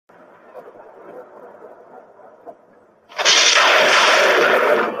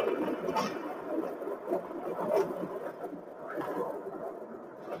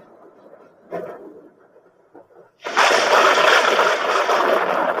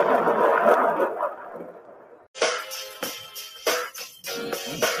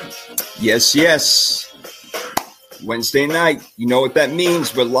Yes, yes. Wednesday night. You know what that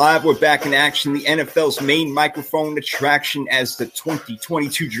means. We're live. We're back in action. The NFL's main microphone attraction as the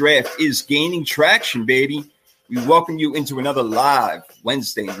 2022 draft is gaining traction, baby. We welcome you into another live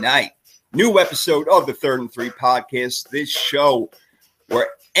Wednesday night. New episode of the Third and Three podcast. This show where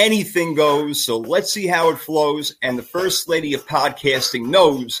anything goes. So let's see how it flows. And the first lady of podcasting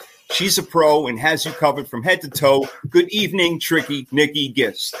knows she's a pro and has you covered from head to toe. Good evening, Tricky Nikki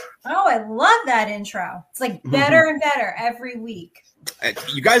Gist. Oh, I love that intro. It's like better and better every week.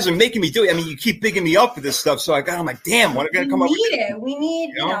 You guys are making me do it. I mean, you keep bigging me up for this stuff. So I'm like, damn, what am I going to come up with? We need it. We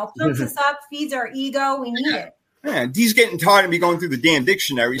need, pumps us up, feeds our ego. We need it. Yeah, D's getting tired of me going through the damn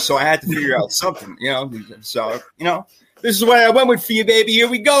dictionary, so I had to figure out something, So, this is what I went with for you, baby. Here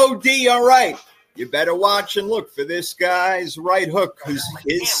we go, D. All right. You better watch and look for this guy's right hook because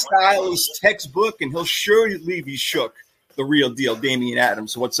his style is textbook, and he'll surely leave you shook. The real deal, Damian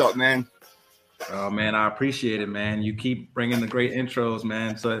Adams. What's up, man? Oh, man, I appreciate it, man. You keep bringing the great intros,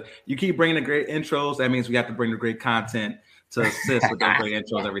 man. So you keep bringing the great intros. That means we have to bring the great content to assist with those great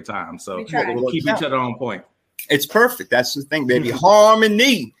intros every time. So we'll keep each other on point. It's perfect. That's the thing, baby.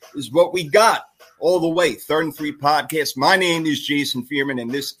 Harmony is what we got all the way. Third and Three podcast. My name is Jason Fearman, and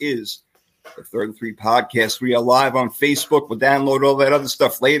this is the Third and Three podcast. We are live on Facebook. We'll download all that other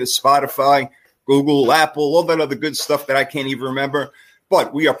stuff later. Spotify, Google, Apple, all that other good stuff that I can't even remember.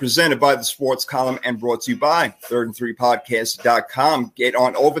 But we are presented by the Sports Column and brought to you by thirdandthreepodcast.com. Get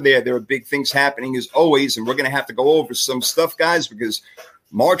on over there. There are big things happening as always, and we're going to have to go over some stuff, guys, because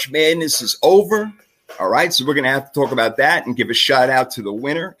March Madness is over. All right, so we're going to have to talk about that and give a shout out to the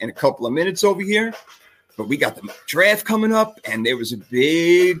winner in a couple of minutes over here. But we got the draft coming up, and there was a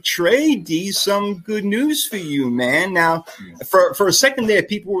big trade, D. Some good news for you, man. Now, for a second there,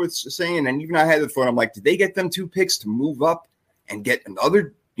 people were saying, and even I had the thought, I'm like, did they get them 2 picks to move up and get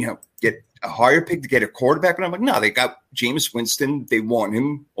another, get a higher pick to get a quarterback? And I'm like, no, they got Jameis Winston. They want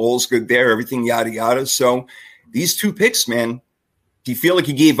him. All's good there, everything, yada, yada. So these 2 picks, man, do you feel like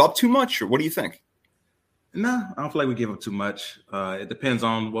you gave up too much, or what do you think? No, I don't feel like we give up too much. It depends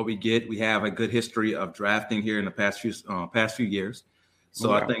on what we get. We have a good history of drafting here in the past few years.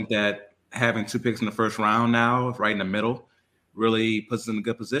 So I think that having 2 picks in the first round now, right in the middle, really puts us in a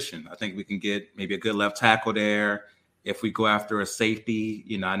good position. I think we can get maybe a good left tackle there. If we go after a safety,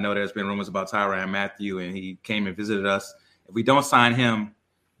 I know there's been rumors about Tyrann Mathieu, and he came and visited us. If we don't sign him,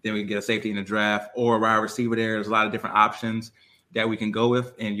 then we can get a safety in the draft or a wide receiver there. There's a lot of different options that we can go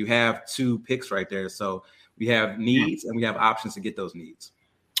with, and you have 2 picks right there. So we have needs and we have options to get those needs.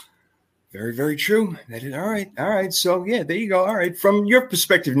 Very, very true. All right. So, yeah, there you go. All right. From your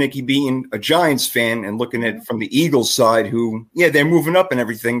perspective, Nikki, being a Giants fan and looking at it from the Eagles side, who, they're moving up and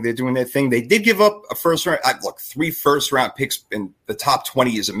everything. They're doing their thing. They did give up a first round. 3 first-round picks in the top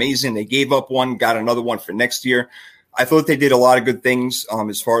 20 is amazing. They gave up one, got another one for next year. I thought they did a lot of good things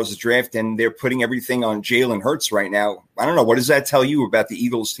as far as the draft, and they're putting everything on Jalen Hurts right now. I don't know. What does that tell you about the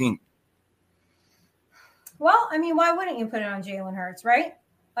Eagles team? Well, I mean, why wouldn't you put it on Jalen Hurts, right?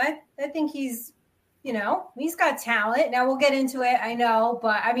 I think he's, he's got talent. Now we'll get into it, I know,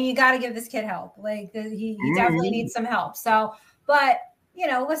 but I mean, you got to give this kid help. Like he definitely needs some help. So, but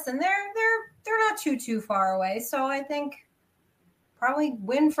listen, they're not too far away. So I think probably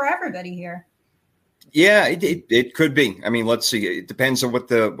win for everybody here. Yeah, it could be. I mean, let's see. It depends on what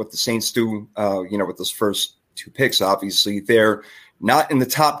the Saints do. With those first 2 picks. Obviously, they're not in the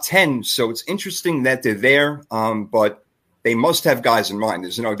top 10, so it's interesting that they're there. But they must have guys in mind.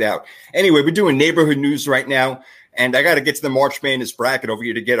 There's no doubt. Anyway, we're doing neighborhood news right now, and I got to get to the March Madness bracket over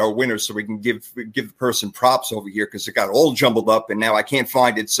here to get our winners, so we can give the person props over here because it got all jumbled up, and now I can't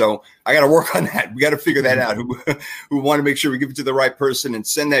find it. So I got to work on that. We got to figure that out. Who want to make sure we give it to the right person and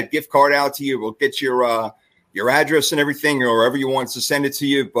send that gift card out to you. We'll get your address and everything, or wherever you want us to send it to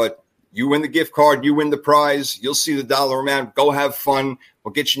you. But you win the gift card, you win the prize. You'll see the dollar amount. Go have fun.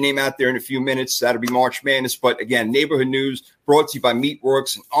 We'll get your name out there in a few minutes. That'll be March Madness. But again, neighborhood news brought to you by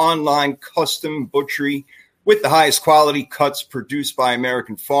Meatworks, an online custom butchery with the highest quality cuts produced by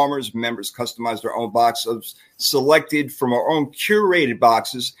American farmers. Members customize their own boxes selected from our own curated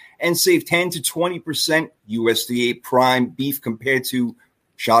boxes and save 10 to 20% USDA prime beef compared to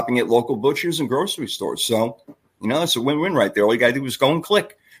shopping at local butchers and grocery stores. So, it's a win-win right there. All you got to do is go and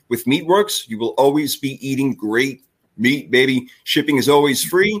click. With Meatworks, you will always be eating great meat, baby. Shipping is always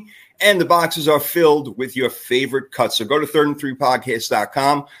free, and the boxes are filled with your favorite cuts. So go to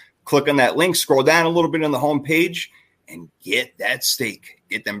thirdandthreepodcast.com, click on that link, scroll down a little bit on the homepage, and get that steak.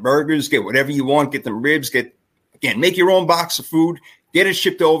 Get them burgers, get whatever you want, get them ribs, make your own box of food, get it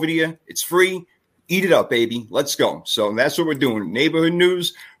shipped over to you. It's free. Eat it up, baby. Let's go. So that's what we're doing. Neighborhood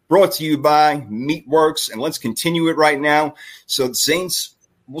news brought to you by Meatworks, and let's continue it right now. So the Saints,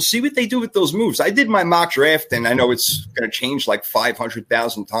 we'll see what they do with those moves. I did my mock draft, and I know it's going to change like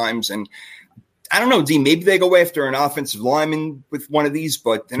 500,000 times, and I don't know, D, maybe they go after an offensive lineman with one of these,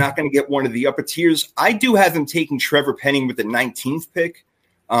 but they're not going to get one of the upper tiers. I do have them taking Trevor Penning with the 19th pick.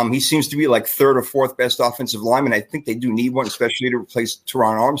 He seems to be like third or fourth best offensive lineman. I think they do need one, especially to replace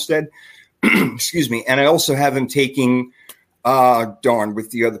Teron Armstead. Excuse me. And I also have them taking,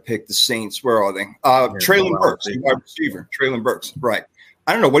 with the other pick, the Saints. Where are they? Treylon Burks, the wide receiver. Treylon Burks, right.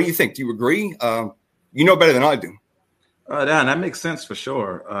 I don't know. What do you think? Do you agree? You know better than I do. That makes sense for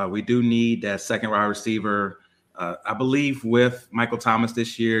sure. We do need that second wide receiver. I believe with Michael Thomas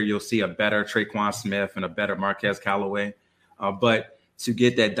this year, you'll see a better Traquan Smith and a better Marquez Callaway. But to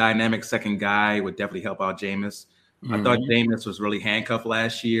get that dynamic second guy would definitely help out Jameis. Mm-hmm. I thought Jameis was really handcuffed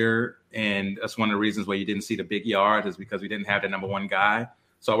last year, and that's one of the reasons why you didn't see the big yard is because we didn't have the number one guy.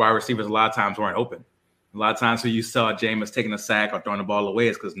 So our wide receivers a lot of times weren't open. A lot of times when you saw Jameis taking a sack or throwing the ball away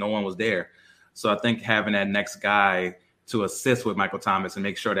is because no one was there. So I think having that next guy to assist with Michael Thomas and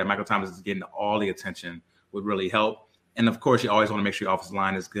make sure that Michael Thomas is getting all the attention would really help. And, of course, you always want to make sure your offensive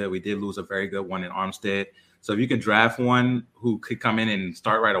line is good. We did lose a very good one in Armstead. So if you can draft one who could come in and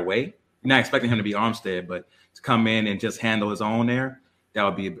start right away, you're not expecting him to be Armstead, but to come in and just handle his own there, that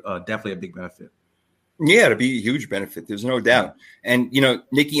would be definitely a big benefit. Yeah, it'd be a huge benefit. There's no doubt. And,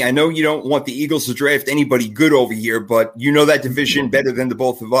 Nikki, I know you don't want the Eagles to draft anybody good over here, but you know that division better than the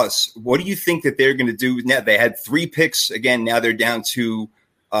both of us. What do you think that they're going to do now? They had 3 picks. Again, now they're down to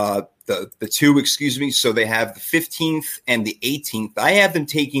the 2, So they have the 15th and the 18th. I have them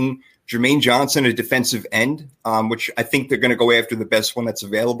taking Jermaine Johnson, a defensive end, which I think they're going to go after the best one that's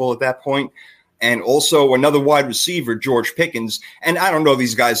available at that point. And also another wide receiver, George Pickens. And I don't know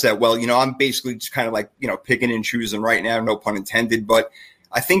these guys that well. I'm basically just kind of like, picking and choosing right now, no pun intended. But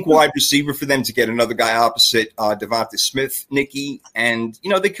I think wide receiver for them to get another guy opposite Devonta Smith, Nikki. And,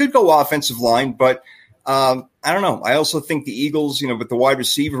 they could go offensive line, but I don't know. I also think the Eagles, with the wide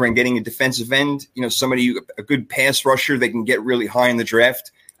receiver and getting a defensive end, somebody, a good pass rusher, they can get really high in the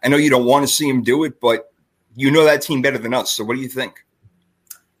draft. I know you don't want to see him do it, but you know that team better than us. So what do you think?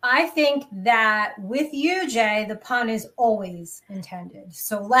 I think that with you, Jay, the pun is always intended.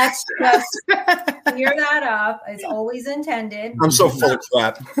 So let's just clear that up. It's always intended. I'm so full of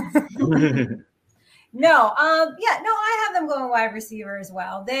crap. I have them going wide receiver as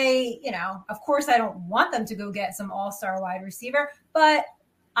well. They, of course, I don't want them to go get some all-star wide receiver, but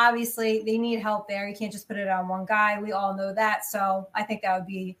obviously they need help there. You can't just put it on one guy. We all know that. So I think that would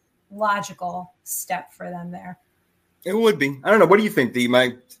be a logical step for them there. It would be. I don't know. What do you think, D?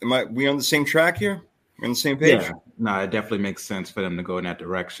 Am we on the same track here? We're on the same page? Yeah. No, it definitely makes sense for them to go in that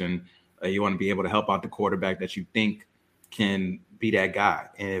direction. You want to be able to help out the quarterback that you think can be that guy.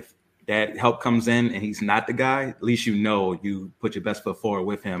 And if that help comes in and he's not the guy, at least you put your best foot forward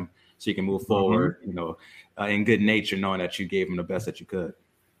with him so you can move forward, in good nature, knowing that you gave him the best that you could.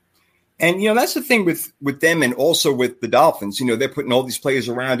 And, that's the thing with them and also with the Dolphins. They're putting all these players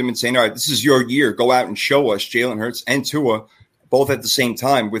around him and saying, all right, this is your year. Go out and show us Jalen Hurts and Tua both at the same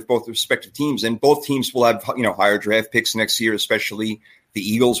time with both the respective teams. And both teams will have, higher draft picks next year, especially the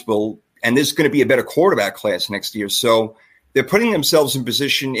Eagles will. And there's going to be a better quarterback class next year. So they're putting themselves in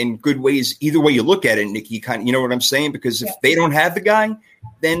position in good ways. Either way you look at it, Nikki, you know what I'm saying? Because if they don't have the guy,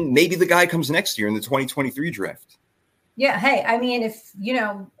 then maybe the guy comes next year in the 2023 draft. Yeah. Hey, I mean, if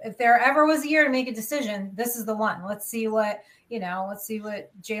there ever was a year to make a decision, this is the one. Let's see what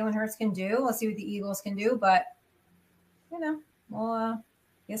Jalen Hurts can do. Let's see what the Eagles can do. But,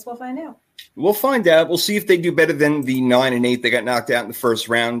 guess we'll find out. We'll find out. We'll see if they do better than the 9-8. They got knocked out in the first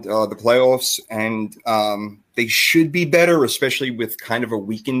round, the playoffs. And they should be better, especially with kind of a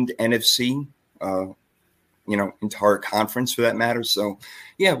weakened NFC, entire conference for that matter. So,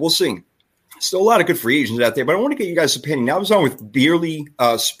 yeah, we'll see. Still a lot of good free agents out there, but I want to get you guys' opinion. I was on with Beerly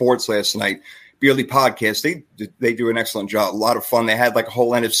Sports last night, Beerly Podcast. They do an excellent job. A lot of fun. They had like a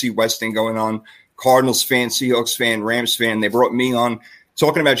whole NFC West thing going on. Cardinals fan, Seahawks fan, Rams fan. They brought me on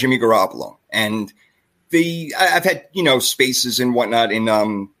talking about Jimmy Garoppolo. And I've had, spaces and whatnot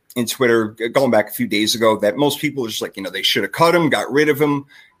in Twitter going back a few days ago that most people are just like, they should have cut him, got rid of him,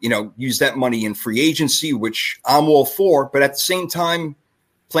 use that money in free agency, which I'm all for. But at the same time,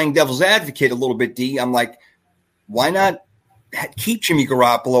 playing devil's advocate a little bit, D, I'm like, why not keep Jimmy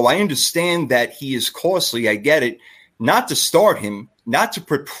Garoppolo? I understand that he is costly. I get it. Not to start him, not to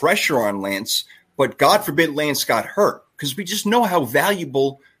put pressure on Lance, but God forbid Lance got hurt, because we just know how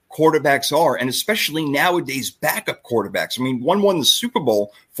valuable quarterbacks are, and especially nowadays backup quarterbacks. I mean, one won the Super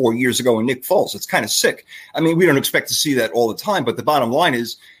Bowl 4 years ago in Nick Foles. It's kind of sick. I mean, we don't expect to see that all the time, but the bottom line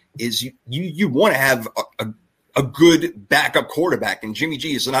is is you want to have a good backup quarterback. And Jimmy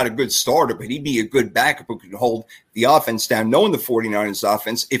G is not a good starter, but he'd be a good backup who could hold the offense down, knowing the 49ers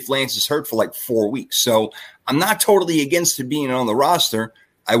offense if Lance is hurt for like 4 weeks. So I'm not totally against him being on the roster.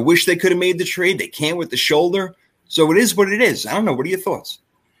 I wish they could have made the trade. They can't with the shoulder. So it is what it is. I don't know. What are your thoughts?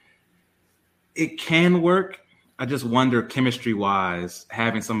 It can work. I just wonder chemistry-wise,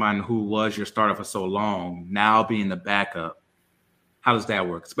 having somebody who was your starter for so long now being the backup, how does that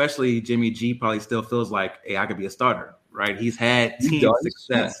work? Especially Jimmy G probably still feels like, hey, I could be a starter, right? He's had team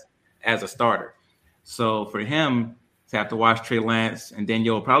success as a starter. So for him to have to watch Trey Lance, and then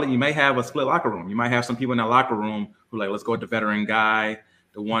you may have a split locker room. You might have some people in that locker room who are like, let's go with the veteran guy,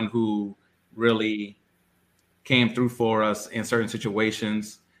 the one who really came through for us in certain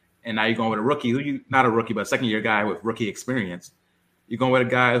situations. And now you're going with a rookie, not a rookie, but a second-year guy with rookie experience. You're going with a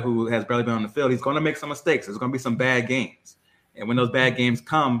guy who has barely been on the field. He's going to make some mistakes. There's going to be some bad games. And when those bad games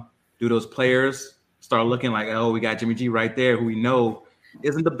come, do those players start looking like, oh, we got Jimmy G right there, who we know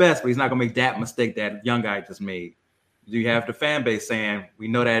isn't the best, but he's not going to make that mistake that young guy just made. Do you have the fan base saying, we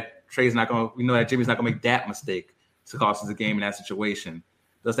know that Jimmy's not going to make that mistake to cost us a game in that situation?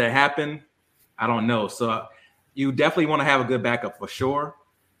 Does that happen? I don't know. So you definitely want to have a good backup for sure,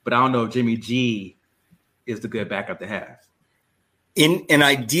 but I don't know if Jimmy G is the good backup to have. In an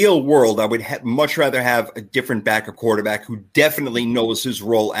ideal world, I would much rather have a different backup quarterback who definitely knows his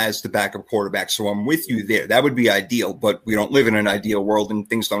role as the backup quarterback. So I'm with you there. That would be ideal, but we don't live in an ideal world, and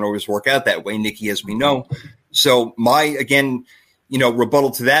things don't always work out that way, Nikki, as we know. So my, again,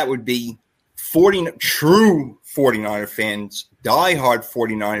 rebuttal to that would be true 49er fans, diehard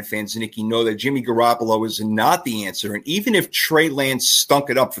 49er fans, Nikki, know that Jimmy Garoppolo is not the answer. And even if Trey Lance stunk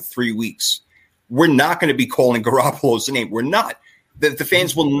it up for 3 weeks, we're not going to be calling Garoppolo's name. We're not. The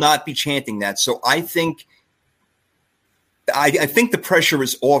fans will not be chanting that. So I think the pressure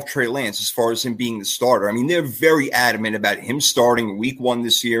is off Trey Lance as far as him being the starter. I mean, they're very adamant about him starting week 1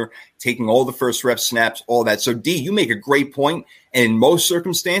 this year, taking all the first rep snaps, all that. So, D, you make a great point. And in most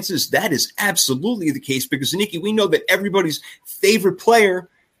circumstances, that is absolutely the case because, Nikki, we know that everybody's favorite player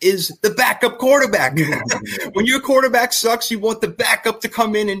is the backup quarterback. When your quarterback sucks, you want the backup to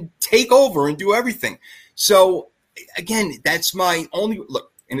come in and take over and do everything. So, again, that's my only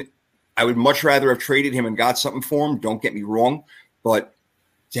look. And I would much rather have traded him and got something for him. Don't get me wrong. But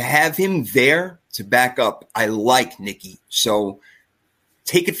to have him there to back up, I like Nikki. So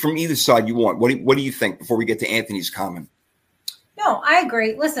take it from either side you want. What do you think before we get to Anthony's comment? No, I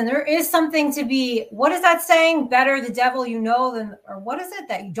agree. Listen, there is something to be, what is that saying? Better the devil you know than, or what is it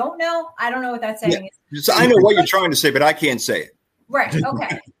that you don't know? I don't know what that saying is. I know what you're trying to say, but I can't say it. Right.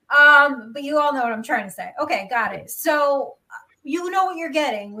 Okay. But you all know what I'm trying to say. Okay. Got it. So you know what you're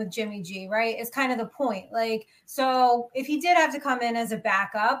getting with Jimmy G, right? It's kind of the point. Like, so if he did have to come in as a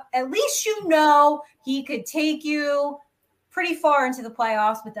backup, at least you know he could take you pretty far into the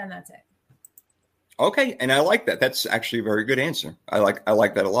playoffs, but then that's it. Okay, and I like that. That's actually a very good answer. I like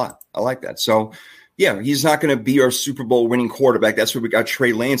that a lot. I like that. So, yeah, he's not going to be our Super Bowl winning quarterback. That's what we got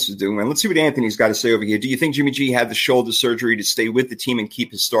Trey Lance to do. And let's see what Anthony's got to say over here. Do you think Jimmy G had the shoulder surgery to stay with the team and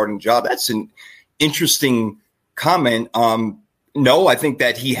keep his starting job? That's an interesting comment. No, I think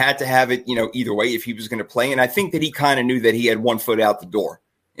that he had to have it, either way if he was going to play. And I think that he kind of knew that he had 1 foot out the door,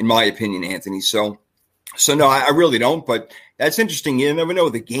 in my opinion, Anthony. So no, I really don't. But that's interesting. You never know.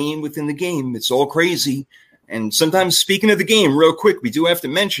 The game within the game. It's all crazy. And sometimes, speaking of the game, real quick, we do have to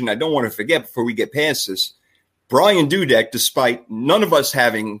mention, I don't want to forget before we get past this, Brian Dudek, despite none of us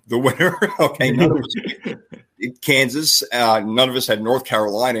having the winner, okay, none of us Kansas, none of us had North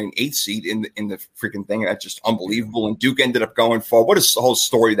Carolina in 8th seed in the freaking thing. That's just unbelievable. And Duke ended up going far. What a whole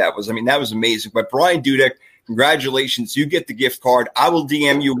story that was. I mean, that was amazing. But Brian Dudek, congratulations. You get the gift card. I will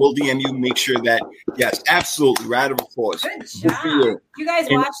DM you. We'll DM you. Make sure that, yes, absolutely. Round of applause. Good job. You guys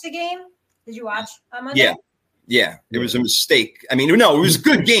watch the game? Did you watch on Monday? Yeah. It was a mistake. I mean, no, it was a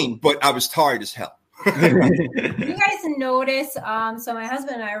good game, but I was tired as hell. You guys notice, so my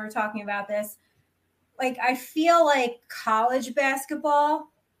husband and I were talking about this. Like, I feel like college basketball,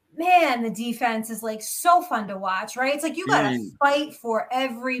 man, the defense is like so fun to watch, right? It's like you got to fight for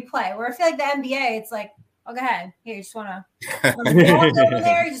every play. Where I feel like the NBA, it's like, oh, go ahead. Here, you just want to over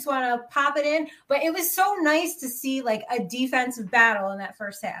there. You just want to pop it in. But it was so nice to see like a defensive battle in that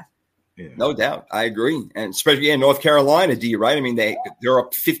first half. Yeah. No doubt. I agree. And especially in North Carolina, D, right? I mean, they're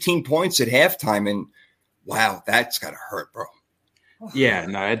up 15 points at halftime. And wow, that's got to hurt, bro. Yeah,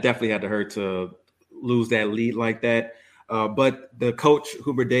 no, it definitely had to hurt to lose that lead like that. But the coach,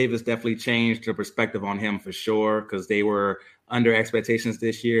 Hubert Davis, definitely changed the perspective on him for sure because they were under expectations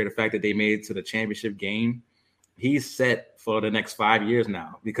this year. The fact that they made it to the championship game he's set for the next 5 years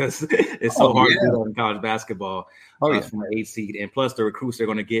now because it's so hard to do that in college basketball from an 8 seed. And plus the recruits they're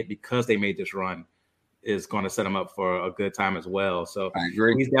going to get because they made this run is going to set him up for a good time as well. So I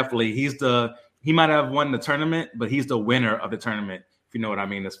agree. He might have won the tournament, but he's the winner of the tournament, if you know what I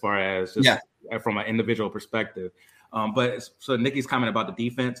mean, as far as just from an individual perspective. But so Nikki's comment about the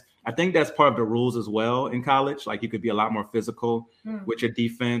defense, I think that's part of the rules as well in college. Like you could be a lot more physical with your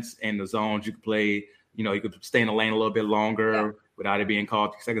defense and the zones you could play. You know, you could stay in the lane a little bit longer without it being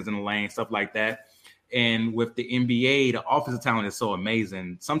called 2 seconds in the lane, stuff like that. And with the NBA, the offensive talent is so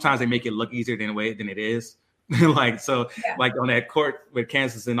amazing. Sometimes they make it look easier than it is. Like on that court with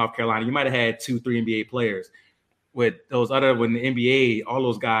Kansas and North Carolina, you might have had 2-3 NBA players. When the NBA, all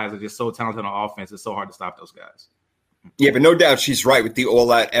those guys are just so talented on offense. It's so hard to stop those guys. Yeah, but no doubt she's right with the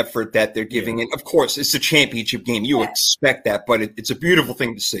all-out effort that they're giving. And, of course, it's a championship game. You expect that, but it's a beautiful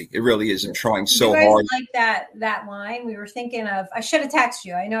thing to see. It really is. And trying so hard. Like that line we were thinking of. I should have texted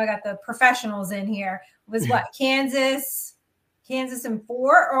you. I know I got the professionals in here. It was what? Kansas and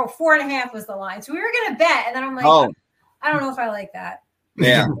 4 or 4.5 was the line. So we were going to bet. And then I'm like, I don't know if I like that.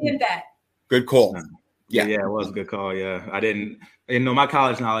 Yeah. We didn't bet. Good call. Yeah, it was a good call. Yeah, I didn't know my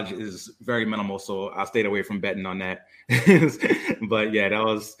college knowledge is very minimal, so I stayed away from betting on that. But yeah, it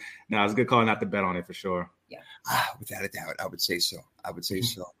was a good call not to bet on it for sure. Yeah, without a doubt, I would say so.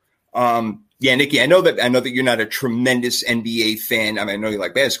 Yeah, Nikki, I know that you're not a tremendous NBA fan. I mean, I know you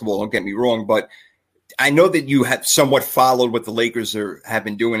like basketball. Don't get me wrong, but I know that you have somewhat followed what the Lakers have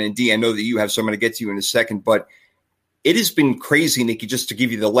been doing. And D, I know that you have someone to get to you in a second, but it has been crazy, Nikki, just to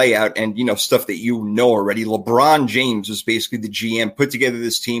give you the layout and, stuff that you know already. LeBron James was basically the GM, put together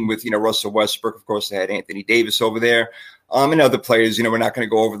this team with, Russell Westbrook. Of course, they had Anthony Davis over there and other players. We're not going to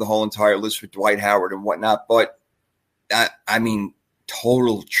go over the whole entire list with Dwight Howard and whatnot. But, I mean,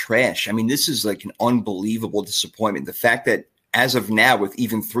 total trash. I mean, this is like an unbelievable disappointment. The fact that as of now, with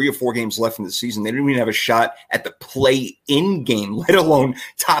even 3 or 4 games left in the season, they didn't even have a shot at the play-in game, let alone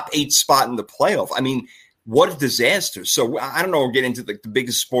top 8 spot in the playoff. I mean, what a disaster. So I don't know, we'll get into the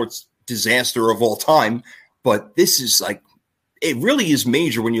biggest sports disaster of all time, but this is it really is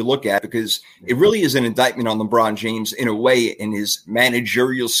major when you look at it because it really is an indictment on LeBron James in a way in his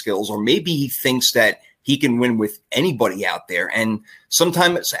managerial skills, or maybe he thinks that he can win with anybody out there. And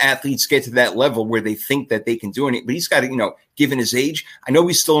sometimes athletes get to that level where they think that they can do it, but he's got to, given his age, I know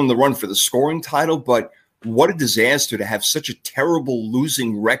he's still in the run for the scoring title, but what a disaster to have such a terrible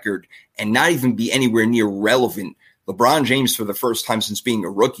losing record and not even be anywhere near relevant. LeBron James for the first time since being a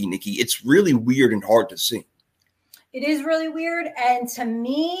rookie, Nikki, it's really weird and hard to see. It is really weird. And to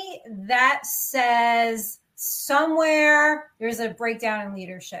me, that says somewhere there's a breakdown in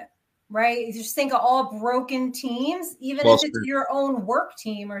leadership, right? You just think of all broken teams, even if it's your own work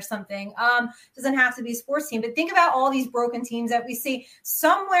team or something. Doesn't have to be a sports team, but think about all these broken teams that we see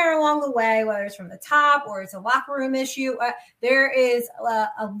somewhere along the way, whether it's from the top or it's a locker room issue, there is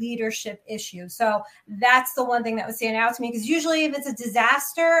a leadership issue. So that's the one thing that was standing out to me, because usually if it's a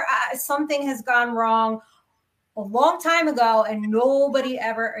disaster, something has gone wrong a long time ago and nobody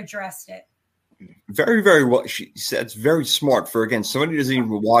ever addressed it. Very, very well. She said it's very smart for, again, somebody who doesn't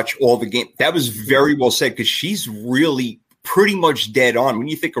even watch all the game. That was very well said, because she's really pretty much dead on. When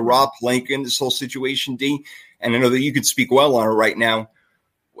you think of Rob Pelinka in this whole situation, D, and I know that you could speak well on it right now,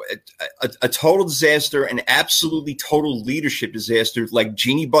 a total disaster, an absolutely total leadership disaster, like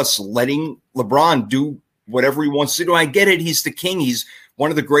Jeannie Buss letting LeBron do whatever he wants to do. I get it. He's the king. He's one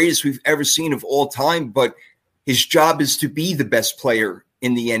of the greatest we've ever seen of all time, but his job is to be the best player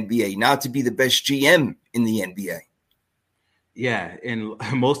in the NBA, not to be the best GM in the NBA. Yeah, and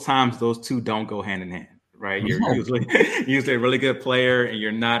most times those two don't go hand in hand, right? You're usually a really good player and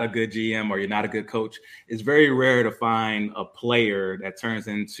you're not a good GM or you're not a good coach. It's very rare to find a player that turns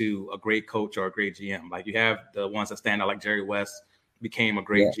into a great coach or a great GM. Like you have the ones that stand out, like Jerry West became a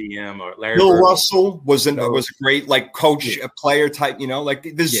great GM, or Larry Bill Bird. Russell was a great coach, a player type,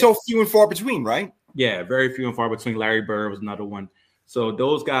 there's so few and far between, right? Yeah, very few and far between. Larry Bird was another one. So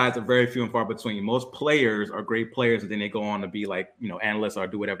those guys are very few and far between. Most players are great players, and then they go on to be analysts or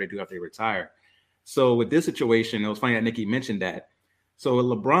do whatever they do after they retire. So with this situation, it was funny that Nikki mentioned that. So with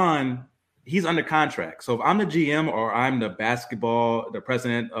LeBron, he's under contract. So if I'm the GM or I'm the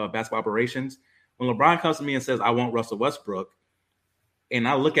president of basketball operations, when LeBron comes to me and says, I want Russell Westbrook, and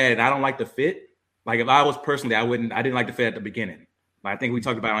I look at it and I don't like the fit, like if I was personally, I didn't like the fit at the beginning. I think we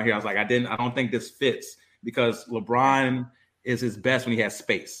talked about it on here. I was like, I don't think this fits, because LeBron is his best when he has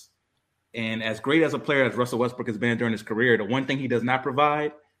space. And as great as a player as Russell Westbrook has been during his career, the one thing he does not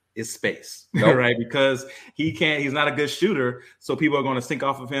provide is space, right? Because he's not a good shooter. So people are going to sink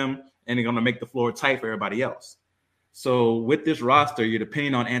off of him and they're going to make the floor tight for everybody else. So with this roster, you're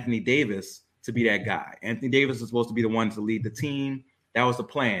depending on Anthony Davis to be that guy. Anthony Davis is supposed to be the one to lead the team. That was the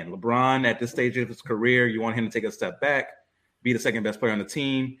plan. LeBron, at this stage of his career, you want him to take a step back, be the second best player on the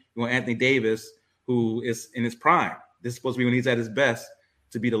team. You want Anthony Davis, who is in his prime. This is supposed to be when he's at his best,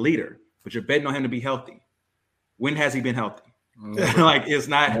 to be the leader. But you're betting on him to be healthy. When has he been healthy? Like, it's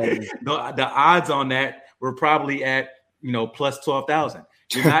not the odds on that were probably at plus 12,000.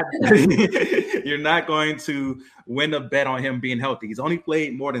 You're not going to win a bet on him being healthy. He's only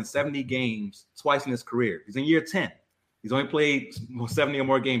played more than 70 games twice in his career. He's in year 10. He's only played 70 or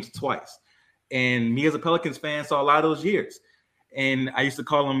more games twice. And me as a Pelicans fan saw a lot of those years. And I used to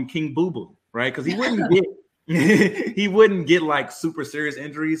call him King Boo Boo, right? Because he wouldn't get like super serious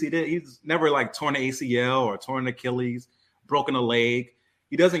injuries. He's never like torn an ACL or torn Achilles, broken a leg.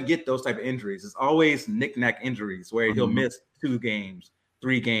 He doesn't get those type of injuries. It's always knick-knack injuries where he'll miss 2 games,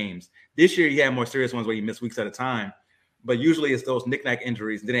 3 games. This year he had more serious ones where he missed weeks at a time. But usually it's those knick-knack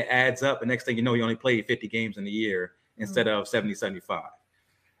injuries. Then it adds up. The next thing you know, you only played 50 games in a year instead of 70, 75.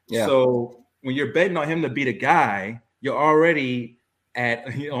 Yeah. So when you're betting on him to be the guy, you're already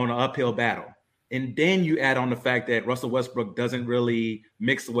on an uphill battle. And then you add on the fact that Russell Westbrook doesn't really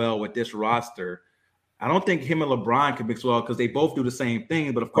mix well with this roster. I don't think him and LeBron can mix well because they both do the same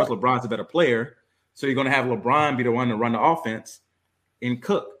thing. But, of course, LeBron's a better player. So you're going to have LeBron be the one to run the offense and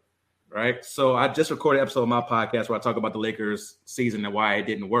cook, right? So I just recorded an episode of my podcast where I talk about the Lakers season and why it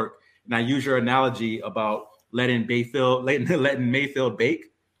didn't work. And I use your analogy about letting Mayfield bake.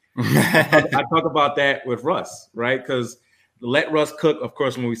 I talk about that with Russ, right? Because let Russ cook. Of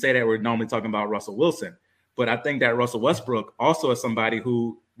course, when we say that, we're normally talking about Russell Wilson. But I think that Russell Westbrook also is somebody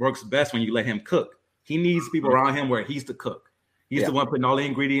who works best when you let him cook. He needs people around him where he's the cook. He's the one putting all the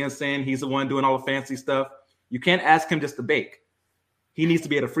ingredients in. He's the one doing all the fancy stuff. You can't ask him just to bake. He needs to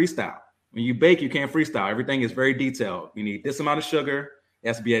be able to freestyle. When you bake, you can't freestyle. Everything is very detailed. You need this amount of sugar. It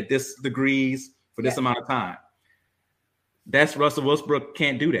has to be at this degrees for this amount of time. That's Russell Westbrook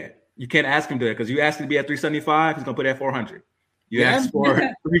can't do that. You can't ask him to do that because you ask him to be at 375, he's going to put it at 400. You ask for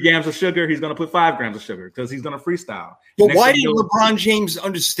 3 grams of sugar, he's going to put 5 grams of sugar because he's going to freestyle. But why didn't LeBron James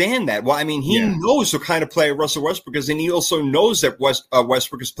understand that? Well, I mean, he knows what kind of player Russell Westbrook is, and he also knows that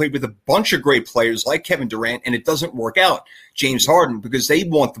Westbrook has played with a bunch of great players like Kevin Durant, and it doesn't work out. James Harden, because they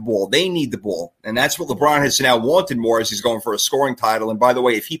want the ball. They need the ball. And that's what LeBron has now wanted more as he's going for a scoring title. And by the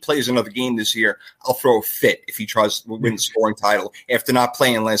way, if he plays another game this year, I'll throw a fit if he tries to win the scoring title after not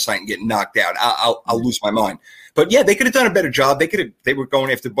playing last night and getting knocked out. I'll lose my mind. But yeah, they could have done a better job. They were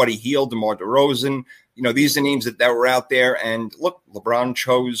going after Buddy Hield, DeMar DeRozan. These are names that were out there. And look, LeBron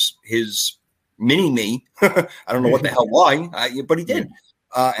chose his mini-me. I don't know what the hell why, but he did.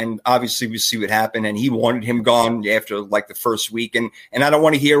 And obviously we see what happened. And he wanted him gone after like the first week. And I don't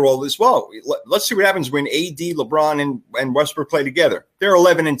want to hear all this. Well, let's see what happens when AD, LeBron, and Westbrook play together. They're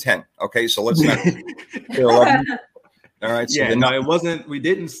 11-10. Okay, so let's not. They're 11. All right. So it wasn't. We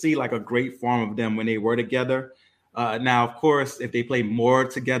didn't see like a great form of them when they were together. Now, of course, if they play more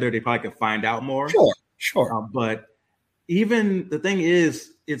together, they probably could find out more. Sure. But even the thing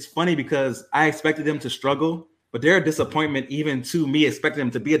is, it's funny because I expected them to struggle, but they're a disappointment even to me expecting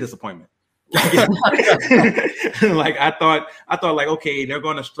them to be a disappointment. Like I thought like, okay, they're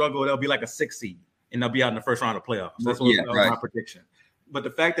going to struggle. They'll be like a 6 seed and they'll be out in the first round of playoffs. That's what was my prediction. But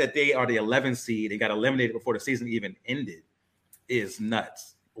the fact that they are the 11th seed and got eliminated before the season even ended is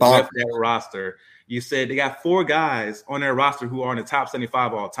nuts. With that roster, you said they got 4 guys on their roster who are in the top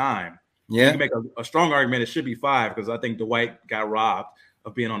 75 all time. Yeah, you can make a strong argument it should be 5 because I think Dwight got robbed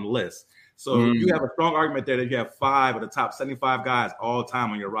of being on the list. So you have a strong argument there that you have 5 of the top 75 guys all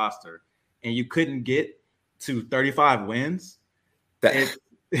time on your roster, and you couldn't get to 35 wins.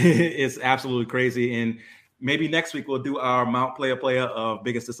 It's absolutely crazy. And maybe next week we'll do our Mount Player of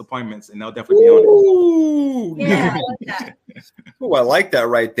biggest disappointments, and they'll definitely be on it. Yeah, I like that. Oh, I like that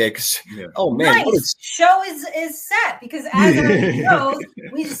right there. Oh man, nice. Show is set because as our shows,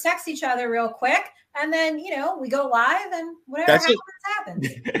 we just text each other real quick, and then we go live, and whatever happens.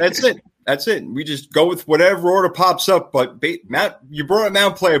 That's it. That's it. We just go with whatever order pops up. But Matt, you brought up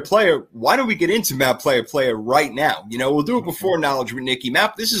Mount Player. Why don't we get into Mount Player right now? We'll do it before Knowledge with Nikki.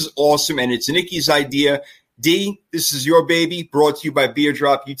 Matt, this is awesome, and it's Nikki's idea. D, this is your baby, brought to you by Beer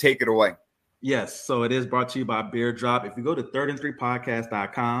Drop. You take it away. Yes, so it is brought to you by Beer Drop. If you go to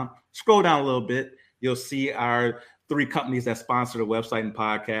 3rd-and-3podcast.com, scroll down a little bit, you'll see our 3 companies that sponsor the website and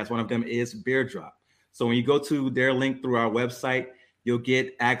podcast. One of them is Beer Drop. So when you go to their link through our website, you'll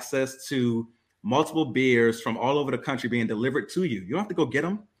get access to multiple beers from all over the country being delivered to you. You don't have to go get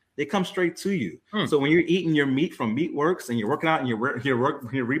them. They come straight to you. So when you're eating your meat from Meatworks and you're working out in your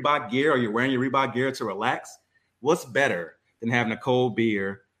Reebok gear or you're wearing your Reebok gear to relax, what's better than having a cold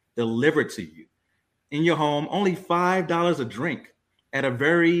beer delivered to you in your home, only $5 a drink at a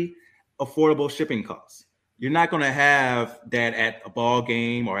very affordable shipping cost. You're not going to have that at a ball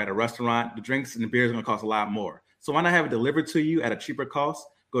game or at a restaurant. The drinks and the beers are going to cost a lot more. So why not have it delivered to you at a cheaper cost?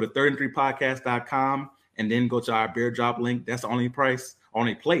 Go to 3rd&3podcast.com and then go to our beer drop link. That's the only place where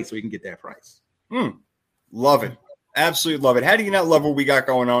you can get that price. Love it. Absolutely love it. How do you not love what we got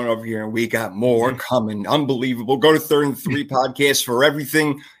going on over here? And we got more coming. Unbelievable. Go to 3rd&3 Podcast for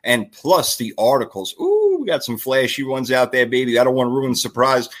everything. And plus the articles. Ooh, we got some flashy ones out there, baby. I don't want to ruin the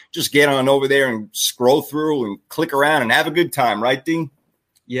surprise. Just get on over there and scroll through and click around and have a good time. Right, Dean?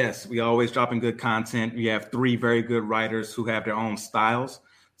 Yes, we always dropping good content. We have 3 very good writers who have their own styles.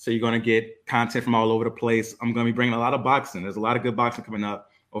 So you're going to get content from all over the place. I'm going to be bringing a lot of boxing. There's a lot of good boxing coming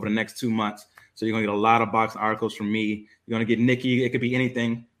up over the next 2 months. So you're going to get a lot of boxing articles from me. You're going to get Nikki. It could be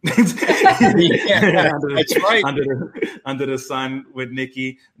anything. That's right. Under the sun with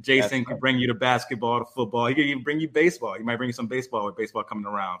Nikki. Jason can bring you the basketball, the football. He can even bring you baseball. He might bring you some baseball with baseball coming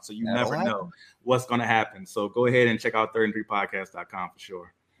around. So you never know what's going to happen. So go ahead and check out 3rd&3podcast.com for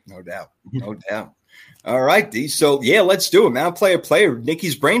sure. No doubt. No doubt. All right, D. So, yeah, let's do it, man. Player.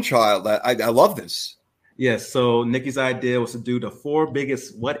 Nikki's brainchild. I love this. Yes. So Nikki's idea was to do the 4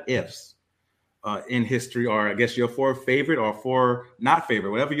 biggest what ifs in history, or I guess your 4 favorite or 4 not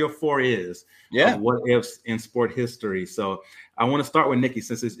favorite, whatever your 4 is. Yeah. What ifs in sport history. So I want to start with Nikki,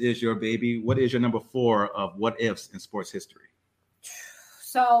 since this is your baby. What is your number 4 of what ifs in sports history?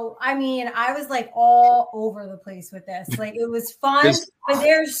 So, I mean, I was like all over the place with this. Like, it was fun, but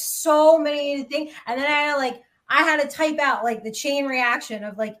there's so many things. And then I had to type out like the chain reaction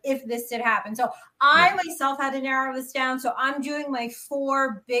of like, if this did happen. So I myself had to narrow this down. So I'm doing my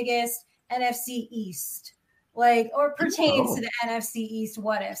 4 biggest NFC East, or pertains to the NFC East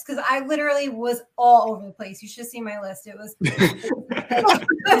what ifs. Cause I literally was all over the place. You should see my list. It was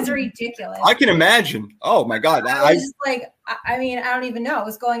ridiculous. I can imagine. Oh my God. I was I don't even know. It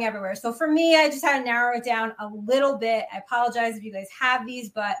was going everywhere. So for me, I just had to narrow it down a little bit. I apologize if you guys have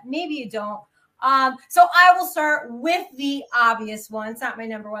these, but maybe you don't. So I will start with the obvious one. It's not my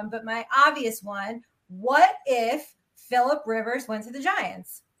number 1, but my obvious one. What if Phillip Rivers went to the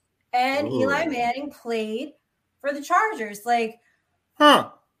Giants and Eli Manning played for the Chargers?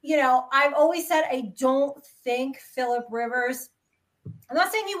 I've always said I don't think Phillip Rivers, I'm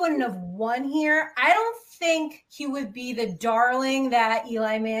not saying he wouldn't have won here. I don't think he would be the darling that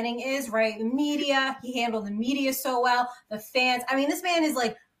Eli Manning is, right? The media, he handled the media so well. The fans, I mean, this man is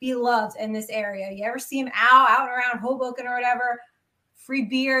beloved in this area. You ever see him out and around Hoboken or whatever? Free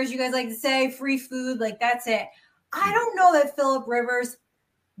beers, you guys like to say, free food, that's it. I don't know that Phillip Rivers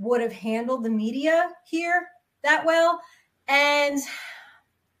would have handled the media here that well. And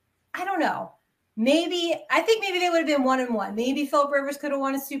I don't know. I think maybe they would have been 1-1. Maybe Phillip Rivers could have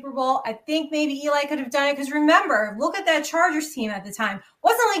won a Super Bowl. I think maybe Eli could have done it. Because remember, look at that Chargers team at the time. It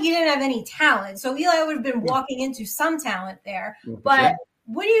wasn't like you didn't have any talent. So Eli would have been walking into some talent there. But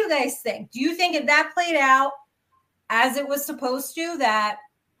what do you guys think? Do you think if that played out as it was supposed to, that,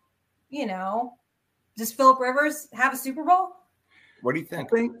 does Phillip Rivers have a Super Bowl? What do you think?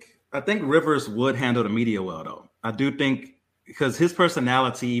 I think Rivers would handle the media well, though. I do think, because his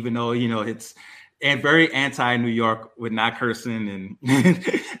personality, even though, it's very anti-New York with not cursing and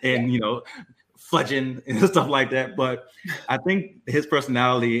fudging and stuff like that. But I think his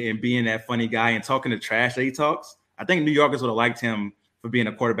personality and being that funny guy and talking the trash that he talks, I think New Yorkers would have liked him for being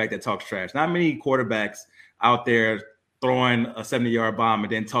a quarterback that talks trash. Not many quarterbacks out there throwing a 70-yard bomb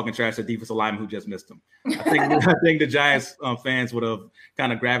and then talking trash to the defensive lineman who just missed him. I think the Giants fans would have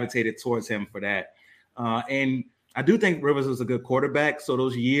kind of gravitated towards him for that. And I do think Rivers was a good quarterback. So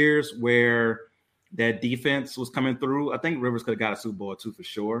those years where that defense was coming through, I think Rivers could have got a Super Bowl or 2 for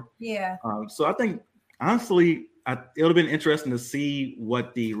sure. Yeah. So I think, honestly, it would have been interesting to see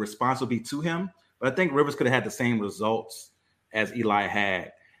what the response would be to him. But I think Rivers could have had the same results as Eli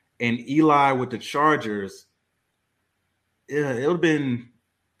had. And Eli with the Chargers, it'll be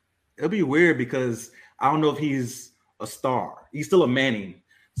weird because I don't know if he's a star. He's still a Manning,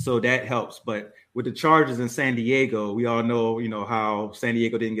 so that helps. But with the Chargers in San Diego, we all know, how San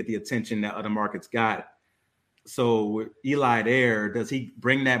Diego didn't get the attention that other markets got. So with Eli there, does he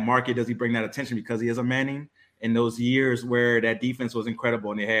bring that market? Does he bring that attention because he is a Manning? In those years where that defense was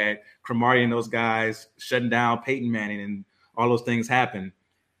incredible and they had Cromartie and those guys shutting down Peyton Manning and all those things happen,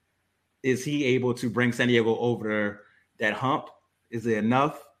 is he able to bring San Diego over that hump? Is it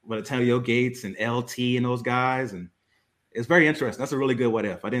enough with Antonio Gates and LT and those guys? And it's very interesting. That's a really good what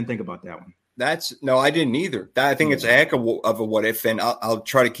if. I didn't think about that one. I didn't either. I think it's a heck of a what if, and I'll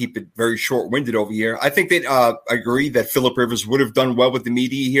try to keep it very short-winded over here. I think that I agree that Phillip Rivers would have done well with the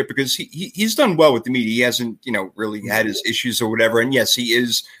media here because he's done well with the media. He hasn't, really had his issues or whatever. And yes, he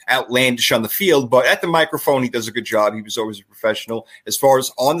is outlandish on the field, but at the microphone, he does a good job. He was always a professional. As far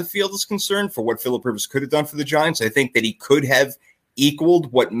as on the field is concerned, for what Phillip Rivers could have done for the Giants, I think that he could have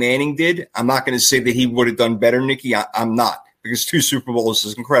equaled what Manning did. I'm not going to say that he would have done better, Nikki. I'm not. Because 2 Super Bowls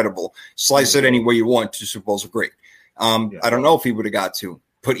is incredible. Slice it any way you want. 2 Super Bowls are great. I don't know if he would have got to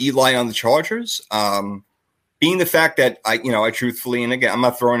put Eli on the Chargers. Being the fact that I truthfully, and again, I'm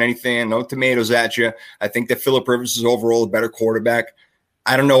not throwing anything, no tomatoes at you. I think that Phillip Rivers is overall a better quarterback.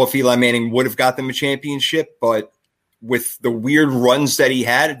 I don't know if Eli Manning would have got them a championship, but with the weird runs that he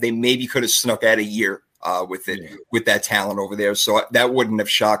had, they maybe could have snuck out a year. With that talent over there. So that wouldn't have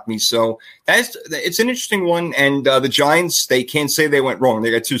shocked me. So it's an interesting one. And the Giants, they can't say they went wrong.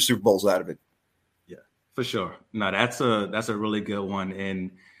 They got 2 Super Bowls out of it. Yeah, for sure. No, that's a really good one. And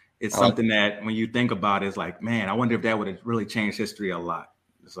it's something that when you think about it, it's like, man, I wonder if that would have really changed history a lot.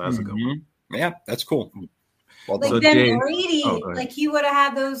 So that's a good one. Yeah, that's cool. Well, then Brady, he would have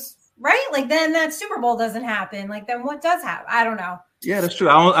had those, right? Like then that Super Bowl doesn't happen. Like then what does happen? I don't know. Yeah, that's true.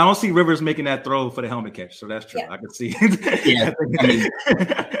 I don't see Rivers making that throw for the helmet catch, so that's true. Yeah. I can see it.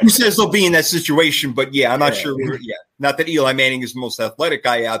 Who says they'll be in that situation? But I'm not sure. Not that Eli Manning is the most athletic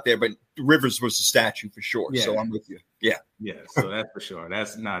guy out there, but Rivers was the statue for sure. Yeah. So I'm with you. Yeah. So that's for sure.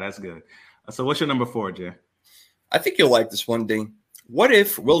 That's good. So what's your number 4, Jay? I think you'll like this one, Dean. What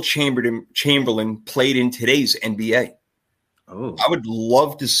if Will Chamberlain played in today's NBA? Oh, I would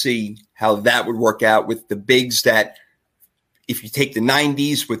love to see how that would work out with the bigs that. If you take the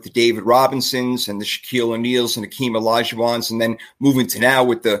 90s with the David Robinsons and the Shaquille O'Neals and Hakeem Olajuwons, and then moving to now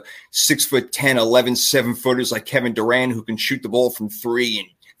with the 6'10", 11, 7-footers like Kevin Durant who can shoot the ball from 3 and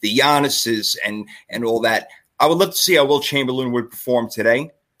the Giannis's and all that, I would love to see how Will Chamberlain would perform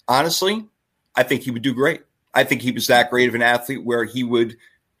today. Honestly, I think he would do great. I think he was that great of an athlete where he would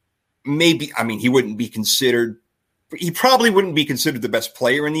he wouldn't be considered – he probably wouldn't be considered the best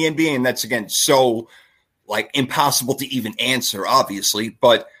player in the NBA, and that's, again, so – impossible to even answer, obviously,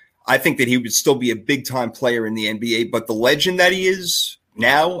 but I think that he would still be a big-time player in the NBA. But the legend that he is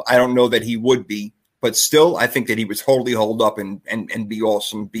now, I don't know that he would be. But still, I think that he would totally hold up and be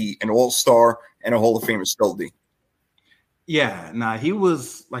awesome, be an all-star and a Hall of Famer still be. Yeah, he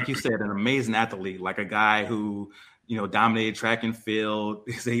was, like you said, an amazing athlete, like a guy who, dominated track and field.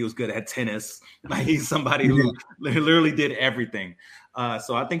 They say he was good at tennis. Like he's somebody who literally did everything.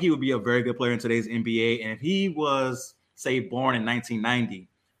 So I think he would be a very good player in today's NBA. And if he was, say, born in 1990,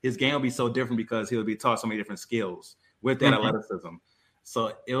 his game would be so different because he would be taught so many different skills with that athleticism.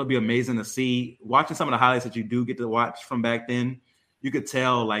 So it would be amazing to see. Watching some of the highlights that you do get to watch from back then, you could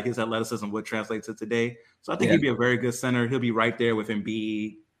tell like his athleticism would translate to today. So I think he'd be a very good center. He'll be right there with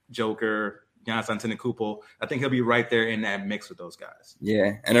Embiid, Joker, Giannis Antetokounmpo. I think he'll be right there in that mix with those guys.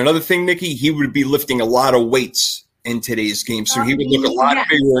 Yeah. And another thing, Nikki, he would be lifting a lot of weights in today's game. So he would look a lot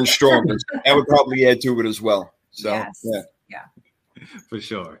bigger and stronger. That would probably add to it as well. So, yeah. For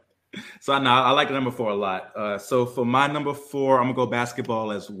sure. So I like the number 4 a lot. So for my number 4, I'm going to go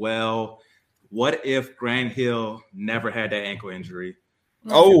basketball as well. What if Grant Hill never had that ankle injury?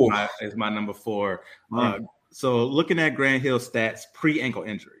 Is my number 4. So looking at Grant Hill's stats pre-ankle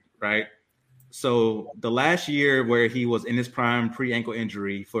injury, right? So the last year where he was in his prime pre-ankle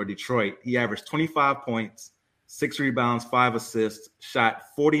injury for Detroit, he averaged 25 points, 6 rebounds, 5 assists, shot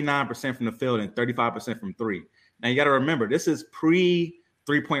 49% from the field and 35% from 3. Now you got to remember, this is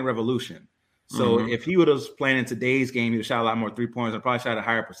pre-3-point revolution. So if he would have played in today's game, he would have shot a lot more 3-pointers and probably shot a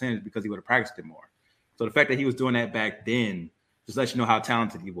higher percentage because he would have practiced it more. So the fact that he was doing that back then just lets you know how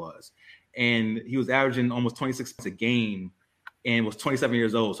talented he was. And he was averaging almost 26 points a game and was 27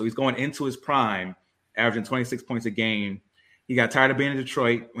 years old. So he's going into his prime, averaging 26 points a game. He got tired of being in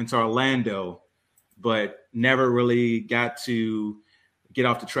Detroit, went to Orlando, but never really got to get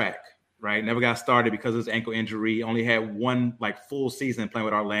off the track, right? Never got started because of his ankle injury. Only had one full season playing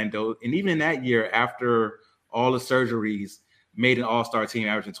with Orlando. And even in that year, after all the surgeries, made an all-star team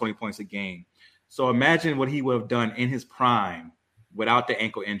averaging 20 points a game. So imagine what he would have done in his prime without the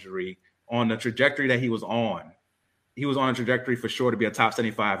ankle injury on the trajectory that he was on. He was on a trajectory for sure to be a top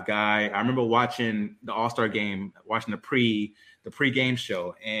 75 guy. I remember watching the All-Star game, watching the pre-game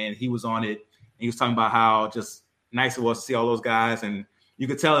show, and he was on it. And he was talking about how just nice it was to see all those guys. And you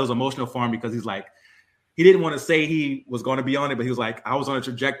could tell it was emotional for him because he's like, he didn't want to say he was going to be on it, but he was like, I was on a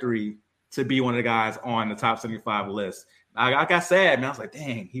trajectory to be one of the guys on the top 75 list. I got sad, man. I was like,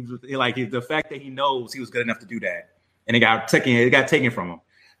 dang, the fact that he knows he was good enough to do that, and it got taken from him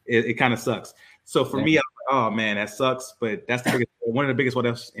it kind of sucks. So for me, I'm like, oh man, that sucks. But that's one of the biggest what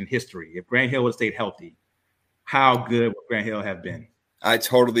ifs in history. If Grant Hill would have stayed healthy, how good would Grant Hill have been? I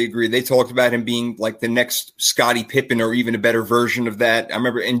totally agree. They talked about him being like the next Scottie Pippen or even a better version of that. I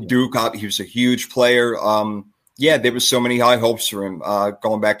remember in Duke, he was a huge player. There was so many high hopes for him.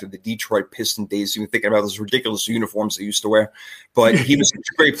 Going back to the Detroit Piston days, even thinking about those ridiculous uniforms they used to wear. But he was such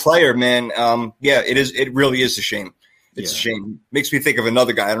a great player, man. It really is a shame. It's a shame. Makes me think of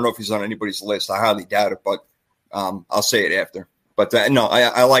another guy. I don't know if he's on anybody's list. I highly doubt it, but I'll say it after. But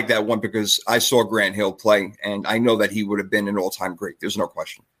I like that one because I saw Grant Hill play, and I know that he would have been an all-time great. There's no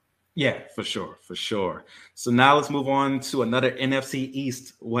question. Yeah, for sure. So now let's move on to another NFC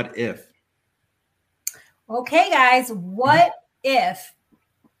East what if. Okay, guys, what if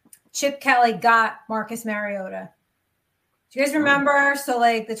Chip Kelly got Marcus Mariota? Do you guys remember? So,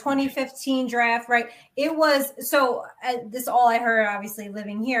 like the 2015 draft, right? It was this is all I heard, obviously,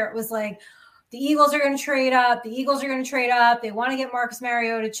 living here. It was like the Eagles are going to trade up. They want to get Marcus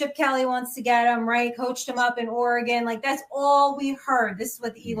Mariota. Chip Kelly wants to get him, right? Coached him up in Oregon. Like, that's all we heard. This is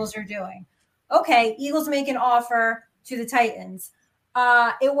what the Eagles are doing. Okay, Eagles make an offer to the Titans.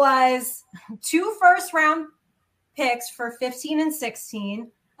 It was 2 first-round picks for 15 and 16,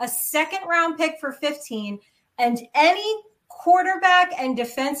 a second-round pick for 15, and any quarterback and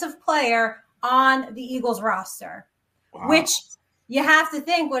defensive player on the Eagles roster, which you have to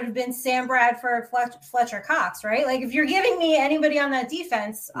think would have been Sam Bradford, Fletcher Cox, right? Like, if you're giving me anybody on that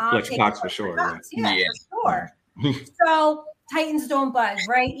defense, Fletcher Cox for sure. Cox. Yeah, for sure. So Titans don't budge,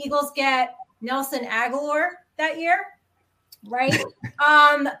 right? Eagles get Nelson Aguilar that year. Right.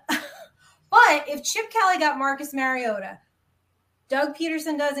 But if Chip Kelly got Marcus Mariota, Doug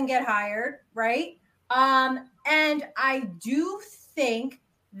Peterson doesn't get hired. Right. And I do think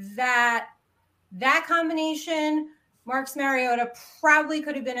that combination, Marcus Mariota, probably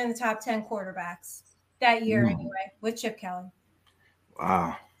could have been in the top 10 quarterbacks that year anyway with Chip Kelly.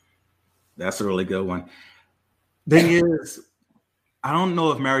 Wow. That's a really good one. Thing is, I don't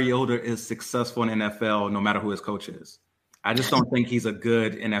know if Mariota is successful in NFL no matter who his coach is. I just don't think he's a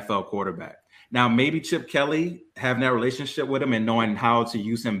good NFL quarterback. Now, maybe Chip Kelly having that relationship with him and knowing how to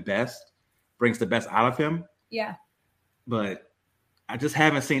use him best brings the best out of him. Yeah. But I just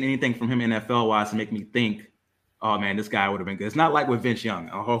haven't seen anything from him NFL-wise to make me think, oh, man, this guy would have been good. It's not like with Vince Young.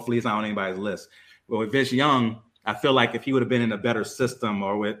 Hopefully it's not on anybody's list. But with Vince Young, I feel like if he would have been in a better system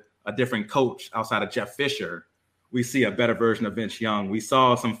or with a different coach outside of Jeff Fisher, we see a better version of Vince Young. We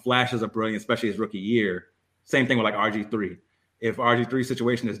saw some flashes of brilliance, especially his rookie year. Same thing with like RG3. If RG3's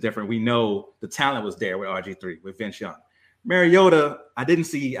situation is different, we know the talent was there with RG3, with Vince Young. Mariota, I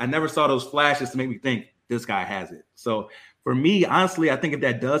never saw those flashes to make me think this guy has it. So for me, honestly, I think if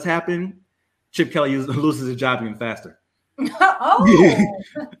that does happen, Chip Kelly loses his job even faster. Oh.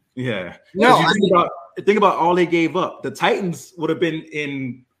 Yeah. No, think about all they gave up. The Titans would have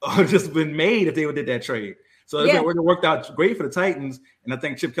been just been made if they did that trade. So it would have worked out great for the Titans, and I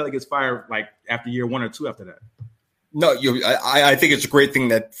think Chip Kelly gets fired like after year 1 or 2 after that. No, I think it's a great thing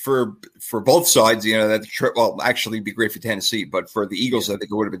that for both sides, that the trip actually be great for Tennessee, but for the Eagles, I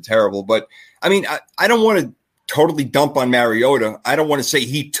think it would have been terrible. But I mean, I don't want to totally dump on Mariota. I don't want to say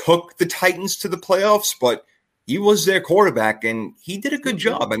he took the Titans to the playoffs, but he was their quarterback and he did a good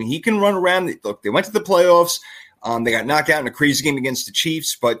job. I mean, he can run around. Look, they went to the playoffs. They got knocked out in a crazy game against the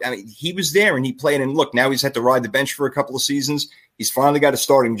Chiefs, but I mean, he was there and he played. And look, now he's had to ride the bench for a couple of seasons. He's finally got a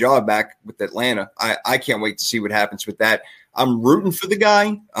starting job back with Atlanta. I can't wait to see what happens with that. I'm rooting for the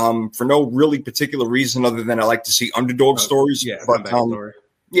guy for no really particular reason other than I like to see underdog stories. Yeah, but, I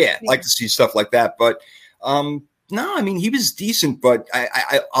like to see stuff like that. But no, I mean, he was decent, but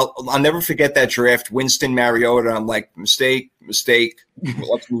I'll never forget that draft. Winston, Mariota. I'm like, mistake.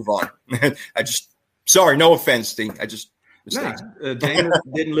 Let's move on. Sorry, no offense, Steve. James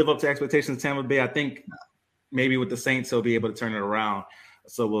didn't live up to expectations in Tampa Bay. I think maybe with the Saints he'll be able to turn it around.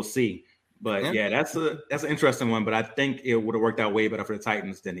 So we'll see. But yeah, that's an interesting one. But I think it would have worked out way better for the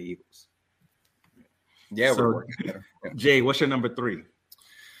Titans than the Eagles. Yeah. So, Jay, what's your number 3?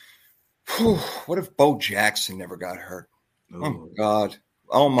 What if Bo Jackson never got hurt? Oh God.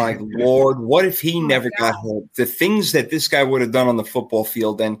 Oh my Lord. What if he never got hurt? The things that this guy would have done on the football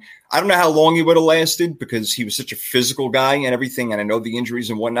field. And I don't know how long he would have lasted because he was such a physical guy and everything. And I know the injuries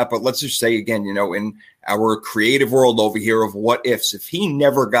and whatnot, but let's just say again, in our creative world over here of what ifs, if he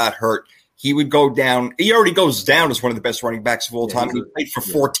never got hurt, he would go down. He already goes down as one of the best running backs of all time. He played for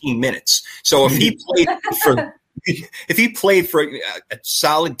 14 minutes. So if he played for a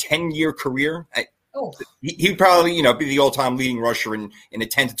solid 10-year career, he'd probably, be the all-time leading rusher in a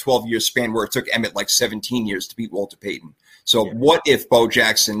 10 to 12 year span where it took Emmett like 17 years to beat Walter Payton. So what if Bo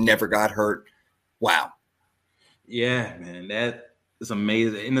Jackson never got hurt? Wow. Yeah, man, that is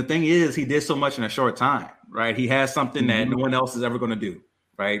amazing. And the thing is, he did so much in a short time, right? He has something that no one else is ever going to do,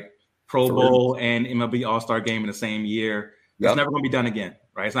 right? Pro Bowl and MLB All-Star game in the same year. It's never going to be done again,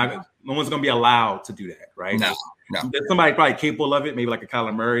 right? It's not. No one's going to be allowed to do that, right? No. There's somebody probably capable of it, maybe like a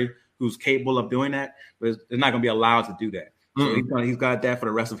Kyler Murray who's capable of doing that, but they're not going to be allowed to do that. So he's got that for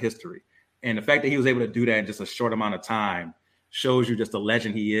the rest of history. And the fact that he was able to do that in just a short amount of time shows you just the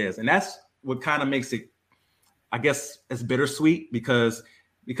legend he is. And that's what kind of makes it, I guess, it's bittersweet because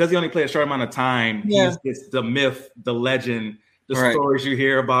he only played a short amount of time. It's the myth, the legend, the stories you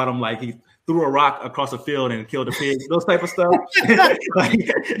hear about him, like he threw a rock across a field and killed a pig, those type of stuff.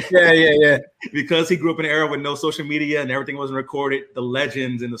 Because he grew up in an era with no social media and everything wasn't recorded, the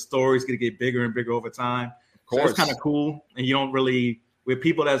legends and the stories get to get bigger and bigger over time. So it's kind of cool. And you don't really, with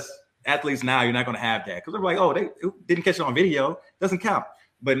people that's athletes now, you're not going to have that. Because they're like, oh, they didn't catch it on video. Doesn't count.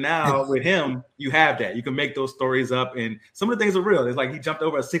 But now with him, you have that. You can make those stories up. And some of the things are real. It's like he jumped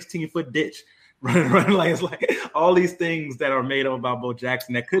over a 16-foot ditch. Running like it's like all these things that are made up about Bo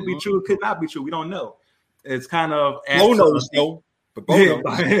Jackson that could be true, could not be true. We don't know. It's kind of Bo knows, no, but Bo knows.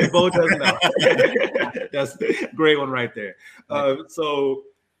 Bo does know. That's a great one right there. So,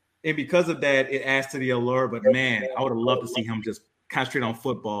 and because of that, it adds to the allure. But man, I would have loved to see him just concentrate on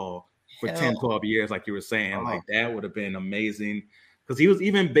football for 10, 12 years, like you were saying. Like that would have been amazing. Because he was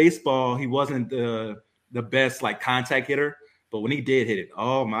even baseball, he wasn't the best like contact hitter. But when he did hit it,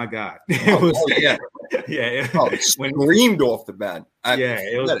 oh my God! Screamed off the bat.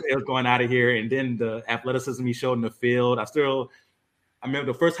 It was going out of here, and then the athleticism he showed in the field. I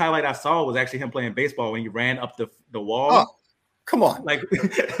remember the first highlight I saw was actually him playing baseball when he ran up the wall. Oh, come on! Like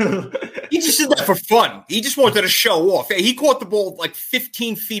he just did that for fun. He just wanted to show off. He caught the ball like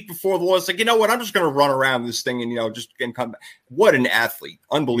 15 feet before the wall. It's like, you know what? I'm just going to run around this thing and just come back. What an athlete!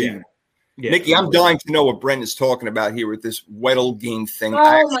 Unbelievable. Yeah. Yeah, Nikki, I'm dying to know what Brent is talking about here with this Weddle game thing.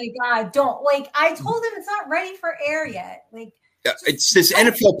 Oh my God! Don't I told him it's not ready for air yet. It's this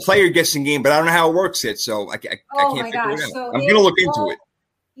NFL player guessing game, but I don't know how it works yet, so I can't figure it out. So I'm going to look into it.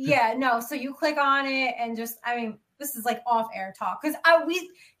 Yeah, no. So you click on it and this is like off air talk because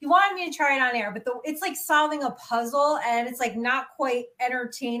he wanted me to try it on air, but it's like solving a puzzle and it's like not quite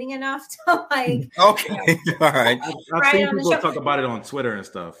entertaining enough to like. Okay, all right. I've seen people talk about it on Twitter and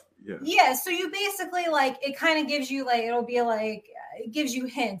stuff. Yeah. So you basically it kind of gives you it'll be it gives you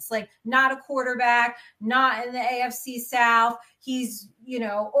hints like not a quarterback, not in the AFC South. He's,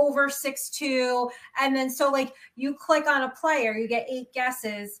 over 6'2". And then so you click on a player, you get 8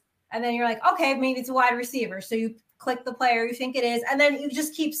 guesses. And then you're like, okay, maybe it's a wide receiver. So you click the player you think it is. And then you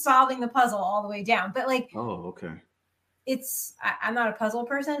just keep solving the puzzle all the way down. But oh, okay. I'm not a puzzle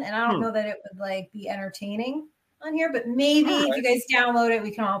person and I don't know that it would be entertaining on here, but maybe if you guys download it, we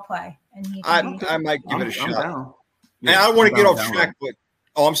can all play. And I might give it a shot. And I don't want to get off track, but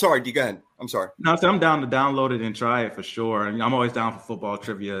I'm sorry. Go ahead. I'm sorry. No, I'm down to download it and try it for sure. I mean, I'm always down for football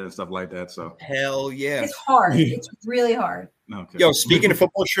trivia and stuff like that. So hell yeah, it's hard. It's really hard. Okay. Yo, speaking of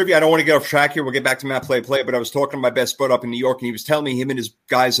football trivia, I don't want to get off track here. We'll get back to Matt Play. But I was talking to my best bud up in New York, and he was telling me him and his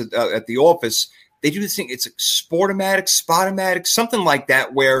guys at the office, they do this thing. It's a Sportomatic, Spotomatic, something like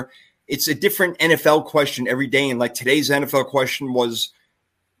that, where it's a different NFL question every day. And today's NFL question was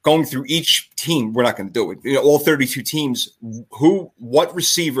going through each team. We're not going to do it. All 32 teams. What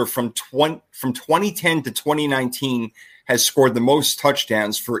receiver from 2010 to 2019 has scored the most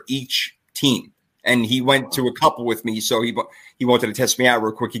touchdowns for each team? And he went to a couple with me, so he wanted to test me out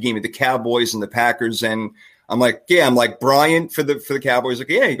real quick. He gave me the Cowboys and the Packers, and I'm like, Bryant for the Cowboys. Like,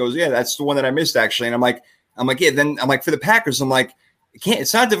 yeah, he goes, yeah, that's the one that I missed actually. And I'm like, yeah. Then I'm like, for the Packers, I'm like,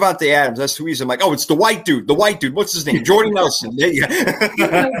 it's not Devontae Adams. That's who he is. I'm like, oh, it's the white dude. What's his name? Jordan Nelson.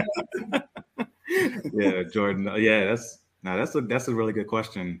 Yeah, Jordan. Yeah, that's a really good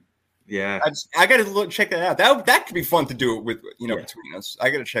question. Yeah, I got to check that out. That could be fun to do it with between us.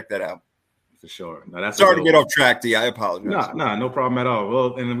 I got to check that out for sure. No, that's sorry to get off track, D. I apologize. No problem at all.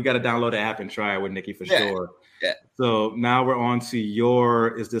 Well, and then we got to download the app and try it with Nikki for sure. Yeah. So now we're on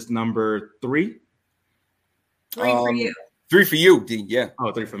to is this number 3? 3 for you. 3 for you, D. Yeah.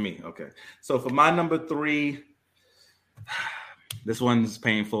 Oh, 3 for me. Okay. So for my number 3, this one's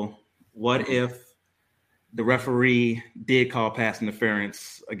painful. What if the referee did call pass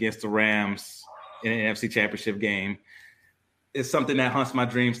interference against the Rams in an NFC Championship game? It's something that haunts my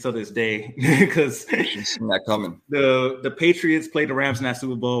dreams till this day because not coming. The Patriots played the Rams in that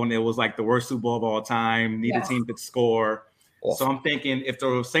Super Bowl, and it was the worst Super Bowl of all time. Neither team could score. Awesome. So I'm thinking if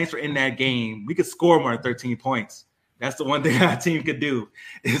the Saints were in that game, we could score more than 13 points. That's the one thing our team could do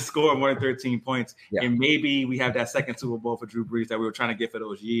is score more than 13 points. Yeah. And maybe we have that second Super Bowl for Drew Brees that we were trying to get for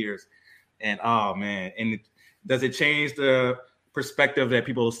those years. And, oh, man. And does it change the perspective that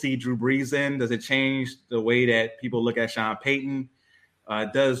people see Drew Brees in? Does it change the way that people look at Sean Payton?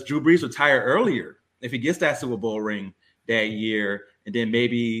 Does Drew Brees retire earlier if he gets that Super Bowl ring that year? And then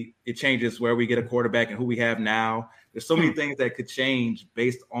maybe it changes where we get a quarterback and who we have now. There's so many things that could change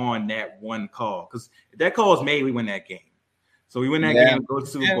based on that one call. Because if that call is made, we win that game. So we win that game, go to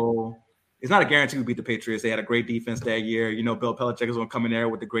Super Bowl. It's not a guarantee we beat the Patriots. They had a great defense that year. You know, Bill Belichick is going to come in there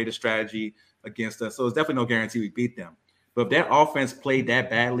with the greatest strategy against us. So it's definitely no guarantee we beat them. But if that offense played that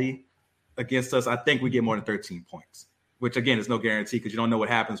badly against us, I think we get more than 13 points, which, again, is no guarantee because you don't know what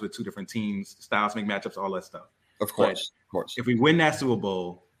happens with two different teams, styles, make matchups, all that stuff. Of course. If we win that Super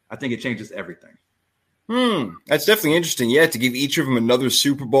Bowl, I think it changes everything. That's definitely interesting. Yeah, to give each of them another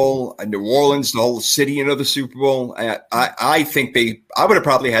Super Bowl, New Orleans, the whole city, another Super Bowl. I think I would have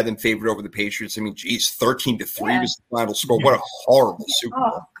probably had them favored over the Patriots. I mean, geez, 13-3 was the final score. What a horrible Super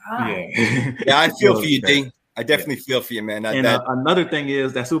Bowl. Oh, God. Yeah, I feel for you, D. I definitely feel for you, man. Another thing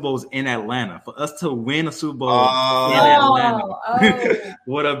is that Super Bowl is in Atlanta. For us to win a Super Bowl in Atlanta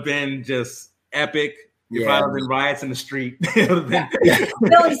would have been just epic. If I had been riots in the street, it would have been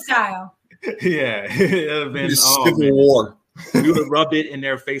Philly style. Yeah, it would have been Civil War. We would have rubbed it in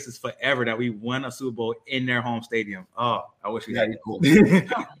their faces forever that we won a Super Bowl in their home stadium. Oh, I wish we had it. Cool.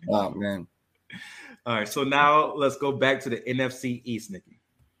 Oh, man. All right, so now let's go back to the NFC East, Nikki.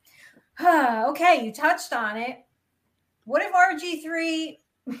 Okay, you touched on it. What if RG3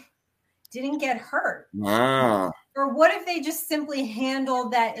 didn't get hurt? Or what if they just simply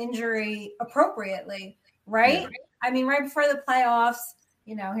handled that injury appropriately, right? Yeah. I mean, right before the playoffs,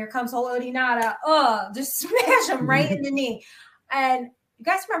 you know, here comes Haloti Ngata. Just smash him right in the knee. And you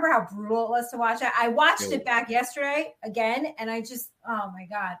guys remember how brutal it was to watch it? I watched it back yesterday again, and I just, oh, my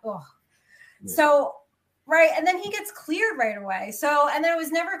God. Oh. Yeah. So, right, and then he gets cleared right away. So, and then it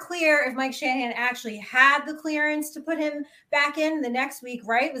was never clear if Mike Shanahan actually had the clearance to put him back in the next week,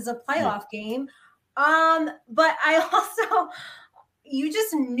 right? It was a playoff game. But I also, you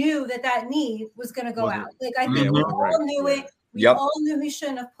just knew that knee was going to go out. Like, I think we all knew it. We all knew he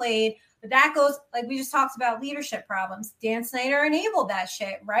shouldn't have played. But that goes, like we just talked about, leadership problems. Dan Snyder enabled that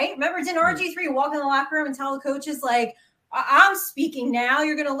shit, right? Remember, didn't RG3 walk in the locker room and tell the coaches, like, I'm speaking now.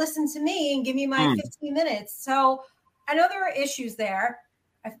 You're going to listen to me and give me my 15 minutes. So I know there are issues there,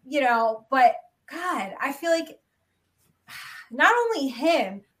 you know, but God, I feel like not only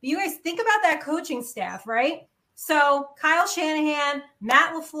him, but you guys think about that coaching staff, right? So Kyle Shanahan,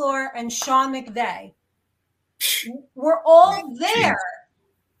 Matt LaFleur, and Sean McVay were all there.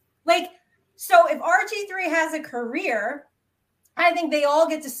 Like, so if RG3 has a career, I think they all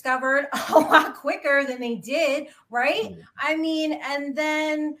get discovered a lot quicker than they did, right? I mean, and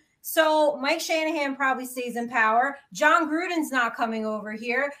then so Mike Shanahan probably stays in power. John Gruden's not coming over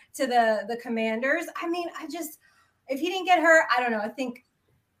here to the Commanders. I mean, if he didn't get hurt, I don't know. I think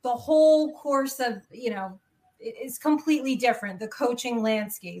the whole course of, you know, is completely different, the coaching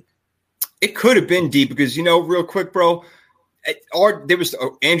landscape. It could have been deep because, you know, real quick, bro, there was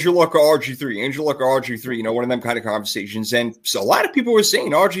Andrew Luck or RG3, you know, one of them kind of conversations. And so a lot of people were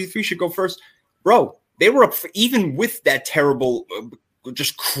saying RG3 should go first. Bro, they were up for, even with that terrible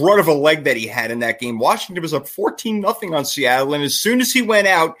just crud of a leg that he had in that game. Washington was up 14-0 on Seattle. And as soon as he went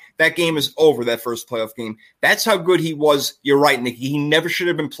out, that game is over, that first playoff game. That's how good he was. You're right, Nikki. He never should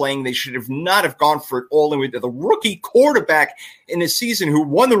have been playing. They should have not have gone for it all in with the rookie quarterback in the season who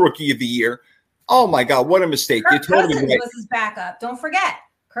won the Rookie of the Year. Oh, my God, what a mistake. Kirk Cousins was his backup. Don't forget.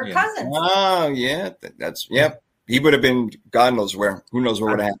 Kirk Cousins. Oh, yeah. He would have been God knows where. Who knows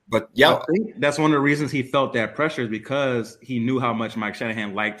what would happen. But, yeah. I think that's one of the reasons he felt that pressure is because he knew how much Mike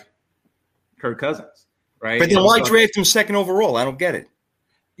Shanahan liked Kirk Cousins, right? But then why draft him second overall? I don't get it.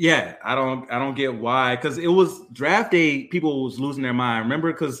 Yeah, I don't get why. Because it was draft day, people was losing their mind.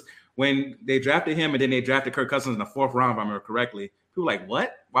 Remember, because when they drafted him and then they drafted Kirk Cousins in the fourth round, if I remember correctly, people were like,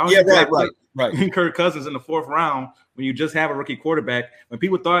 what? Why would you draft Kirk Cousins in the fourth round when you just have a rookie quarterback? When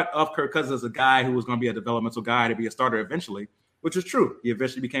people thought of Kirk Cousins as a guy who was going to be a developmental guy to be a starter eventually, which is true. He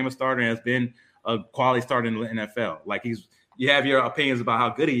eventually became a starter and has been a quality starter in the NFL. Like you have your opinions about how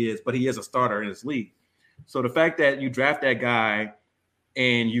good he is, but he is a starter in this league. So the fact that you draft that guy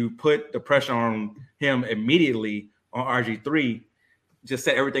and you put the pressure on him immediately on RG3 just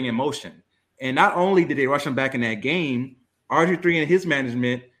set everything in motion. And not only did they rush him back in that game, RG3 and his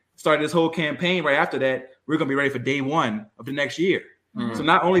management started this whole campaign right after that. We're going to be ready for day one of the next year. Mm-hmm. So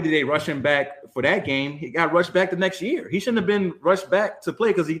not only did they rush him back for that game, he got rushed back the next year. He shouldn't have been rushed back to play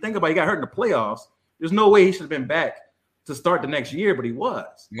because you think about it, he got hurt in the playoffs. There's no way he should have been back to start the next year, but he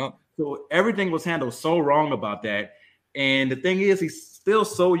was. Yep. So everything was handled so wrong about that. And the thing is, he's still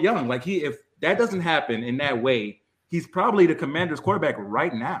so young. Like if that doesn't happen in that way, he's probably the Commanders quarterback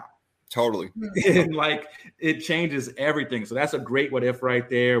right now. Totally. And like it changes everything. So that's a great what if right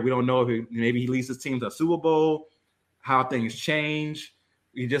there. We don't know if maybe he leads his team to a Super Bowl, how things change.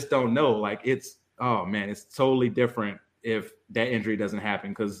 You just don't know. Like it's totally different if that injury doesn't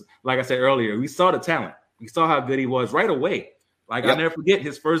happen. Because like I said earlier, we saw the talent. We saw how good he was right away. Like I'll never forget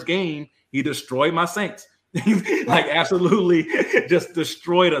his first game, he destroyed my Saints. Like absolutely just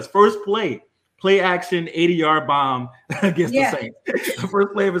destroyed us. First play action, 80-yard bomb against the Saints. The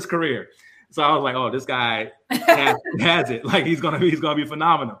first play of his career. So I was like, oh, this guy has it. Like he's gonna be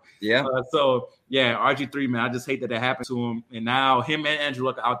phenomenal. Yeah. RG3, man, I just hate that happened to him. And now him and Andrew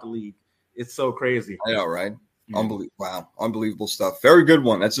Luck are out the league. It's so crazy. I know, right? Wow, unbelievable stuff. Very good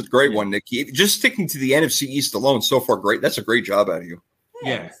one. That's a great one, Nick. Just sticking to the NFC East alone, so far, great. That's a great job out of you.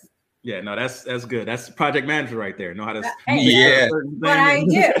 Yes. Yeah, no, that's good. That's project manager right there. Know how to what I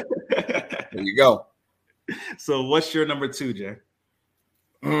do. There you go. So what's your number 2, Jay?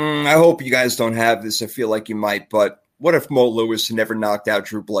 I hope you guys don't have this. I feel like you might, but what if Mo Lewis never knocked out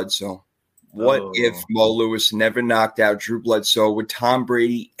Drew Bledsoe? What if Mo Lewis never knocked out Drew Bledsoe? Would Tom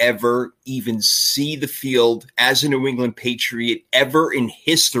Brady ever even see the field as a New England Patriot ever in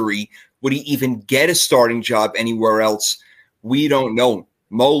history? Would he even get a starting job anywhere else? We don't know.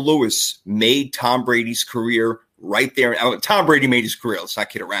 Mo Lewis made Tom Brady's career right there. Tom Brady made his career. Let's not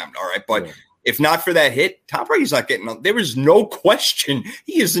kid around, all right? But if not for that hit, Tom Brady's not getting on. There is no question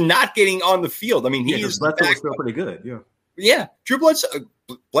he is not getting on the field. I mean, Bledsoe was still pretty good, Yeah, Drew Bledsoe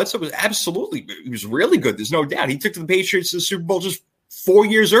was he was really good. There's no doubt. He took the Patriots to the Super Bowl just 4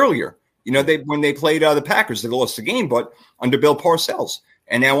 years earlier. You know, when they played the Packers, they lost the game, but under Bill Parcells.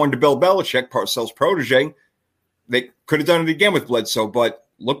 And now under Bill Belichick, Parcells' protege, they could have done it again with Bledsoe, but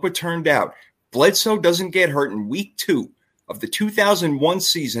look what turned out. Bledsoe doesn't get hurt in week 2 of the 2001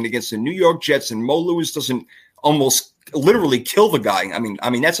 season against the New York Jets, and Mo Lewis doesn't almost literally kill the guy. I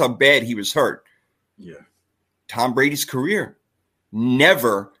mean that's how bad he was hurt. Yeah. Tom Brady's career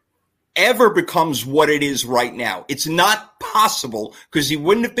never, ever becomes what it is right now. It's not possible because he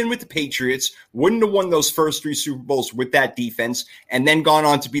wouldn't have been with the Patriots, wouldn't have won those first 3 Super Bowls with that defense, and then gone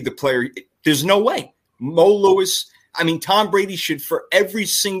on to be the player. There's no way. Mo Lewis, Tom Brady should, for every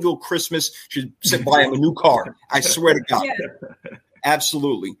single Christmas, should buy him a new car. I swear to God. Yeah.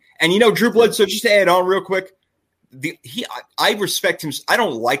 Absolutely. And, Drew Bledsoe, just to add on real quick, I respect him. I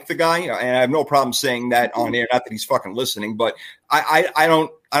don't like the guy, and I have no problem saying that on air. Not that he's fucking listening, but I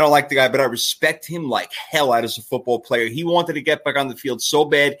don't like the guy, but I respect him like hell out as a football player. He wanted to get back on the field so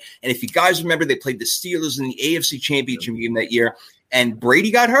bad. And if you guys remember, they played the Steelers in the AFC Championship game that year, and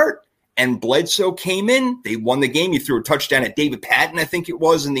Brady got hurt. And Bledsoe came in. They won the game. He threw a touchdown at David Patton, I think it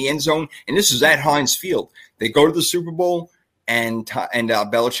was, in the end zone. And this is at Heinz Field. They go to the Super Bowl, and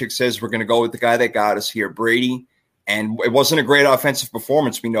Belichick says, we're going to go with the guy that got us here, Brady. And it wasn't a great offensive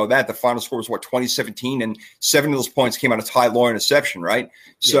performance. We know that. The final score was, 2017, and 7 of those points came out of Ty Law interception, right?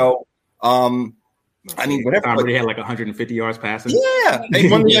 Yeah. So, whatever. Tom Brady had like 150 yards passing. Yeah. They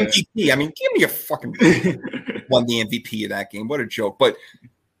won the MVP. Give me a fucking won the MVP of that game. What a joke.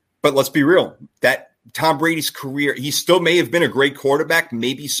 But let's be real. That Tom Brady's career, he still may have been a great quarterback,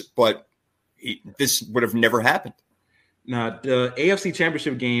 maybe, but this would have never happened. Now, the AFC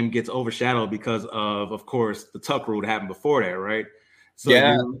Championship game gets overshadowed because of course, the Tuck rule that happened before that, right? So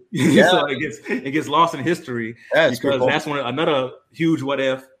so it gets lost in history because that's when another huge what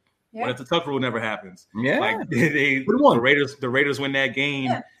if. Yeah. What if the Tuck rule never happens? Yeah, like the Raiders win that game.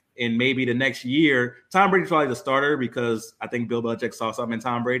 Yeah. And maybe the next year, Tom Brady's probably the starter because I think Bill Belichick saw something in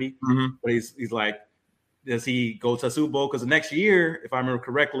Tom Brady. Mm-hmm. But he's like, does he go to a Super Bowl? Because the next year, if I remember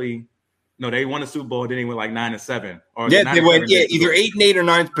correctly, they won a Super Bowl. Then they went like 9-7. They went either 8-8 or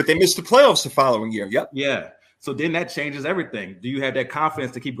 9, but they missed the playoffs the following year. Yep. Yeah. So then that changes everything. Do you have that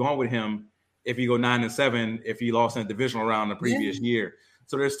confidence to keep going with him if you go 9-7 if you lost in a divisional round the previous year?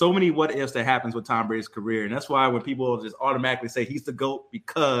 So there's so many what ifs that happens with Tom Brady's career. And that's why when people just automatically say he's the GOAT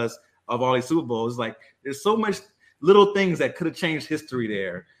because of all these Super Bowls, like there's so much little things that could have changed history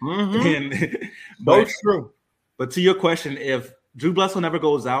there. Mm-hmm. That's true. But to your question, if Drew Bledsoe never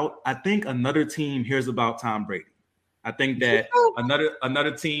goes out, I think another team hears about Tom Brady. I think that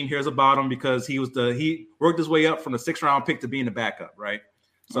another team hears about him because he worked his way up from the 6th round pick to being the backup, right?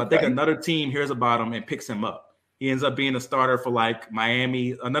 So I think another team hears about him and picks him up. He ends up being a starter for like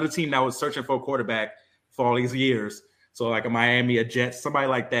Miami, another team that was searching for a quarterback for all these years. So like a Miami, a Jets, somebody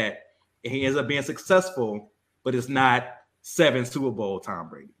like that. And he ends up being successful, but it's not 7 Super Bowl Tom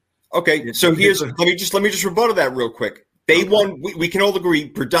Brady. Okay, so let me just rebuttal that real quick. They won. We can all agree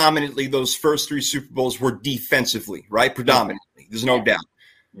predominantly those first 3 Super Bowls were defensively, right? Predominantly. There's no doubt.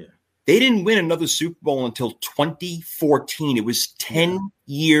 Yeah. They didn't win another Super Bowl until 2014. It was 10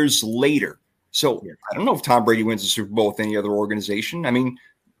 years later. So I don't know if Tom Brady wins a Super Bowl with any other organization. I mean,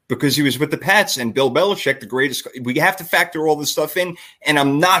 because he was with the Pats and Bill Belichick, the greatest. We have to factor all this stuff in, and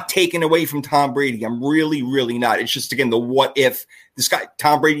I'm not taking away from Tom Brady. I'm really, really not. It's just, again, the what if. This guy,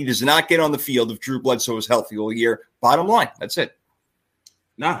 Tom Brady, does not get on the field if Drew Bledsoe is healthy all year. Bottom line, that's it.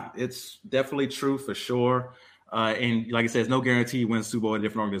 Nah, it's definitely true for sure. And like I said, there's no guarantee he wins Super Bowl in a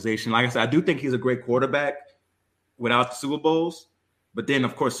different organization. Like I said, I do think he's a great quarterback without the Super Bowls. But then,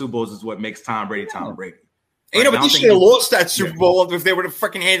 of course, Super Bowls is what makes Tom Brady Tom Brady. Right? But they should have lost that Super Bowl if they would have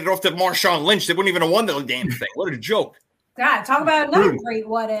freaking handed it off to Marshawn Lynch. They wouldn't even have won the damn thing. What a joke. God, talk about another great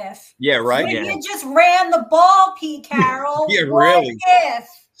what if. Yeah, right? If you just ran the ball, Pete Carroll. Yeah, what really. if?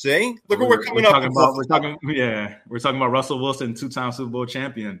 See? Look what we're coming up with. We're talking about Russell Wilson, 2-time Super Bowl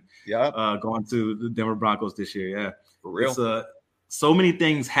champion. Yeah. Going to the Denver Broncos this year. Yeah. For real. So many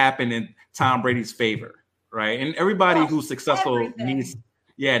things happen in Tom Brady's favor, right? And everybody who's successful needs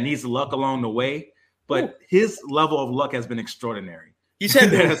luck along the way. But his level of luck has been extraordinary. He's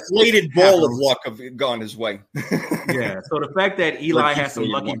had an inflated ball of luck gone his way. Yeah. So the fact that Eli has some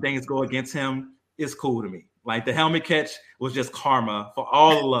lucky things go against him is cool to me. Like the helmet catch was just karma for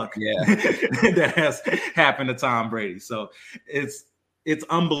all the luck that has happened to Tom Brady. So it's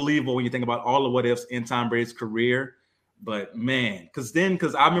unbelievable when you think about all the what ifs in Tom Brady's career. But man,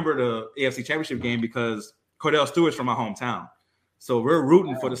 because I remember the AFC Championship game because Cordell Stewart's from my hometown. So we're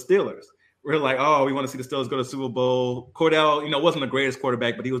rooting for the Steelers. We're like, oh, we want to see the Steelers go to the Super Bowl. Cordell, wasn't the greatest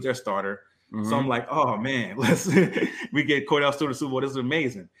quarterback, but he was their starter. Mm-hmm. So I'm like, oh man, we get Cordell Stewart to the Super Bowl. This is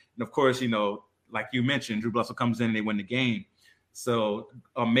amazing. And of course, like you mentioned, Drew Bledsoe comes in and they win the game. So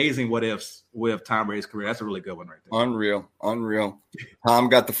amazing what ifs with Tom Brady's career. That's a really good one right there. Unreal. Tom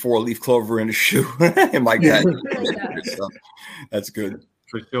got the 4-leaf clover in his shoe. And like that. That's good.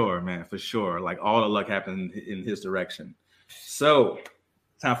 For sure, man. For sure. Like all the luck happened in his direction. So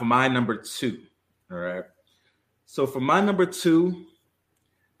time for my number 2. All right. So for my number 2,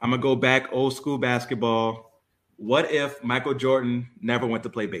 I'm going to go back old school basketball. What if Michael Jordan never went to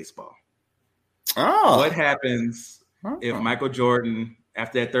play baseball? Oh. What happens if Michael Jordan,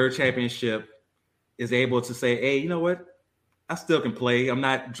 after that 3rd championship, is able to say, hey, you know what? I still can play. I'm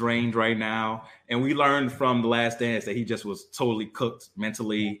not drained right now. And we learned from The Last Dance that he just was totally cooked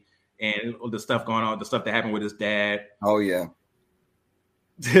mentally and the stuff going on, the stuff that happened with his dad. Oh, yeah.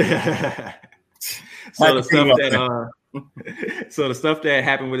 So the stuff that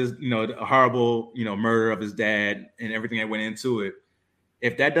happened with his, the horrible, murder of his dad and everything that went into it.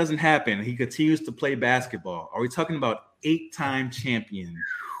 If that doesn't happen, he continues to play basketball. Are we talking about 8-time champion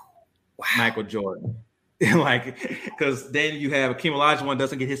Michael Jordan? Because then you have Akeem Olajuwon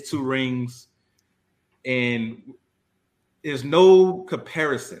doesn't get his 2 rings, and there's no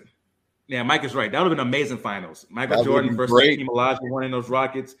comparison. Yeah, Mike is right. That would have been amazing finals. Michael Jordan versus Akeem Olajuwon in those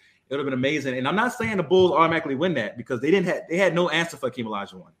Rockets. It would have been amazing. And I'm not saying the Bulls automatically win that because they had no answer for Akeem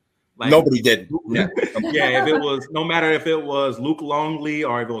Olajuwon. Nobody did. Yeah. If it was, no matter if it was Luke Longley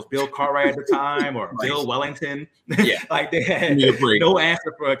or if it was Bill Cartwright at the time or Bill Wellington, they had no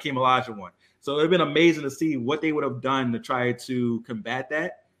answer for Akeem Olajuwon. So it would have been amazing to see what they would have done to try to combat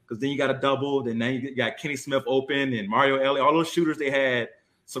that. Because then you got a double, then you got Kenny Smith open and Mario Elliott, all those shooters they had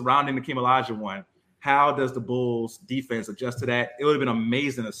surrounding Akeem Olajuwon. How does the Bulls defense adjust to that? It would have been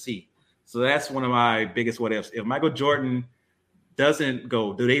amazing to see. So that's one of my biggest what ifs. If Michael Jordan doesn't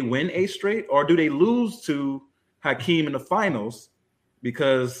go, do they win 8 straight or do they lose to Hakeem in the finals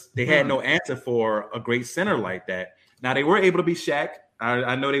because they had no answer for a great center like that? Now they were able to beat Shaq.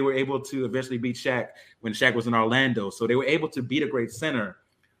 I know they were able to eventually beat Shaq when Shaq was in Orlando. So they were able to beat a great center.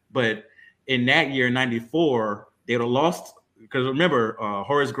 But in that year, 94, they would have lost because remember,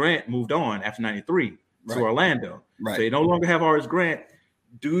 Horace Grant moved on after 93 to Orlando. Right. So they no longer have Horace Grant.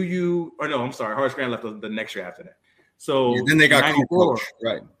 Horace Grant left the next year after that. So then they got coach.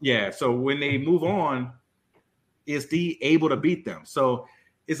 Right. Yeah. So when they move on, is he able to beat them? So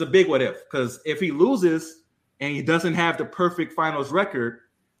it's a big what if, because if he loses and he doesn't have the perfect finals record,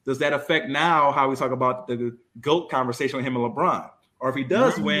 does that affect now how we talk about the GOAT conversation with him and LeBron? Or if he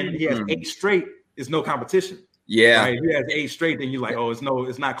does win, he has 8 straight, it's no competition. Yeah. Right? If he has 8 straight, then you're like,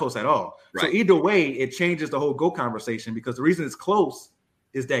 it's not close at all. Right. So either way, it changes the whole GOAT conversation because the reason it's close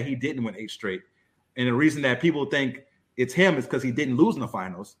is that he didn't win 8 straight. And the reason that people think it's him is because he didn't lose in the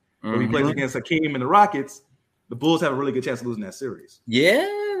finals. When he plays against Hakeem and the Rockets, the Bulls have a really good chance of losing that series. Yeah,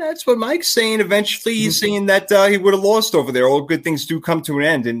 that's what Mike's saying. Eventually, he's saying that he would have lost over there. All good things do come to an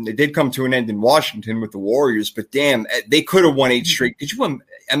end, and it did come to an end in Washington with the Warriors. But damn, they could have won 8 straight. Could you?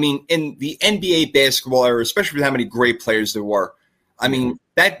 I mean, in the NBA basketball era, especially with how many great players there were, I mean,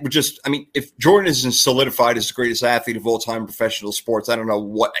 that would just. I mean, if Jordan isn't solidified as the greatest athlete of all time in professional sports, I don't know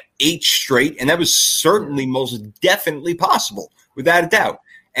what 8 straight, and that was certainly most definitely possible, without a doubt.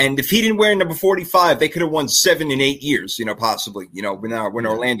 And if he didn't wear number 45, they could have won 7 in 8 years, possibly, when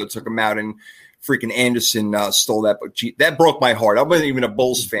Orlando took him out and freaking Anderson stole that. But that broke my heart. I wasn't even a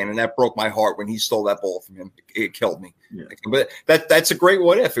Bulls fan, and that broke my heart when he stole that ball from him. It killed me. Yeah. But that's a great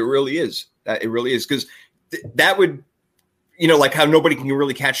what if. It really is. It really is, because that would, like how nobody can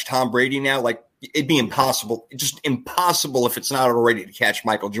really catch Tom Brady now. Like, it'd be impossible. It's just impossible if it's not already to catch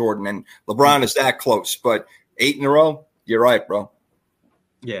Michael Jordan. And LeBron is that close. But 8 in a row, you're right, bro.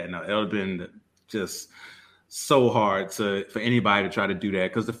 Yeah, no, it would have been just so hard for anybody to try to do that,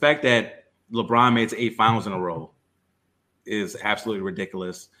 because the fact that LeBron made it to 8 finals in a row is absolutely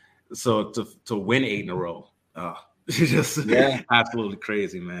ridiculous. So to win 8 in a row, just absolutely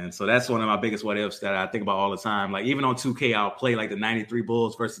crazy, man. So that's one of my biggest what ifs that I think about all the time. Like, even on 2K, I'll play like the 93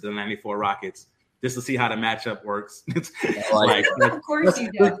 Bulls versus the 94 Rockets, just to see how the matchup works. Of course you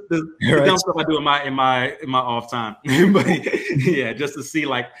do. The dumb stuff I do in my off time. But yeah, just to see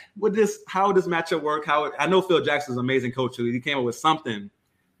like how this matchup work. I know Phil Jackson's an amazing coach. He came up with something,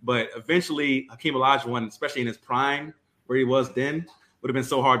 but eventually Hakeem Olajuwon, especially in his prime where he was then, would have been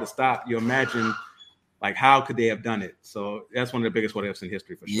so hard to stop. You imagine, like, how could they have done it? So that's one of the biggest what ifs in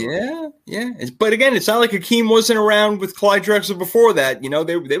history for sure. Yeah. But again, it's not like Hakeem wasn't around with Clyde Drexler before that.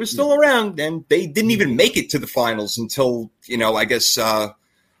 They were still around, and they didn't even make it to the finals until, I guess, the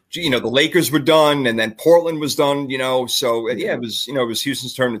Lakers were done, and then Portland was done, So, it was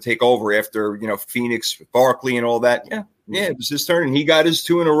Houston's turn to take over after, Phoenix with Barkley and all that. Yeah, it was his turn, and he got his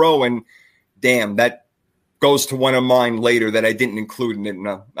 2 in a row, and damn, that goes to one of mine later that I didn't include in it.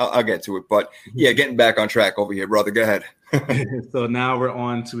 No, I'll get to it. But yeah, getting back on track over here, brother. Go ahead. So now we're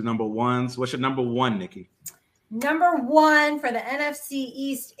on to number ones. What's your number one, Nikki? Number 1 for the NFC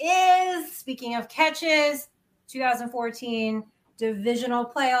East is, speaking of catches, 2014 divisional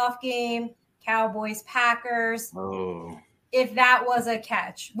playoff game, Cowboys-Packers. Oh. If that was a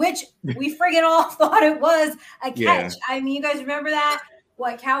catch, which we friggin' all thought it was a catch. Yeah. I mean, you guys remember that?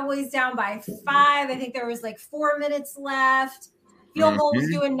 Cowboys down by 5. I think there was like 4 minutes left. Field goal was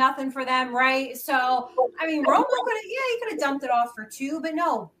doing nothing for them, right? So, I mean, Romo could have dumped it off for 2, but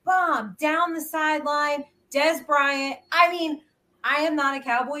no, bomb down the sideline. Dez Bryant. I mean, I am not a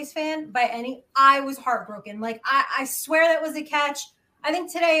Cowboys fan I was heartbroken. Like, I swear that was a catch. I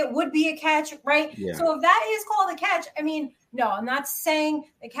think today it would be a catch, right? Yeah. So if that is called a catch, I mean, no, I'm not saying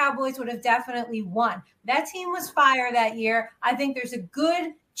the Cowboys would have definitely won. That team was fire that year. I think there's a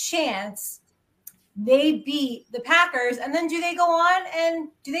good chance they beat the Packers. And then do they go on and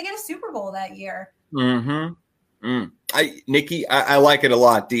do they get a Super Bowl that year? Mm-hmm. Nikki, I like it a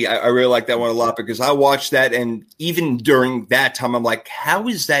lot, D. I really like that one a lot, because I watched that, and even during that time, I'm like, how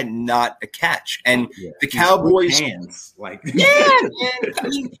is that not a catch? And the Cowboys, hands, like,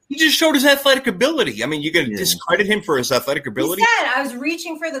 he just showed his athletic ability. I mean, you're going to discredit him for his athletic ability? He said, I was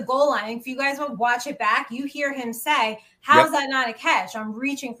reaching for the goal line. If you guys will watch it back, you hear him say, how is that not a catch? I'm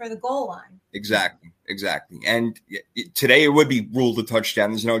reaching for the goal line. Exactly. And today it would be ruled a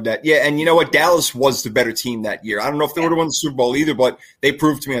touchdown. There's no doubt. Yeah, and you know what? Dallas was the better team that year. I don't know if they would have won the Super Bowl either, but they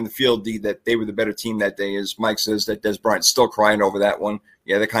proved to me on the field, D, that they were the better team that day. As Mike says, that Dez Bryant's still crying over that one.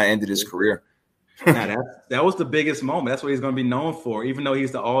 Yeah, that kind of ended his career. That was the biggest moment. That's what he's going to be known for, even though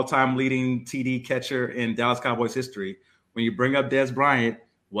he's the all-time leading TD catcher in Dallas Cowboys history. When you bring up Dez Bryant,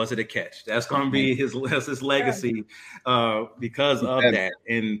 was it a catch? That's going to be his legacy because of that.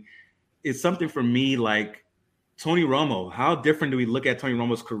 And it's something for me, like Tony Romo. How different do we look at Tony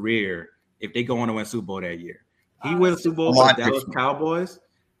Romo's career if they go on to win Super Bowl that year? He wins the Super Bowl for the Dallas Cowboys.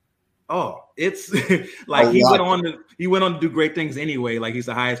 Oh, it's like he went on to do great things anyway. Like, he's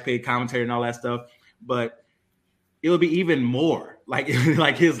the highest paid commentator and all that stuff. But it would be even more like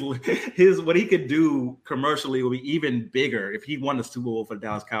his what he could do commercially will be even bigger if he won the Super Bowl for the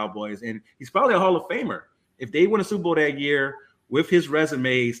Dallas Cowboys. And he's probably a Hall of Famer. If they win a Super Bowl that year, with his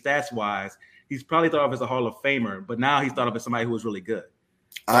resume, stats-wise, he's probably thought of as a Hall of Famer, but now he's thought of as somebody who was really good.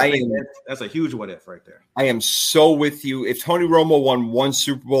 So that's a huge what-if right there. I am so with you. If Tony Romo won 1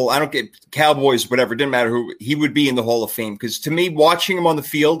 Super Bowl, I don't get Cowboys, whatever, didn't matter who, he would be in the Hall of Fame. Because to me, watching him on the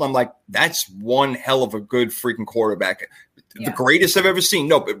field, I'm like, that's one hell of a good freaking quarterback. The greatest I've ever seen.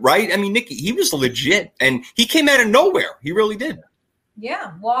 No, but right? I mean, Nicky, he was legit, and he came out of nowhere. He really did.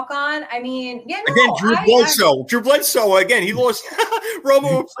 Yeah, walk on. I mean, yeah, no, again, Drew Bledsoe. Drew Bledsoe again. He lost.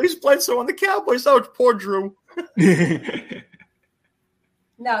 Romo replaced Bledsoe on the Cowboys. Oh, poor Drew.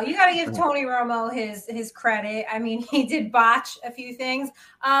 No, you got to give Tony Romo his credit. I mean, he did botch a few things,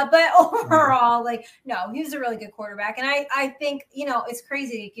 but overall, like, no, he was a really good quarterback. And I think, it's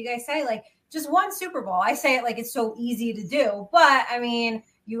crazy. You guys say, like, just one Super Bowl. I say it like it's so easy to do. But, I mean,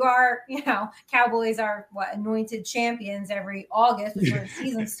 you are, Cowboys are, anointed champions every August before the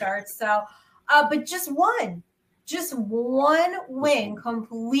season starts. So, but just one win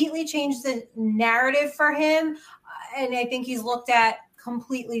completely changed the narrative for him. And I think he's looked at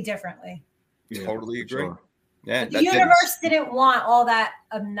completely differently. Yeah, totally agree. Sure. Yeah, the universe didn't want all that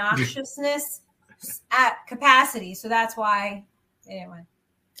obnoxiousness at capacity, so that's why. Anyway,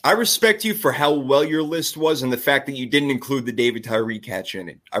 I respect you for how well your list was and the fact that you didn't include the David Tyree catch in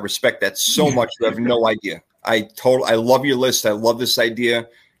it. I respect that so much. You have no idea. I love your list. I love this idea.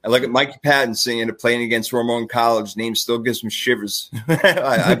 I look at Mike Patton saying it playing against Romo in college. Name still gives him shivers.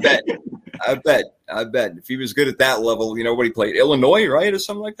 I bet. I bet if he was good at that level, what he played, Illinois, right, or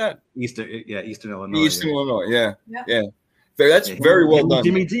something like that. Eastern Illinois. Illinois, yeah. That's very well done.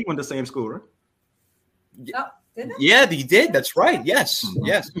 Jimmy G went to the same school, right? Oh, did he? Yeah, he did. That's right. Yes,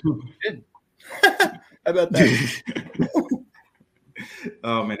 yes, he did. How about that?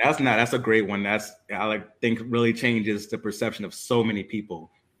 Oh man, that's a great one. I think really changes the perception of so many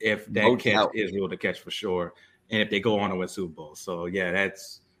people if that catch is real to catch for sure, and if they go on to win Super Bowl. So yeah,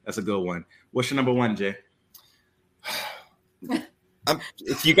 that's a good one. What's your number one, Jay?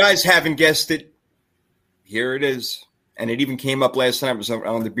 If you guys haven't guessed it, here it is. And it even came up last night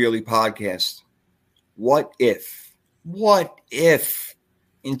on the Beerly podcast. What if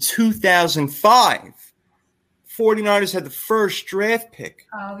in 2005, 49ers had the first draft pick?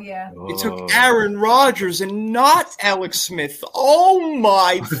 Oh, yeah. It took Aaron Rodgers and not Alex Smith. Oh,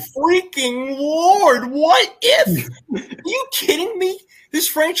 my freaking Lord. What if? Are you kidding me? This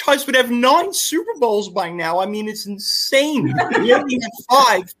franchise would have 9 Super Bowls by now. I mean, it's insane. We only had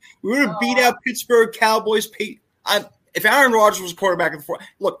 5. We would have beat out Pittsburgh Cowboys. If Aaron Rodgers was quarterback of the 4,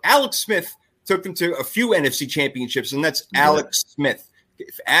 look, Alex Smith took them to a few NFC championships, and that's Alex Smith.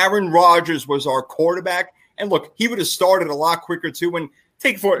 If Aaron Rodgers was our quarterback, and look, he would have started a lot quicker too.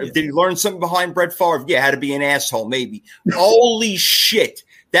 Did he learn something behind Brett Favre? Yeah, had to be an asshole, maybe. Holy shit,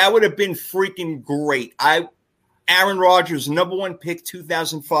 that would have been freaking great. Aaron Rodgers, number 1 pick,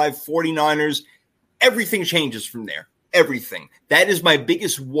 2005 49ers. Everything changes from there. Everything. That is my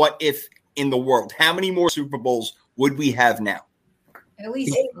biggest what if in the world. How many more Super Bowls would we have now? At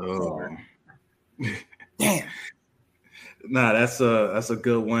least 8. Damn. Nah, that's a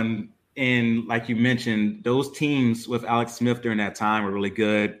good one. And like you mentioned, those teams with Alex Smith during that time were really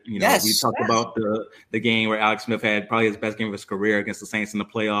good. We talked about the game where Alex Smith had probably his best game of his career against the Saints in the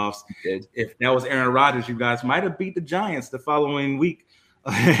playoffs. If that was Aaron Rodgers, you guys might have beat the Giants the following week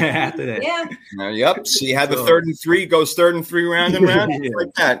after that. Yeah. Yep. See how the 3rd and 3 goes 3rd and 3 round and round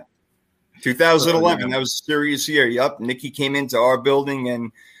like that. 2011, that was a serious year. Yep. Nicky came into our building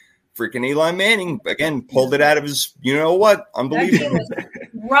and freaking Eli Manning again pulled it out of his, unbelievable.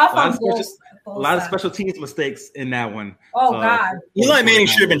 Rough on a lot of special teams mistakes in that one. Oh God! Eli Manning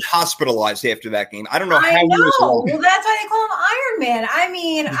should have been hospitalized after that game. I don't know how he was alive. Well, that's why they call him Iron Man. I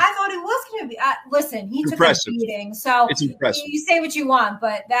mean, I thought he was going to be. Listen, he took a beating, so it's impressive. You say what you want,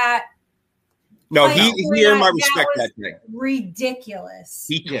 but that. No, he earned my respect that day. Ridiculous.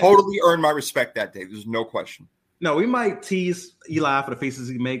 He totally earned my respect that day. There's no question. No, we might tease Eli for the faces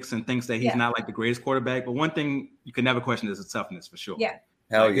he makes and thinks that he's not like the greatest quarterback. But one thing you can never question is his toughness for sure. Yeah.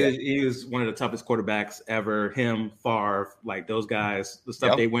 Hell yeah. He is one of the toughest quarterbacks ever. Him, Favre, like those guys, the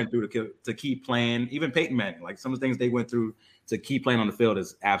stuff they went through to keep playing, even Peyton Manning, like some of the things they went through to keep playing on the field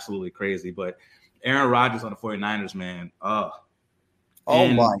is absolutely crazy. But Aaron Rodgers on the 49ers, man. Oh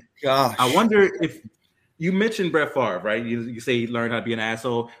my gosh. I wonder if you mentioned Brett Favre, right? You say he learned how to be an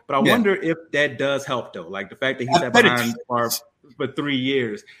asshole, but I wonder if that does help though. Like the fact that he sat behind Favre for 3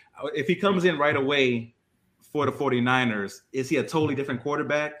 years. If he comes in right away for the 49ers, is he a totally different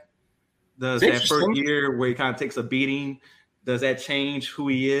quarterback? Does that first year where he kind of takes a beating, does that change who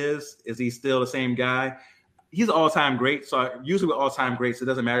he is? Is he still the same guy? He's an all-time great. So usually with all-time greats, it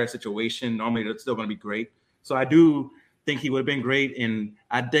doesn't matter the situation. Normally it's still going to be great. So I do think he would have been great. And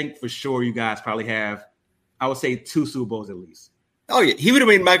I think for sure you guys probably have, I would say 2 Super Bowls at least. Oh, yeah. He would have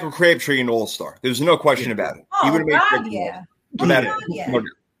made Michael Crabtree an all-star. There's no question about it. Oh, he would have made God,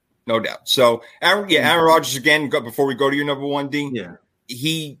 No doubt. So, Aaron Rodgers again. Before we go to your number 1, D. Yeah,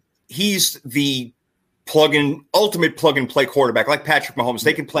 he's the ultimate plug and play quarterback, like Patrick Mahomes.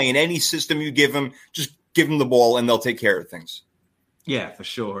 They can play in any system you give them. Just give them the ball, and they'll take care of things. Yeah, for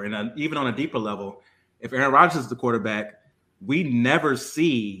sure. And even on a deeper level, if Aaron Rodgers is the quarterback, we never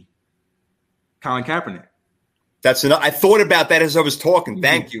see Colin Kaepernick. That's enough. I thought about that as I was talking.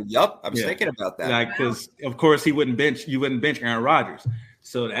 Thank you. Yep, I was thinking about that. Like, because of course you wouldn't bench Aaron Rodgers.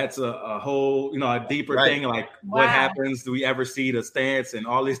 So that's a whole, a deeper thing. Like, what happens? Do we ever see the stance and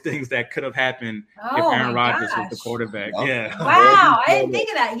all these things that could have happened if Aaron Rodgers was the quarterback? Yep. Yeah. Wow. I didn't think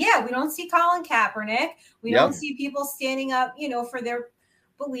of that. Yeah. We don't see Colin Kaepernick. We don't see people standing up, for their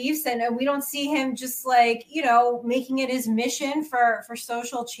beliefs. And we don't see him just like, making it his mission for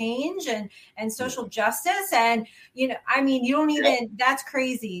social change and social justice. And, you don't even, that's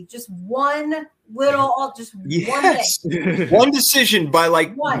crazy. Just one little, one decision by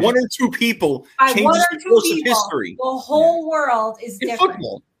like one or two people changes the course of history. The whole world is different.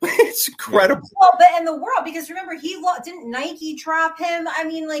 Football. It's incredible. Well, but in the world, because remember, didn't Nike drop him?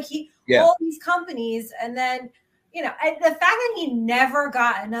 All these companies, and then the fact that he never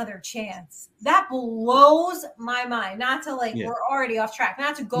got another chance, that blows my mind. Not to we're already off track,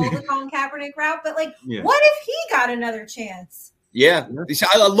 not to go the Colin Kaepernick route, but what if he got another chance? Yeah.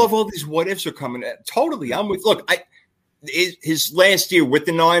 I love all these what ifs are coming. Totally. I'm with, look, his last year with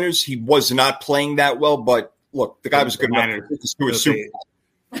the Niners, he was not playing that well, but look, the guy was good enough to a Super Bowl.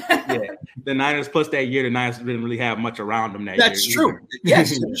 The Niners plus that year, the Niners didn't really have much around them that year. That's true.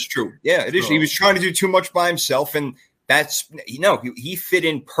 Yes, it's true. Yeah, it is. He was trying to do too much by himself, and that's he fit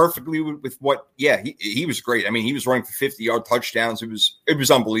in perfectly with what. Yeah, he was great. I mean, he was running for 50-yard touchdowns. It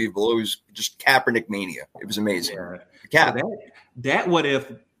was unbelievable. It was just Kaepernick mania. It was amazing. Yeah. So that what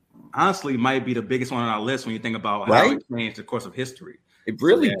if honestly might be the biggest one on our list when you think about how it changed the course of history. It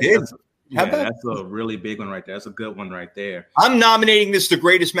really did. That's a really big one right there. That's a good one right there. I'm nominating this the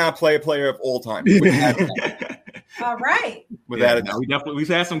greatest Mount player of all time. All right. Without a doubt. We've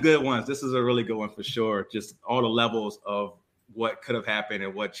had some good ones. This is a really good one for sure. Just all the levels of what could have happened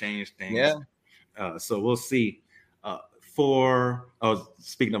and what changed things. Yeah. So we'll see.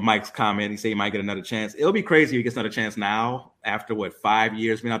 Speaking of Mike's comment, he said he might get another chance. It'll be crazy if he gets another chance now after 5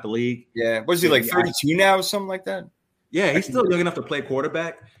 years being out the league. Yeah. Was he 32 now or something like that? Yeah, he's still young enough to play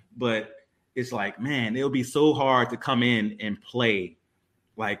quarterback, but it's like, man, it'll be so hard to come in and play.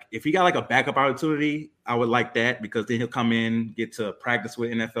 Like, if he got a backup opportunity, I would like that, because then he'll come in, get to practice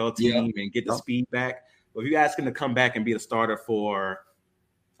with NFL team and get the speed back. But if you ask him to come back and be the starter for,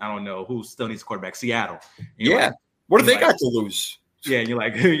 I don't know, who still needs a quarterback, Seattle. What have they got to lose? Yeah, and you're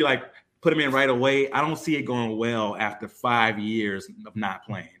like, put him in right away. I don't see it going well after 5 years of not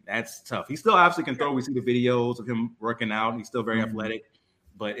playing. That's tough. He still obviously can throw. We see the videos of him working out. He's still very athletic.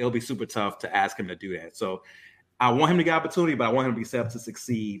 But it'll be super tough to ask him to do that. So I want him to get opportunity, but I want him to be set up to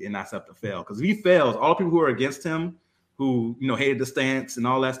succeed and not set up to fail. Because if he fails, all the people who are against him, who hated the stance and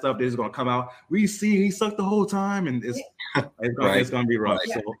all that stuff, they're just going to come out. We see he sucked the whole time, and it's going to be rough.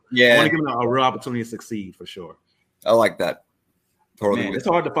 So I want to give him a real opportunity to succeed for sure. I like that. Totally. Man, it's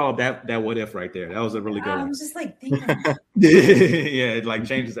hard to follow that what if right there. That was a really good one. I was just thinking. Yeah, it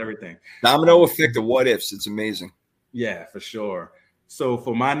changes everything. Domino effect of what ifs. It's amazing. Yeah, for sure. So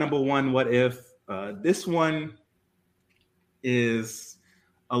for my number one, what if, this one is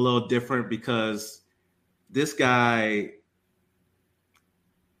a little different because this guy,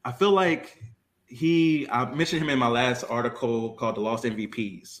 I feel like I mentioned him in my last article called The Lost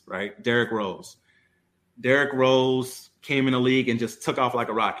MVPs, right? Derrick Rose. Derrick Rose came in the league and just took off like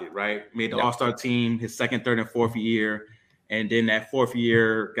a rocket, right? Made the All-Star team his second, third, and fourth year. And then that fourth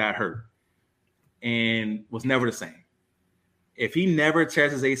year got hurt and was never the same. If he never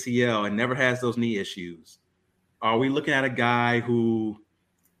tears his ACL and never has those knee issues, are we looking at a guy who,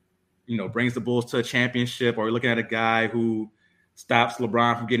 brings the Bulls to a championship? Or are we looking at a guy who stops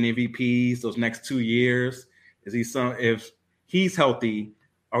LeBron from getting MVPs those next 2 years? If he's healthy,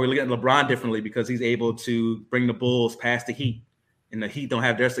 are we looking at LeBron differently because he's able to bring the Bulls past the Heat, and the Heat don't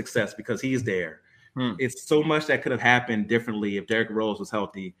have their success because he's there? It's so much that could have happened differently if Derrick Rose was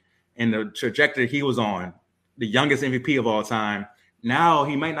healthy, and the trajectory he was on, the youngest MVP of all time. Now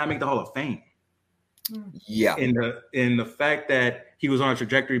he might not make the Hall of Fame. Yeah. And the fact that he was on a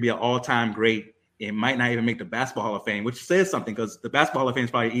trajectory to be an all-time great, it might not even make the Basketball Hall of Fame, which says something because the Basketball Hall of Fame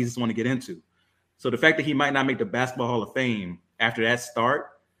is probably the easiest one to get into. So the fact that he might not make the Basketball Hall of Fame after that start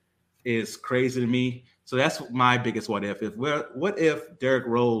is crazy to me. So that's my biggest what if. What if Derrick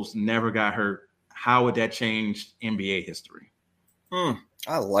Rose never got hurt? How would that change NBA history?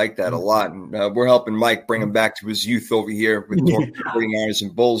 I like that a lot. And we're helping Mike bring him back to his youth over here with talking 49ers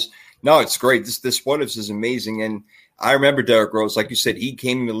and Bulls. No, it's great. This what ifs is amazing. And I remember Derrick Rose, like you said, he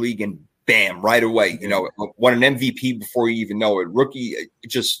came in the league and bam, right away, won an MVP before you even know it. Rookie,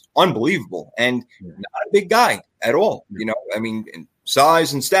 just unbelievable. And not a big guy at all.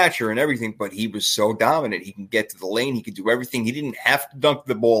 size and stature and everything, but he was so dominant. He can get to the lane. He could do everything. He didn't have to dunk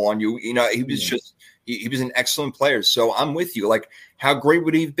the ball on you. You know, he was just he was an excellent player. So I'm with you. Like, how great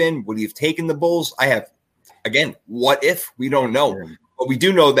would he have been? Would he have taken the Bulls? Again, what if? We don't know. Yeah. But we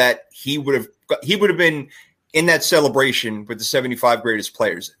do know that he would have been in that celebration with the 75 greatest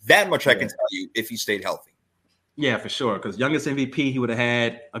players. That much I can tell you if he stayed healthy. Yeah, for sure. Because youngest MVP, he would have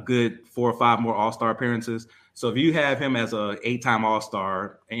had a good 4 or 5 more All-Star appearances. So if you have him as a 8-time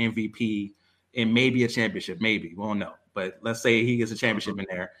All-Star, MVP, and maybe a championship, maybe, we won't know. But let's say he gets a championship in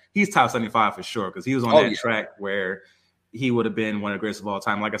there. He's top 75 for sure, because he was on that track where he would have been one of the greatest of all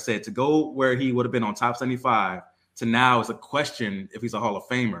time. Like I said, to go where he would have been on top 75 to now is a question if he's a Hall of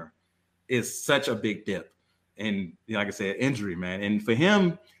Famer is such a big dip. And like I said, injury, man. And for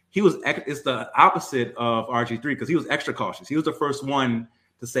him, it's the opposite of RG3 because he was extra cautious. He was the first one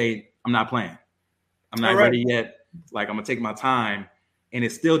to say, I'm not playing. I'm not ready yet. Like, I'm going to take my time. And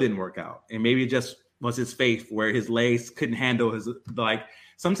it still didn't work out. And maybe it just was his faith where his legs couldn't handle his, like,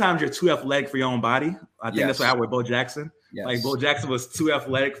 sometimes you're too athletic for your own body. I think that's what happened with Bo Jackson. Yes. Like, Bo Jackson was too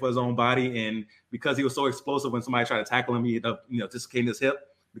athletic for his own body. And because he was so explosive when somebody tried to tackle him, he ended up, dislocating his hip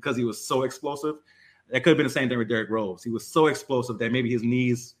because he was so explosive. That could have been the same thing with Derrick Rose. He was so explosive that maybe his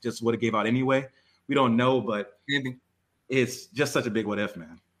knees just would have gave out anyway. We don't know, but it's just such a big what if,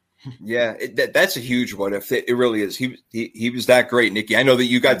 man. Yeah, that's a huge what if. It really is. He was that great, Nikki. I know that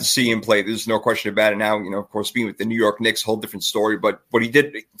you got to see him play. There's no question about it now. Of course, being with the New York Knicks, whole different story. But what he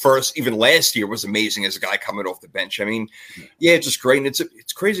did for us even last year was amazing as a guy coming off the bench. I mean, it's just great. And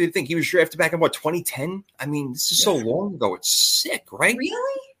it's crazy to think he was drafted back in 2010? I mean, this is so long ago. It's sick, right?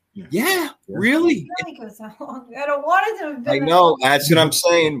 Really? Yeah, really. I think it was that long. I don't want it to have been. I know. That's what I'm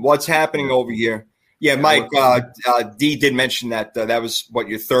saying. What's happening over here? Yeah, Mike, D did mention that that was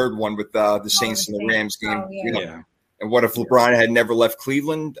your third one with the Saints and the Rams game. And what if LeBron had never left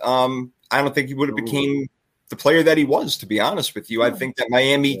Cleveland? I don't think he would have became the player that he was, to be honest with you. I think that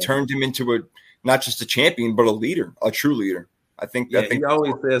Miami turned him into not just a champion, but a leader, a true leader. I think he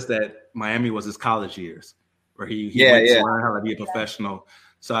always says that Miami was his college years where he went to learn how to be a professional.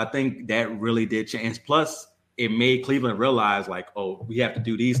 So I think that really did change. Plus, it made Cleveland realize, like, oh, we have to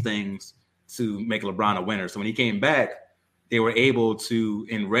do these things to make LeBron a winner. So when he came back, they were able to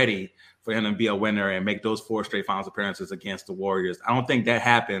and ready for him to be a winner and make those 4 straight finals appearances against the Warriors. I don't think that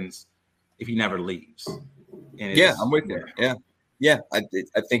happens if he never leaves. I'm with you. Yeah. I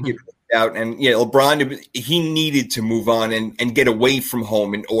think it worked out. And LeBron, he needed to move on and get away from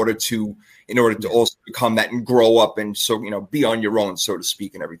home in order to also become that and grow up and so be on your own, so to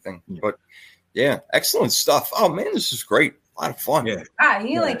speak, and everything. But excellent stuff. Oh man, this is great. A lot of fun.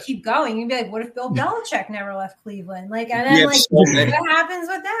 You keep going. You'd be like, what if Bill Belichick never left Cleveland? Like, and then what happens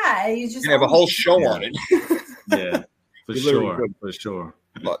with that? You just have a whole show on it. For sure.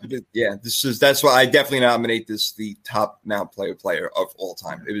 But that's why I definitely nominate this the top Mount player of all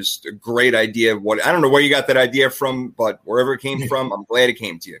time. It was a great idea. I don't know where you got that idea from, but wherever it came from, I'm glad it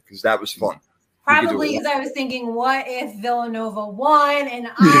came to you because that was fun. Probably because I was thinking, what if Villanova won and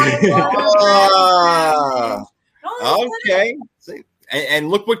I won? Okay. And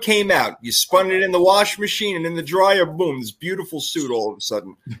look what came out. You spun it in the wash machine and in the dryer, boom, this beautiful suit all of a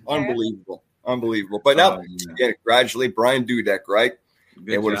sudden. Unbelievable. But now, congratulate Brian Dudek, right?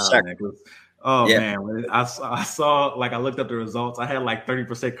 Good job, Nicholas. Oh, man. I saw, I looked up the results. I had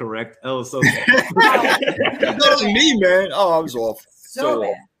 30% correct. That was so bad. That wasn't me, man. Oh, I was off. So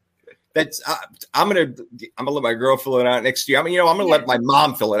bad. That's I'm gonna let my girl fill it out next year. I mean, I'm gonna let my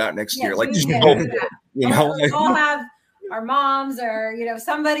mom fill it out next year. We all have our moms or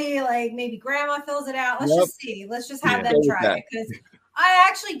somebody maybe grandma fills it out. Let's just see. Let's just have them try it because I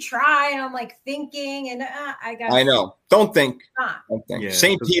actually try and I'm thinking and I know. Don't think. Don't think. Yeah.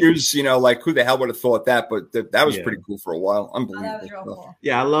 St. Peter's, who the hell would have thought that? But that was pretty cool for a while. Unbelievable. That was real cool.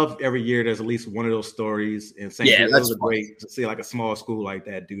 Yeah, I love every year there's at least one of those stories in St. Peter's. It was great to see a small school like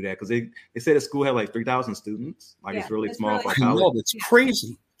that do that because they said the school had 3,000 students. It's really small for college. It's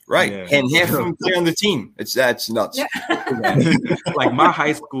crazy. Right. Yeah. And half of them play on the team. That's nuts. Yeah. my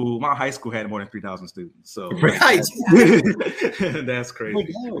high school had more than 3,000 students. So right. That's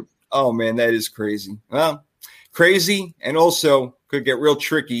crazy. Oh man, that is crazy. Well, crazy and also could get real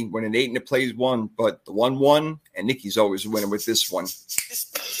tricky when an 8 and it plays 1, but the 1-1 and Nikki's always winning with this one.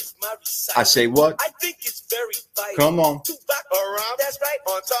 I say what? I think it's very vital. Come on. To rock around. That's right.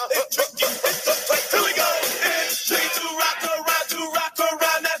 On top. It's tricky. It's here we go. It's tricky to rock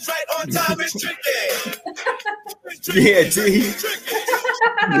around. That's right. On time. It's tricky. Yeah, T.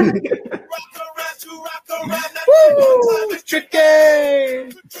 Rock around. Woo!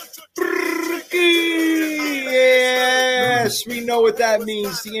 Tricky. Tricky. Yes. Yes, we know what that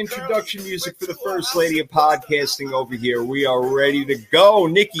means. The introduction music for the First Lady of Podcasting over here. We are ready to go.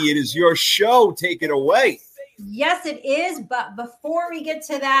 Nikki, it is your show. Take it away. Yes, it is. But before we get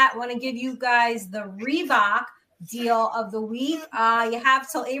to that, I want to give you guys the Reebok deal of the week. You have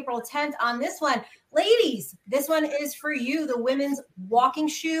till April 10th on this one. Ladies, this one is for you. The women's walking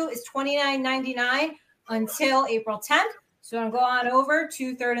shoe is $29.99 until April 10th. So I'm going to go on over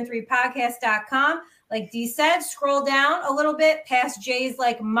to 3rd&3podcast.com. Like Dee said, scroll down a little bit past Jay's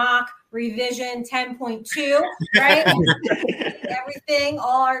like mock revision 10.2, right? Everything,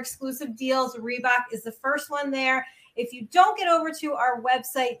 all our exclusive deals. Reebok is the first one there. If you don't get over to our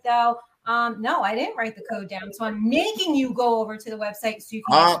website, though, no, I didn't write the code down. So I'm making you go over to the website so you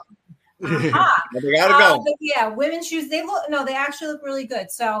can. They gotta go. But yeah, women's shoes, they actually look really good.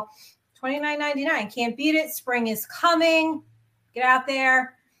 So $29.99, can't beat it. Spring is coming. Get out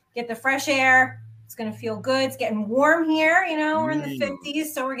there, get the fresh air. It's going to feel good. It's getting warm here. You know, we're in the 50s,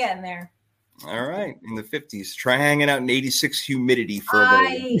 so we're getting there. All right, in the 50s. Try hanging out in 86 humidity for a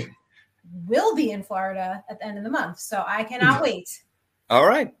little bit. I will be in Florida at the end of the month, so I cannot wait. All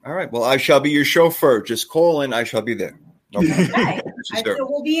right. Well, I shall be your chauffeur. Just call in. I shall be there. Okay. So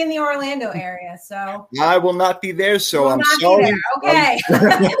we'll be in the Orlando area. So I will not be there. So I'm sorry. Okay.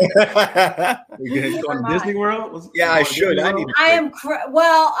 You going to Disney World? Yeah, I should.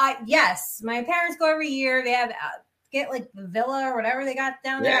 Yes. My parents go every year. They have get like the villa or whatever they got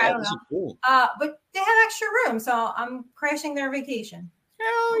down there. I don't know. Cool. But they have extra room, so I'm crashing their vacation.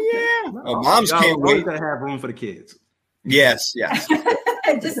 Hell yeah! Moms can't wait. Gotta have room for the kids. Yes.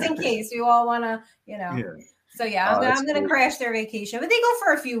 Just in case you all want to, Yeah. So I'm going to crash their vacation, but they go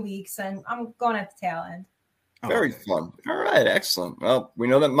for a few weeks, and I'm going at the tail end. Very fun. All right, excellent. Well, we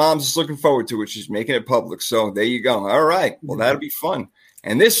know that Mom's is looking forward to it. She's making it public, so there you go. All right, well, that'll be fun,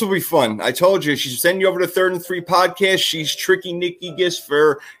 and this will be fun. I told you she's sending you over to 3rd and 3 podcast. She's Tricky Nikki Gist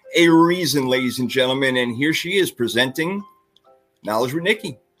for a reason, ladies and gentlemen, and here she is presenting Knowledge with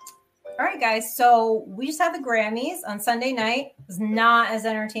Nikki. All right, guys. So we just had the Grammys on Sunday night. It was not as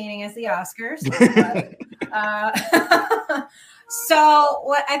entertaining as the Oscars. So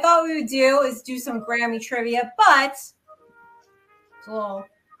what I thought we would do is do some Grammy trivia, but it's not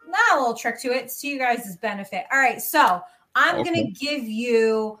a little trick to it. It's to you guys' benefit. All right. So I'm going to give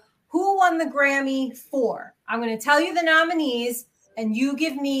you who won the Grammy for. I'm going to tell you the nominees, and you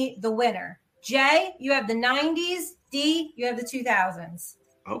give me the winner. Jay, you have the 90s. D, you have the 2000s.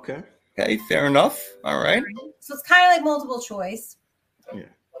 Okay, fair enough. All right. So it's kind of like multiple choice. Yeah.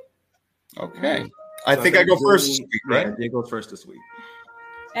 Okay. I think I go first this week, right? Yeah, Jay goes first this week.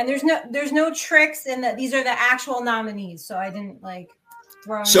 And there's no tricks in that. These are the actual nominees, so I didn't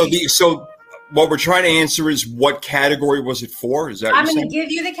throw. So what we're trying to answer is what category was it for? Is that? I'm going to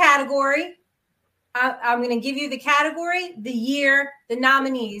give you the category. I'm going to give you the category, the year, the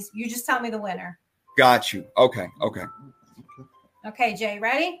nominees. You just tell me the winner. Got you. Okay. Okay, Jay,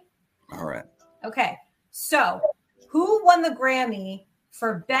 ready? All right. Okay. So, who won the Grammy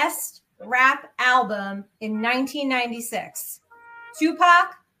for Best Rap Album in 1996?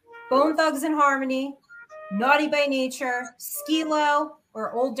 Tupac, Bone Thugs and Harmony, Naughty by Nature, Skee-Lo,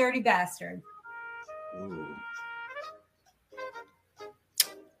 or Old Dirty Bastard? Ooh.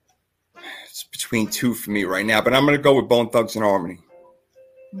 It's between two for me right now, but I'm going to go with Bone Thugs and Harmony.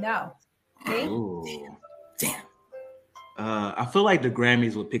 No. Okay. Ooh. Damn. I feel like the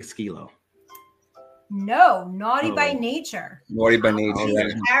Grammys would pick Skee-Lo. No, Naughty by Nature. Naughty by Nature. Oh,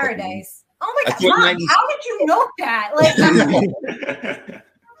 yeah. Paradise. Oh my God, Mom, how did you know that?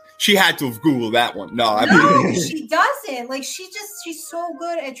 She had to have Googled that one. No, she doesn't. She's so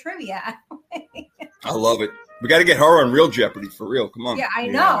good at trivia. I love it. We got to get her on Real Jeopardy for real. Come on. Yeah, I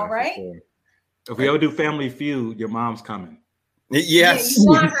know, right? Sure. If we ever do Family Feud, your mom's coming. Yes. Yeah, you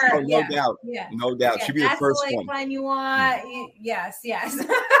want her. No doubt. Yeah. No doubt. Yeah, She'll be the first one. That's the you want. Yes.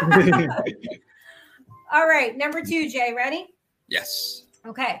 All right. Number 2, Jay. Ready? Yes.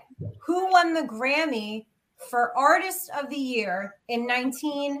 Okay. Who won the Grammy for Artist of the Year in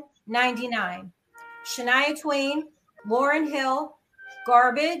 1999? Shania Twain, Lauryn Hill,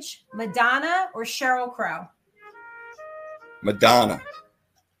 Garbage, Madonna, or Sheryl Crow? Madonna.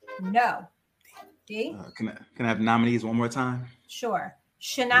 No. D? Can I have nominees one more time? Sure.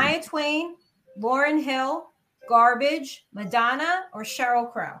 Shania Twain, Lauryn Hill, Garbage, Madonna, or Sheryl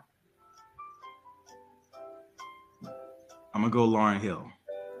Crow? I'm going to go Lauryn Hill.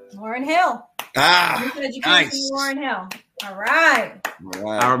 Lauryn Hill. Nice. Lauryn Hill. All right.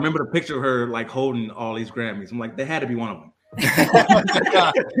 I remember the picture of her holding all these Grammys. I'm like, there had to be one of them.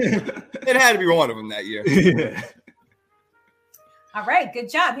 It had to be one of them that year. All right. Good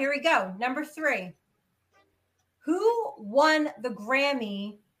job. Here we go. Number 3. Who won the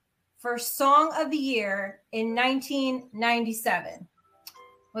Grammy for Song of the Year in 1997?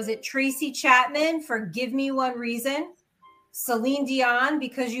 Was it Tracy Chapman for Give Me One Reason? Celine Dion,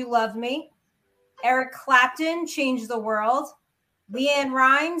 Because You Love Me? Eric Clapton, Change the World? LeAnn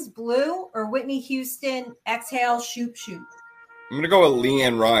Rimes, Blue? Or Whitney Houston, Exhale, Shoop, Shoot? I'm going to go with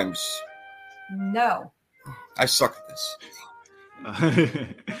LeAnn Rimes. No. I suck at this.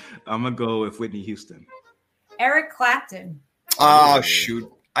 I'm going to go with Whitney Houston. Eric Clapton. Oh,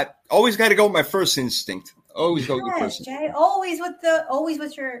 shoot. I always got to go with my first instinct. Always go with your first instinct. Jay, always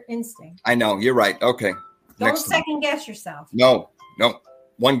with your instinct. I know. You're right. Okay. Don't second guess yourself. No.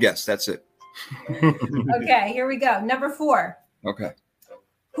 One guess. That's it. Okay, here we go. Number 4. Okay.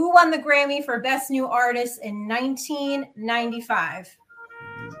 Who won the Grammy for Best New Artist in 1995?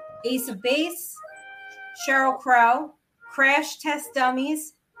 Ace of Base, Sheryl Crow, Crash Test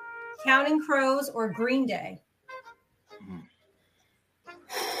Dummies, Counting Crows, or Green Day?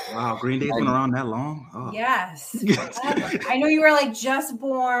 Wow, Green Day's been around that long? Oh. Yes. I know you were like just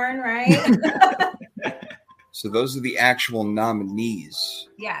born, right? So those are the actual nominees.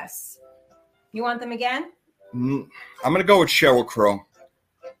 Yes. You want them again? I'm going to go with Sheryl Crow.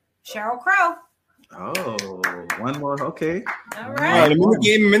 Sheryl Crow. Oh, one more. Okay. All right. I'm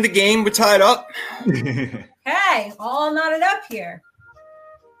in the game. We're tied up. Hey, all knotted up here.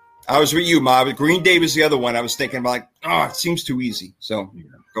 I was with you, Ma. But Green Day was the other one. I was thinking about it seems too easy. So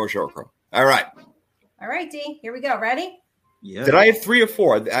go Sheryl Crow. All right. All right, D. Here we go. Ready? Yeah. Did I have 3 or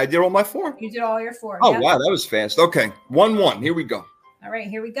 4? I did all my 4. You did all your 4. Oh, yep. wow. That was fast. Okay. 1-1. Here we go. All right,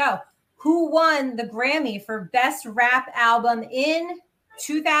 here we go. Who won the Grammy for Best Rap Album in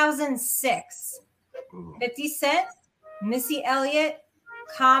 2006? 50 Cent, Missy Elliott,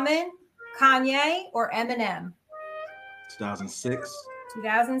 Common, Kanye, or Eminem? 2006.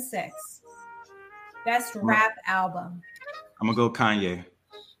 2006. Best Rap Album. I'm going to go Kanye.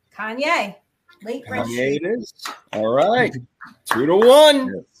 Kanye. Late Kanye it is. All right.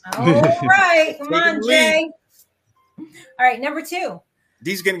 2-1. All right. Come on, Jay. All right, number 2.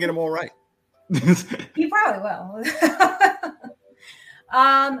 D's going to get them all right. He probably will.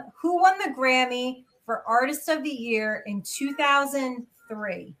 Who won the Grammy for Artist of the Year in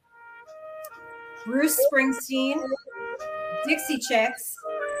 2003? Bruce Springsteen, Dixie Chicks,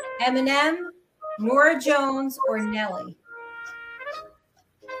 Eminem, Norah Jones, or Nelly?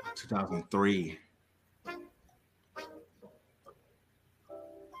 2003.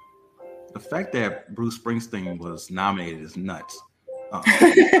 The fact that Bruce Springsteen was nominated is nuts.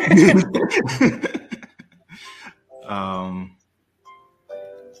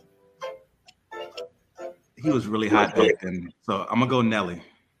 He was really hot back then, so I'm gonna go Nelly.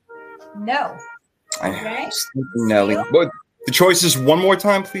 No. Okay. Nelly. What, the choices one more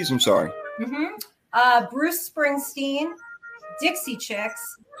time, please. I'm sorry. Bruce Springsteen, Dixie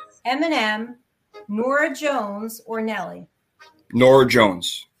Chicks, Eminem, Norah Jones, or Nelly? Norah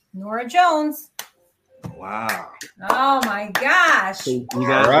Jones. Norah Jones. Wow. Oh my gosh. You all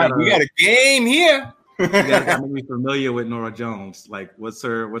right, we got a game here. You guys got me familiar with Norah Jones. Like, what's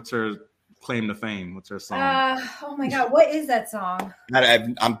her claim to fame? What's her song? Oh my God, what is that song?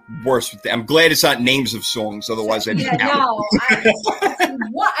 I'm worse with that. I'm glad it's not names of songs. Otherwise, I think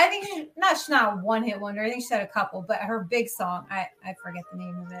she's not a one-hit wonder. I think she had a couple, but her big song, I forget the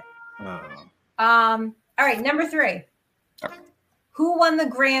name of it. All right, number 3. Okay. Who won the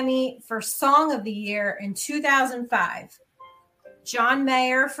Grammy for Song of the Year in 2005? John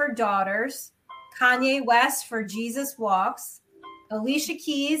Mayer for Daughters, Kanye West for Jesus Walks, Alicia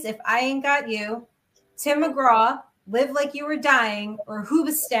Keys, If I Ain't Got You, Tim McGraw, Live Like You Were Dying, or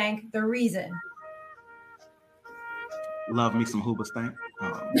Hoobastank, The Reason? Love me some Hoobastank.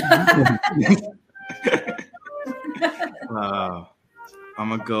 I'm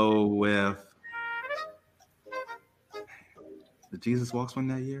going to go with the Jesus Walks one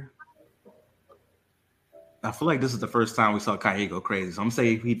that year. I feel like this is the first time we saw Kanye go crazy. So I'm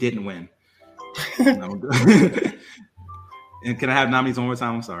saying he didn't win. And can I have nominees one more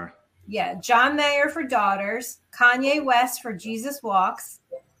time? I'm sorry. Yeah. John Mayer for Daughters, Kanye West for Jesus Walks,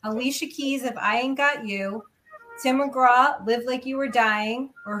 Alicia Keys, If I Ain't Got You, Tim McGraw, Live Like You Were Dying,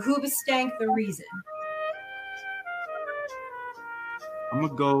 or Hoobastank, The Reason? I'm going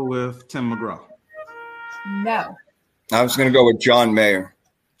to go with Tim McGraw. No. I was going to go with John Mayer.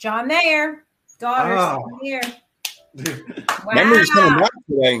 John Mayer, Daughters, here. Wow. Memory's coming back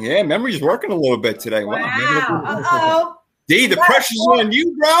today. Yeah, memory's working a little bit today. Wow. Uh-oh. D, the pressure's on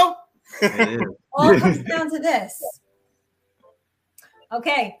you, bro. All comes down to this.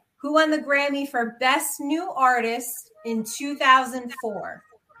 Okay. Who won the Grammy for Best New Artist in 2004?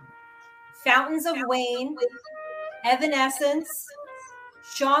 Fountains of Wayne, Evanescence,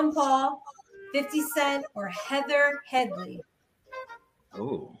 Sean Paul, 50 Cent, or Heather Headley?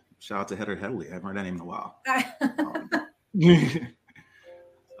 Oh, shout out to Heather Headley. I haven't heard that name in a while.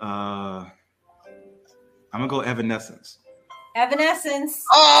 I'm gonna go Evanescence. Evanescence.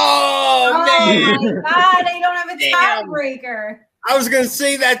 Oh man! My God, they don't have a tiebreaker. I was gonna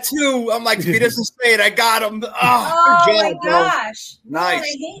say that too. I'm like, if he doesn't say it, I got him. Oh good my job, bro. gosh. Nice. No, I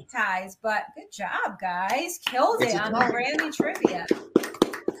hate ties, but good job, guys. Killed it on the Randy trivia.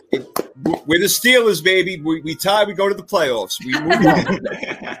 We're the Steelers, baby. We tie, we go to the playoffs. We move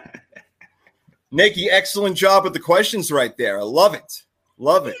on. Nikki, excellent job with the questions right there. I love it.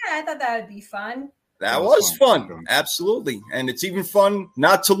 Love it. Yeah, I thought that would be fun. That was fun. Absolutely. And it's even fun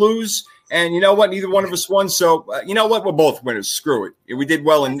not to lose. And you know what? Neither one of us won. So, you know what? We're both winners. Screw it. We did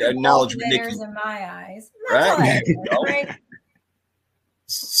well in knowledge with Nikki. In my eyes. Right? Right?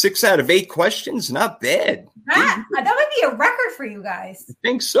 6 out of 8 questions. Not bad. That might be a record for you guys. I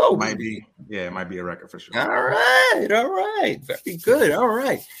think so. Might be. Yeah, it might be a record for sure. All right. Very good. All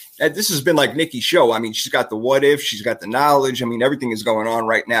right. This has been like Nikki's show. I mean, she's got the what if, she's got the knowledge. I mean, everything is going on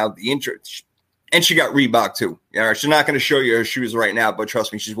right now. The intro, and she got Reebok too. Yeah, she's not going to show you her shoes right now, but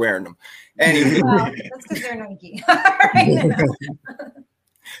trust me, she's wearing them. Anyway, well, that's because they're Nike. Right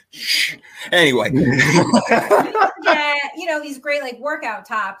anyway, yeah, these great like workout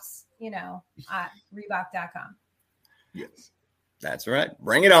tops, at Reebok.com. Yes. That's right.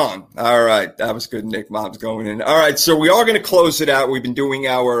 Bring it on. All right. That was good. Nick Mom's going in. All right. So we are going to close it out. We've been doing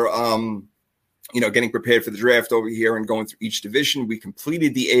our, getting prepared for the draft over here and going through each division. We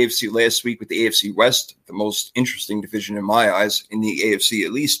completed the AFC last week with the AFC West, the most interesting division in my eyes, in the AFC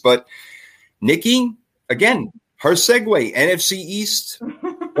at least. But Nikki, again, her segue, NFC East.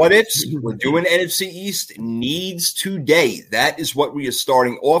 What ifs? We're doing NFC East needs today. That is what we are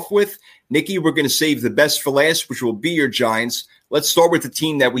starting off with. Nikki, we're going to save the best for last, which will be your Giants. Let's start with the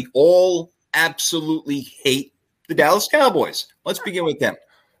team that we all absolutely hate, the Dallas Cowboys. Let's begin with them.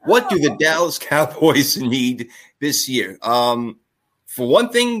 What do the Dallas Cowboys need this year? For one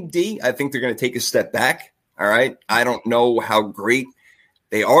thing, D, I think they're going to take a step back. All right. I don't know how great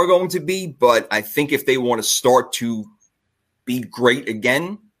they are going to be, but I think if they want to start to be great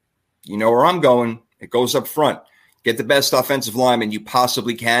again, you know where I'm going. It goes up front. Get the best offensive lineman you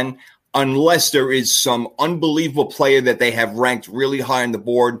possibly can, unless there is some unbelievable player that they have ranked really high on the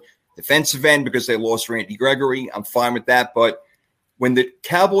board. Defensive end, because they lost Randy Gregory. I'm fine with that. But when the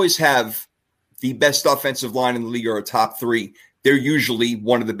Cowboys have the best offensive line in the league or a top 3, they're usually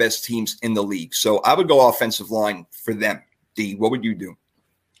one of the best teams in the league. So I would go offensive line for them. D, what would you do?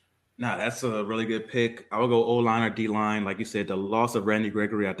 No, that's a really good pick. I would go O-line or D-line. Like you said, the loss of Randy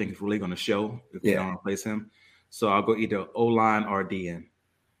Gregory, I think, is really going to show if they don't replace him. So I'll go either O-line or DN.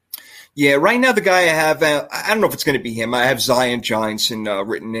 Yeah, right now the guy I have, I don't know if it's going to be him. I have Zion Johnson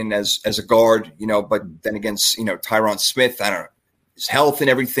written in as a guard, but then against, Tyron Smith, I don't know, his health and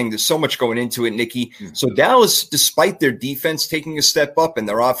everything. There's so much going into it, Nikki. Mm-hmm. So Dallas, despite their defense taking a step up and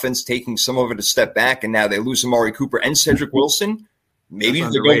their offense taking some of it a step back, and now they lose Amari Cooper and Cedric Wilson, maybe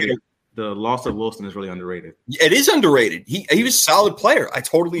they're going to. The loss of Wilson is really underrated. It is underrated. He was a solid player. I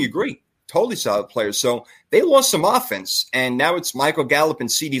totally agree. Totally solid player. So they lost some offense, and now it's Michael Gallup and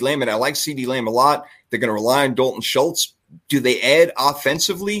CeeDee Lamb, and I like CeeDee Lamb a lot. They're going to rely on Dalton Schultz. Do they add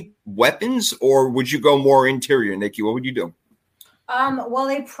offensively weapons, or would you go more interior, Nikki? What would you do? Well,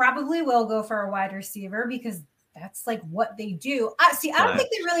 they probably will go for a wide receiver because that's like what they do. I don't think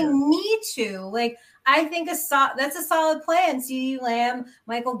they really need to. Like, I think that's a solid plan. CeeDee Lamb,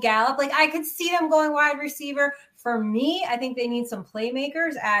 Michael Gallup. Like, I could see them going wide receiver. For me, I think they need some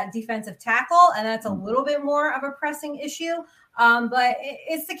playmakers at defensive tackle, and that's a little bit more of a pressing issue. But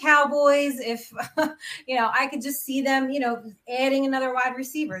it's the Cowboys. If, I could just see them, adding another wide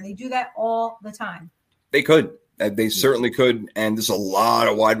receiver. They do that all the time. They could. They certainly could. And there's a lot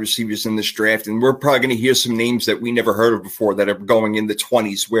of wide receivers in this draft. And we're probably going to hear some names that we never heard of before that are going in the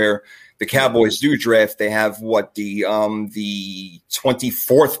 20s, where the Cowboys do draft. They have the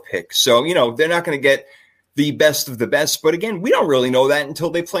 24th pick. So, they're not going to get the best of the best. But again, we don't really know that until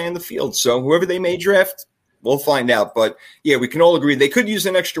they play on the field. So whoever they may draft, we'll find out. But yeah, we can all agree they could use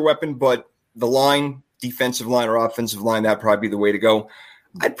an extra weapon, but the line, defensive line or offensive line, that'd probably be the way to go.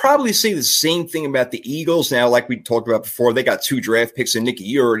 I'd probably say the same thing about the Eagles. Now, like we talked about before, they got 2 draft picks, and Nikki,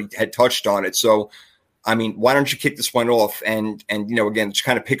 you already had touched on it. So, I mean, why don't you kick this one off and again, just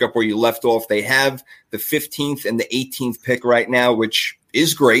kind of pick up where you left off. They have the 15th and the 18th pick right now, which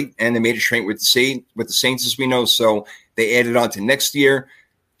is great, and they made a trade with the Saints, as we know. So they added on to next year.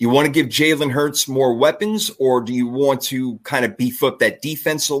 You want to give Jalen Hurts more weapons, or do you want to kind of beef up that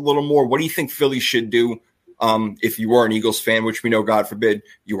defense a little more? What do you think Philly should do If you were an Eagles fan, which we know, God forbid,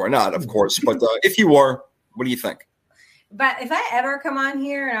 you are not, of course. But if you were, what do you think? But if I ever come on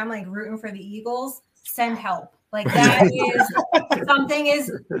here and I'm like rooting for the Eagles, send help. Like that is something is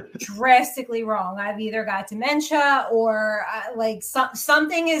drastically wrong. I've either got dementia or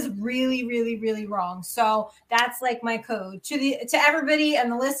something is really, really, really wrong. So that's like my code to everybody and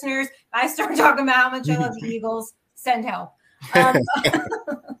the listeners. If I start talking about how much I love the Eagles, send help.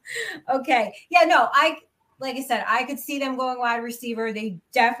 Okay. Yeah, no, like I said, I could see them going wide receiver. They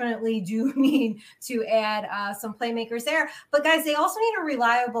definitely do need to add some playmakers there. But guys, they also need a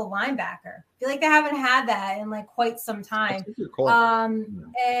reliable linebacker. I feel like they haven't had that in like quite some time.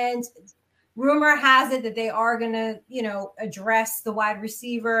 And rumor has it that they are going to, address the wide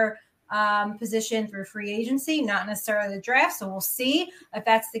receiver position through free agency, not necessarily the draft. So we'll see if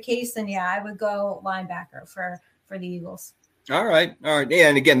that's the case. Then yeah, I would go linebacker for the Eagles. All right. Yeah,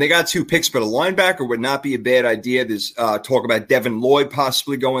 and again, they got 2 picks, but a linebacker would not be a bad idea. There's talk about Devin Lloyd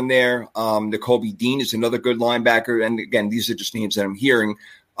possibly going there. Nakobe Dean is another good linebacker. And again, these are just names that I'm hearing.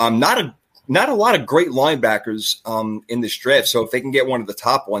 Not a lot of great linebackers in this draft. So if they can get one of the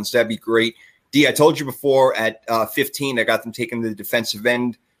top ones, that'd be great. D, I told you before at 15, I got them taking the defensive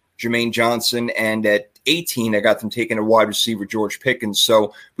end, Jermaine Johnson, and at 18, I got them taking a wide receiver, George Pickens.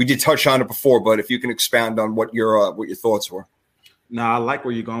 So we did touch on it before, but if you can expound on what your thoughts were. No, I like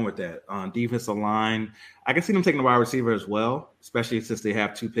where you're going with that. Defensive line, I can see them taking the wide receiver as well, especially since they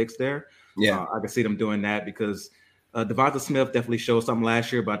have 2 picks there. Yeah, I can see them doing that because Devonta Smith definitely showed something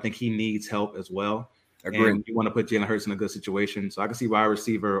last year, but I think he needs help as well. Agree. And you want to put Jalen Hurts in a good situation. So I can see wide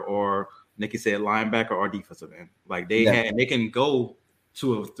receiver or, Nikki said, linebacker or defensive end. Like they can go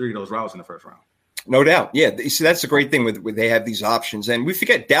 2 or 3 of those routes in the first round. No doubt. Yeah. See, that's the great thing with they have these options. And we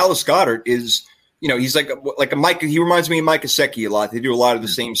forget Dallas Goedert is, he's like a Mike. He reminds me of Mike Gesicki a lot. They do a lot of the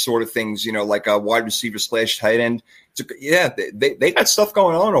same sort of things, like a wide receiver / tight end. They got stuff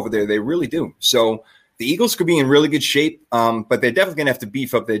going on over there. They really do. So the Eagles could be in really good shape, but they're definitely going to have to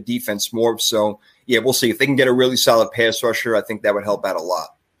beef up their defense more. So, yeah, we'll see. If they can get a really solid pass rusher, I think that would help out a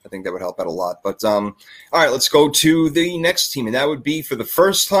lot. But all right, let's go to the next team, and that would be for the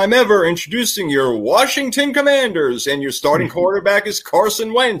first time ever introducing your Washington Commanders, and your starting quarterback is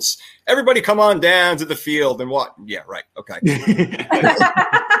Carson Wentz. Everybody come on down to the field and what? Yeah, right. Okay.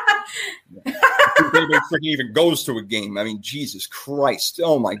 Nobody freaking even goes to a game. I mean, Jesus Christ.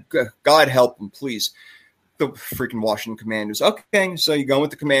 Oh, my God. God help them, please. The freaking Washington Commanders. Okay, so you're going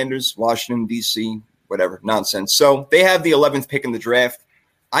with the Commanders, Washington, D.C., whatever, nonsense. So they have the 11th pick in the draft.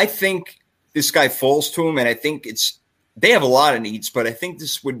 I think this guy falls to him, and I think they have a lot of needs, but I think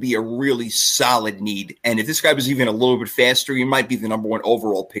this would be a really solid need. And if this guy was even a little bit faster, he might be the number 1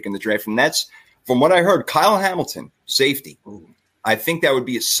 overall pick in the draft. And that's, from what I heard, Kyle Hamilton, safety. I think that would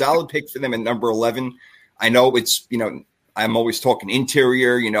be a solid pick for them at number 11. I know it's, I'm always talking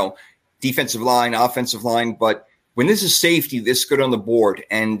interior, defensive line, offensive line, but when this is safety this good on the board,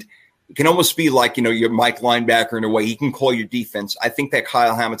 and it can almost be like, your Mike linebacker in a way. He can call your defense. I think that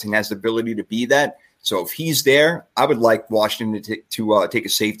Kyle Hamilton has the ability to be that. So if he's there, I would like Washington to take a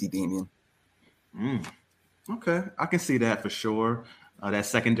safety, Damian. Okay, I can see that for sure. That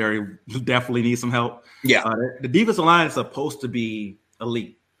secondary definitely needs some help. Yeah. The defensive line is supposed to be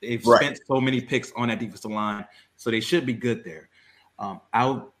elite. They've spent so many picks on that defensive line, so they should be good there.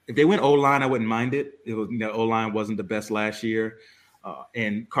 If they went O-line, I wouldn't mind it. O-line wasn't the best last year.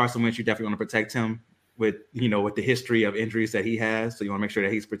 And Carson Wentz, you definitely want to protect him with the history of injuries that he has. So you want to make sure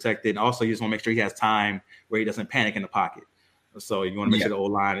that he's protected. And also you just want to make sure he has time where he doesn't panic in the pocket. So you want to make sure the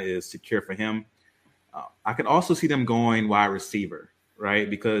O-line is secure for him. I could also see them going wide receiver, right?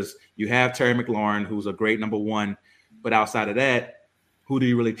 Because you have Terry McLaurin, who's a great number 1. But outside of that, who do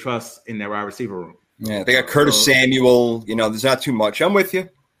you really trust in that wide receiver room? Yeah, they got Curtis Samuel. There's not too much. I'm with you.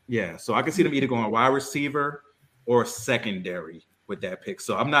 Yeah, so I can see them either going wide receiver or secondary with that pick.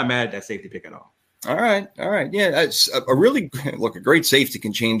 So I'm not mad at that safety pick at all. All right. Yeah, it's a great safety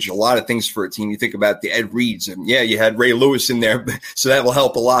can change a lot of things for a team. You think about the Ed Reeds, and you had Ray Lewis in there, so that will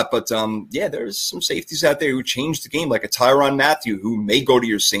help a lot. But there's some safeties out there who changed the game, like a Tyrann Mathieu, who may go to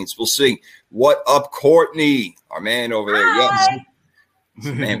your Saints. We'll see. What up, Courtney? Our man over there. Hi.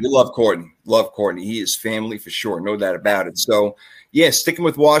 Yes. Man, we love Courtney. He is family for sure. No doubt about it. So, sticking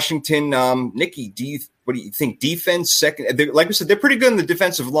with Washington. Nikki, what do you think? Defense, second? Like we said, they're pretty good in the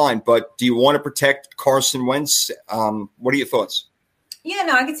defensive line, but do you want to protect Carson Wentz? What are your thoughts? Yeah,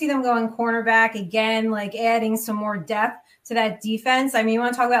 no, I could see them going cornerback again, like adding some more depth to that defense. I mean, you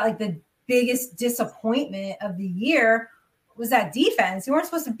want to talk about like the biggest disappointment of the year was that defense. You weren't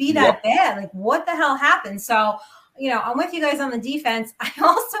supposed to be that bad. Like, what the hell happened? So, I'm with you guys on the defense. I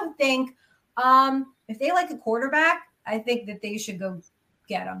also think If they like a quarterback, I think that they should go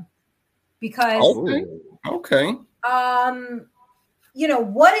get him because okay. You know,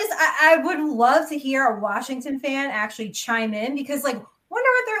 what is I would love to hear a Washington fan actually chime in because, like, wonder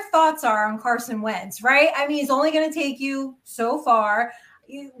what their thoughts are on Carson Wentz, right? I mean, he's only going to take you so far.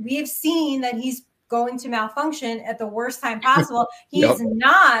 We have seen that he's going to malfunction at the worst time possible. He is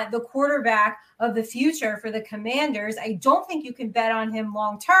not the quarterback of the future for the Commanders. I don't think you can bet on him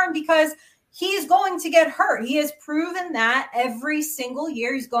long term because he's going to get hurt. He has proven that every single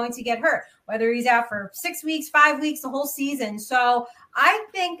year he's going to get hurt, whether he's out for 6 weeks, 5 weeks, the whole season. So I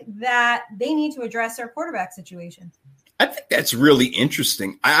think that they need to address their quarterback situation. I think that's really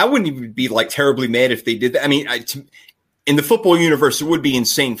interesting. I wouldn't even be like terribly mad if they did that. I mean, in the football universe, it would be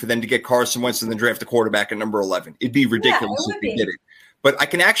insane for them to get Carson Wentz and then draft a quarterback at number 11. It'd be ridiculous if they did it. But I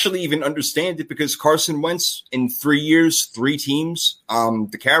can actually even understand it because Carson Wentz in 3 years, 3 teams,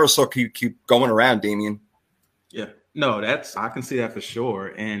 the carousel keep going around, Damian. Yeah, no, I can see that for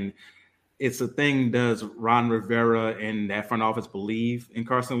sure. And it's a thing, does Ron Rivera and that front office believe in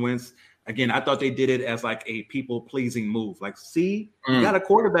Carson Wentz? Again, I thought they did it as like a people-pleasing move. Like, see, you got a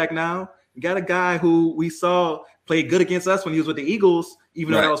quarterback now. You got a guy who we saw play good against us when he was with the Eagles,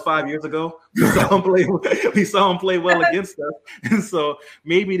 even though that was 5 years ago. We saw him play well against us. And so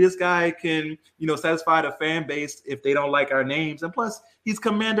maybe this guy can, satisfy the fan base if they don't like our names. And plus, he's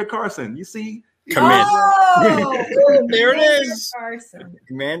Commander Carson. You see? Commander. Oh, there it is. Carson.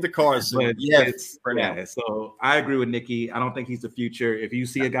 Commander Carson. But yes. So I agree with Nikki. I don't think he's the future. If you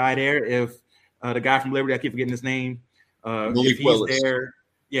see a guy there, if the guy from Liberty, I keep forgetting his name. If he's Willis. there,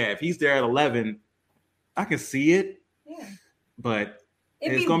 if he's there at 11, I can see it. Yeah. But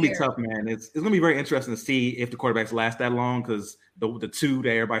it's going to be tough, man. It's going to be very interesting to see if the quarterbacks last that long because the two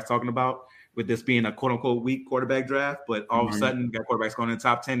that everybody's talking about, with this being a quote-unquote weak quarterback draft, but all of a sudden you got quarterbacks going in the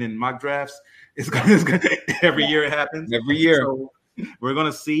top 10 in mock drafts. It's going every year it happens. Every year. So we're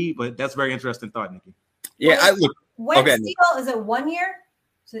going to see, but that's a very interesting thought, Nikki. Yeah, Wentz deal, is it 1 year?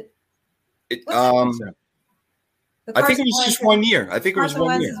 I think it was just 1 year. I think it was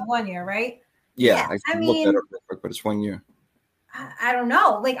 1 year. Is 1 year, right? Yeah, I mean, look that up real quick, but it's 1 year. I don't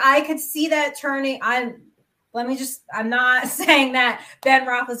know. Like, I could see that turning. I'm not saying that Ben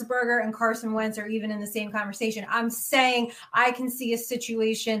Roethlisberger and Carson Wentz are even in the same conversation. I'm saying I can see a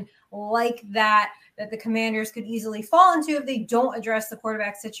situation like that the Commanders could easily fall into if they don't address the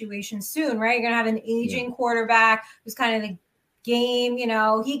quarterback situation soon, right? You're going to have an aging quarterback who's kind of the game,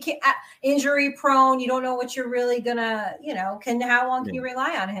 he can injury prone. You don't know what you're really going to, how long can you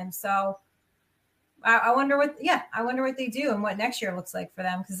rely on him? So I wonder what they do and what next year looks like for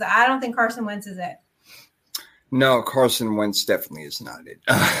them. Cause I don't think Carson Wentz is it. No, Carson Wentz definitely is not it.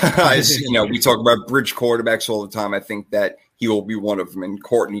 We talk about bridge quarterbacks all the time. I think that he will be one of them. And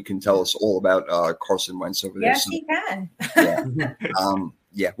Courtney can tell us all about Carson Wentz over there. Yes, he can.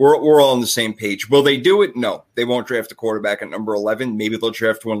 We're all on the same page. Will they do it? No, they won't draft a quarterback at number 11. Maybe they'll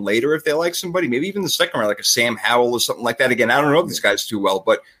draft one later if they like somebody. Maybe even the second round, like a Sam Howell or something like that. Again, I don't know these guys too well,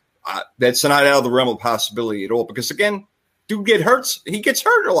 but that's not out of the realm of possibility at all. Because again, dude he gets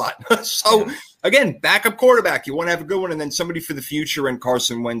hurt a lot. So again, backup quarterback. You want to have a good one, and then somebody for the future. And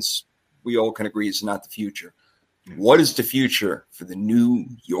Carson Wentz, we all can agree, is not the future. What is the future for the New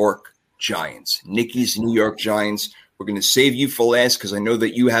York Giants? Nikki's New York Giants. We're going to save you for last because I know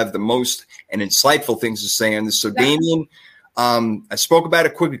that you have the most and insightful things to say on this. So, Damian, I spoke about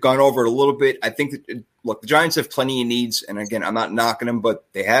it quickly, gone over it a little bit. I think that, the Giants have plenty of needs. And again, I'm not knocking them, but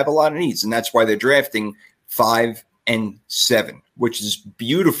they have a lot of needs. And that's why they're drafting 5 and 7, which is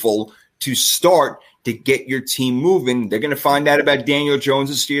beautiful to start to get your team moving. They're going to find out about Daniel Jones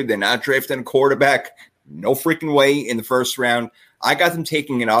this year. They're not drafting a quarterback. No freaking way in the first round. I got them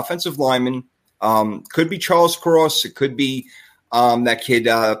taking an offensive lineman. Could be Charles Cross. It could be that kid,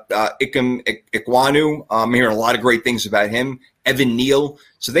 Ikem Ekwonu. I'm hearing a lot of great things about him. Evan Neal.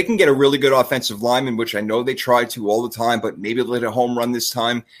 So they can get a really good offensive lineman, which I know they try to all the time, but maybe they'll hit a home run this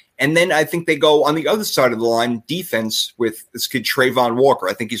time. And then I think they go on the other side of the line, defense, with this kid Trayvon Walker.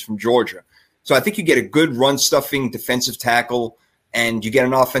 I think he's from Georgia. So I think you get a good run-stuffing defensive tackle, and you get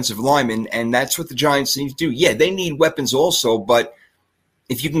an offensive lineman, and that's what the Giants need to do. Yeah, they need weapons also, but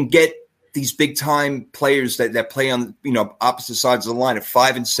if you can get these big-time players that play on opposite sides of the line at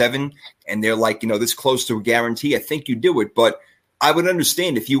 5 and 7, and they're like this close to a guarantee, I think you do it. But I would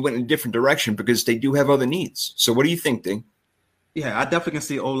understand if you went in a different direction because they do have other needs. So what do you think, Ding? Yeah, I definitely can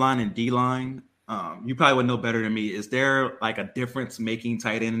see O-line and D-line. You probably would know better than me. Is there like a difference-making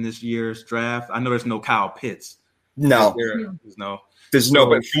tight end in this year's draft? I know there's no Kyle Pitts. No. There's no,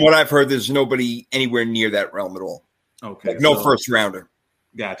 but from what I've heard, there's nobody anywhere near that realm at all. Okay. No first rounder.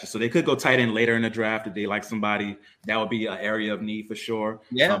 Gotcha. So they could go tight end later in the draft if they like somebody. That would be an area of need for sure.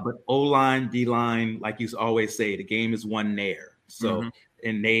 Yeah. But O-line, D-line, like you always say, the game is won there. So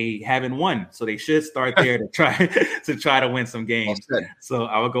and they haven't won, so they should start there to try to win some games. Well, so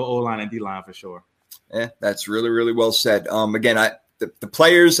I would go O-line and D-line for sure. Yeah, that's really, really well said. Again, the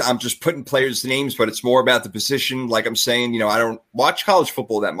players, I'm just putting players' names, but it's more about the position. Like I'm saying, I don't watch college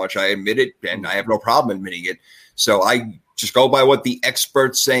football that much. I admit it, and I have no problem admitting it. So I just go by what the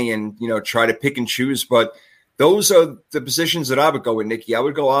experts say and, try to pick and choose. But those are the positions that I would go with, Nikki. I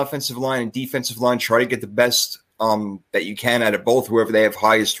would go offensive line and defensive line, try to get the best that you can out of both, whoever they have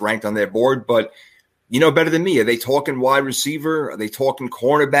highest ranked on their board. But better than me. Are they talking wide receiver? Are they talking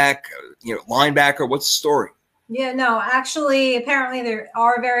cornerback, linebacker? What's the story? Yeah, no, actually, apparently they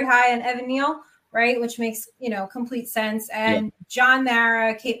are very high on Evan Neal, right? Which makes, complete sense. And John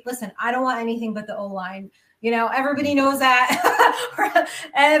Mara, listen, I don't want anything but the O-line. Everybody knows that.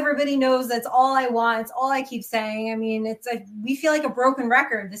 Everybody knows that's all I want. It's all I keep saying. I mean, we feel like a broken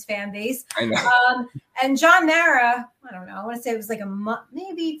record, this fan base. I know. And John Mara, I don't know, I want to say it was like a month,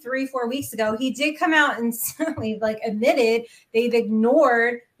 maybe 3-4 weeks ago, he did come out and certainly admitted they've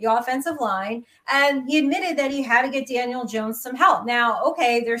ignored the offensive line. And he admitted that he had to get Daniel Jones some help. Now,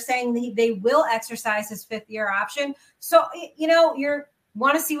 okay, they're saying they will exercise his 5th-year option. So, you're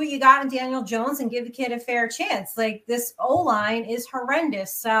want to see what you got in Daniel Jones and give the kid a fair chance. This O-line is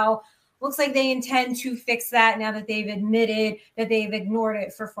horrendous. So looks like they intend to fix that now that they've admitted that they've ignored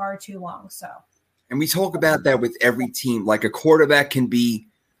it for far too long. So, and we talk about that with every team. Like a quarterback can be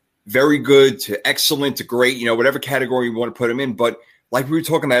very good to excellent to great, whatever category you want to put him in. But like we were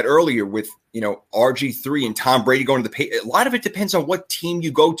talking about earlier with, RG3 and Tom Brady going to the pay, a lot of it depends on what team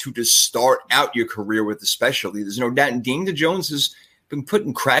you go to start out your career with, especially. There's no doubt. And Daniel Jones has been put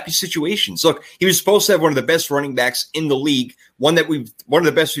in crappy situations. Look, he was supposed to have one of the best running backs in the league, one of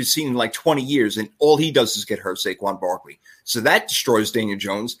the best we've seen in like 20 years, and all he does is get hurt, Saquon Barkley. So that destroys Daniel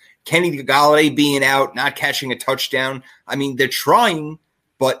Jones. Kenny Golladay being out, not catching a touchdown. I mean, they're trying,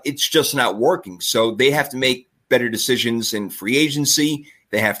 but it's just not working. So they have to make better decisions in free agency.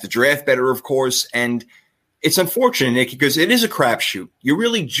 They have to draft better, of course. And it's unfortunate, Nick, because it is a crapshoot. You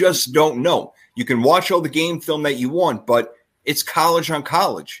really just don't know. You can watch all the game film that you want, but it's college on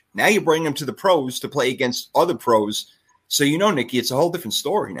college. Now you bring them to the pros to play against other pros. So, Nikki, it's a whole different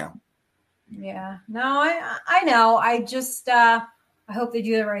story now. Yeah, no, I know. I just, I hope they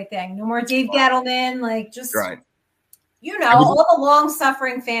do the right thing. No more Dave Gettleman. Right. All the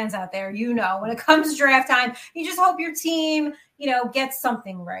long-suffering fans out there, when it comes to draft time, you just hope your team, gets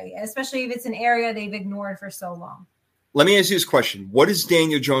something right, especially if it's an area they've ignored for so long. Let me ask you this question. What does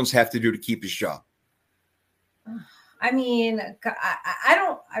Daniel Jones have to do to keep his job? I mean,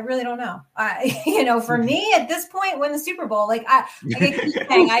 I really don't know. For me at this point, win the Super Bowl. I keep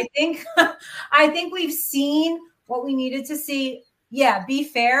saying, I think we've seen what we needed to see. Yeah, be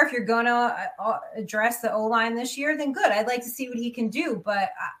fair. If you're going to address the O-line this year, then good. I'd like to see what he can do.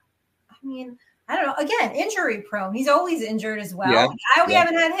 But I mean, I don't know. Again, injury prone. He's always injured as well. Yeah. We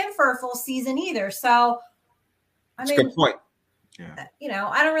haven't had him for a full season either. So, That's a good point. Yeah.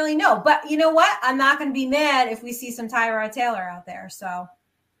 I don't really know. But you know what? I'm not going to be mad if we see some Tyrod Taylor out there. So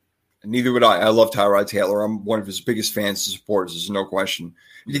neither would I. I love Tyrod Taylor. I'm one of his biggest fans and supporters. There's no question.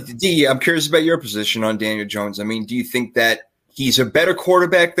 D, I'm curious about your position on Daniel Jones. I mean, do you think that he's a better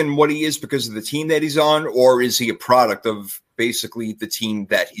quarterback than what he is because of the team that he's on, or is he a product of basically the team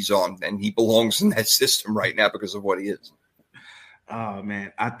that he's on and he belongs in that system right now because of what he is? Oh,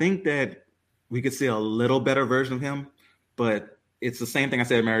 man. I think that we could see a little better version of him, but it's the same thing I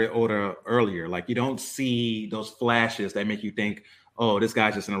said Mariota earlier. You don't see those flashes that make you think, oh, this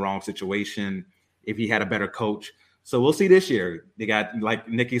guy's just in the wrong situation if he had a better coach. So we'll see this year. They got, like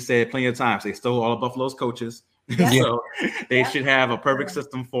Nikki said, plenty of times. They stole all of Buffalo's coaches. Yeah. So they should have a perfect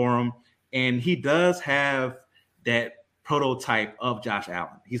system for him. And he does have that prototype of Josh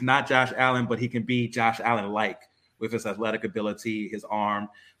Allen. He's not Josh Allen, but he can be Josh Allen-like with his athletic ability, his arm.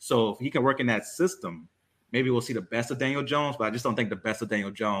 So if he can work in that system, maybe we'll see the best of Daniel Jones, but I just don't think the best of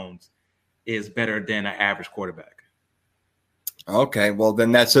Daniel Jones is better than an average quarterback. Okay, well,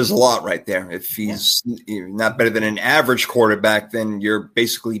 then that says a lot right there. If he's not better than an average quarterback, then you're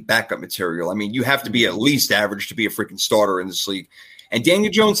basically backup material. I mean, you have to be at least average to be a freaking starter in this league. And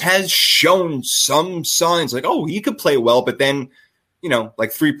Daniel Jones has shown some signs he could play well, but then,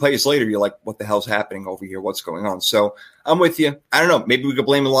 3 plays later, you're like, what the hell's happening over here? What's going on? So I'm with you. I don't know. Maybe we could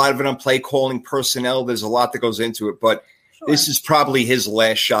blame a lot of it on play calling personnel. There's a lot that goes into it, but this is probably his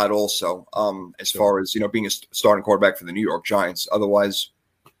last shot also, as far as, being a starting quarterback for the New York Giants. Otherwise,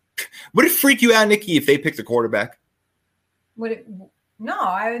 would it freak you out, Nikki, if they picked a quarterback? Would No,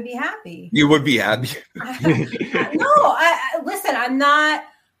 I would be happy. You would be happy. Listen, I'm not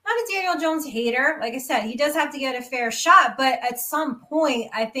a Daniel Jones hater. Like I said, he does have to get a fair shot, but at some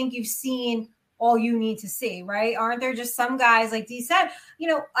point, I think you've seen all you need to see, right? Aren't there just some guys, like Dee said,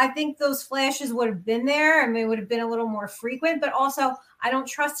 I think those flashes would have been there and they would have been a little more frequent, but also I don't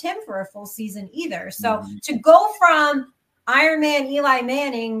trust him for a full season either. So to go from Iron Man Eli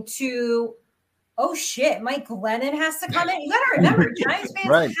Manning to, oh shit, Mike Glennon has to come in. You got to remember, Giants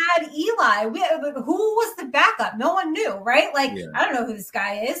fans had Eli. Who was the backup? No one knew, right? Like, I don't know who this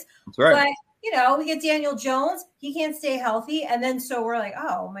guy is. That's right. But, we get Daniel Jones. He can't stay healthy. And then so we're like,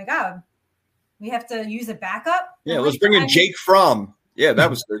 oh my God, we have to use a backup? Yeah, let's bring in Jake Fromm. Yeah, that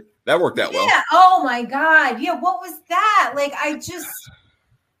was good. That worked out well. Yeah, oh my God. Yeah, what was that? Like,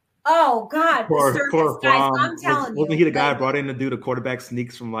 oh God, poor guys, I'm telling you. Wasn't he the guy brought in to do the quarterback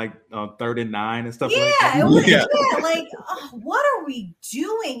sneaks from like 3rd and 9 and stuff like that? It was, like, what are we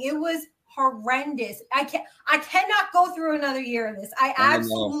doing? It was horrendous. I cannot go through another year of this. I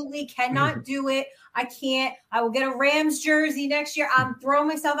absolutely cannot do it. I can't. I will get a Rams jersey next year. I'm throwing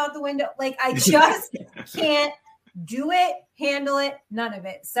myself out the window. Like, I just can't do it, handle it, none of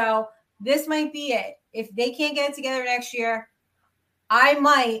it. So this might be it. If they can't get it together next year, I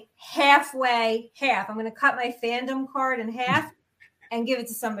might half. I'm going to cut my fandom card in half and give it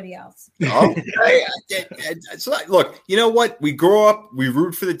to somebody else. Okay. Look, you know what? We grow up, we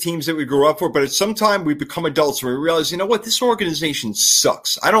root for the teams that we grew up for, but at some time we become adults and we realize, you know what? This organization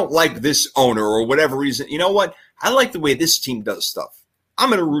sucks. I don't like this owner or whatever reason. You know what? I like the way this team does stuff. I'm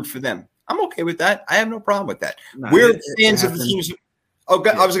going to root for them. I'm okay with that. I have no problem with that. We're fans of the teams. Oh,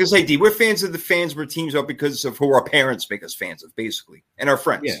 God, I was going to say, D, we're fans of the fans where teams are because of who our parents make us fans of, basically, and our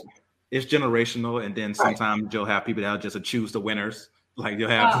friends. Yeah, it's generational, and then sometimes you'll have people that'll just choose the winners. Like, you'll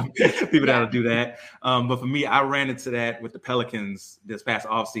have people that'll do that. But for me, I ran into that with the Pelicans this past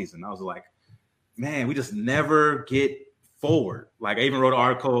offseason. I was like, man, we just never get forward. Like, I even wrote an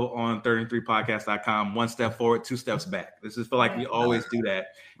article on 3rd&3podcast.com, 1 step forward, 2 steps back. This is feel like we always do that.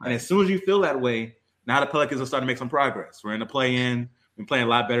 And as soon as you feel that way, now the Pelicans are starting to make some progress. We're in the play-in. Been playing a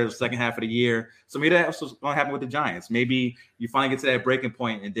lot better the second half of the year. So maybe that's what's going to happen with the Giants. Maybe you finally get to that breaking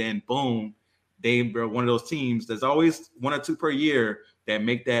point and then boom, they are one of those teams. There's always 1 or 2 per year that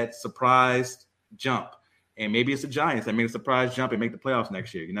make that surprise jump. And maybe it's the Giants that make a surprise jump and make the playoffs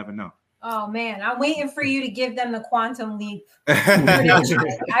next year. You never know. Oh, man. I'm waiting for you to give them the quantum leap. I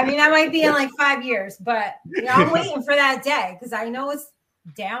mean, that might be in like 5 years, but I'm waiting for that day because I know it's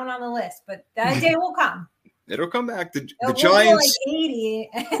down on the list, but that day will come. It'll come back. The Giants be like 80,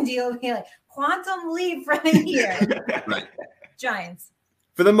 and you'll be like quantum leap for the year. Right. Giants.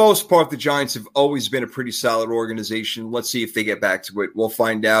 For the most part, the Giants have always been a pretty solid organization. Let's see if they get back to it. We'll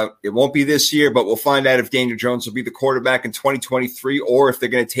find out. It won't be this year, but we'll find out if Daniel Jones will be the quarterback in 2023 or if they're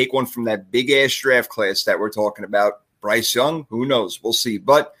going to take one from that big-ass draft class that we're talking about. Bryce Young, who knows? We'll see.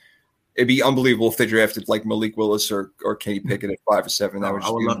 But it'd be unbelievable if they drafted like Malik Willis or Kenny Pickett at 5 or 7. That would I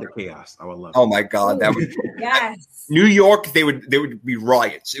would love the chaos. I would love. Oh my God, that would. Yes. New York, they would be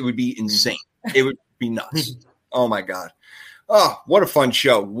riots. It would be insane. It would be nuts. Oh my God. Oh, what a fun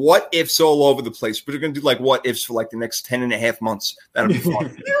show. What ifs all over the place. We're going to do like what ifs for like the next 10 and a half months. That'll be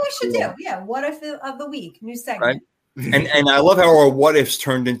fun. We should do. Yeah. What if of the week? New segment. Right? And I love how our what ifs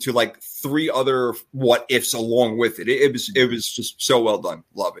turned into like 3 other what ifs along with it. It was just so well done.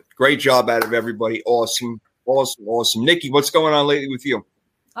 Love it. Great job out of everybody. Awesome. Nikki, what's going on lately with you?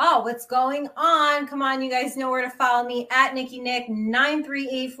 Oh, what's going on? Come on, you guys know where to follow me at Nikki Nick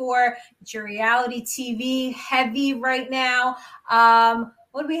 9384. It's your reality TV heavy right now.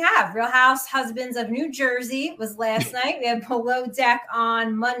 What do we have? Real House Husbands of New Jersey was last night. We had Below Deck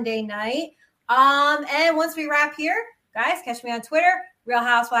on Monday night. And once we wrap here, guys, catch me on Twitter. Real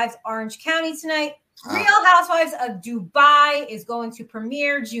Housewives Orange County tonight. Real Housewives of Dubai is going to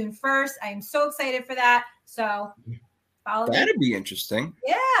premiere June 1st. I am so excited for that. So follow me. That'd be interesting.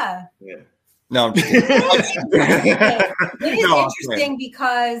 Yeah. No, I'm just kidding. It is interesting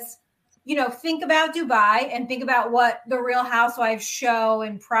because, think about Dubai and think about what the Real Housewives show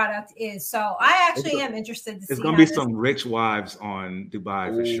and product is. So I actually am interested to see. There's going to be some rich wives on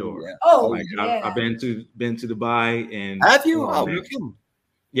Dubai for sure. Yeah. Oh, yeah. I've been to Dubai and have you?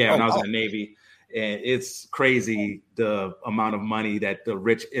 Yeah, when I was in the Navy, and it's crazy the amount of money that the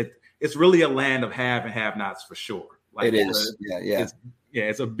rich. It's really a land of have and have-nots for sure. Like, it is.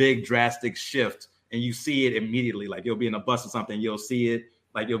 It's a big drastic shift, and you see it immediately. Like, you'll be in a bus or something, you'll see it.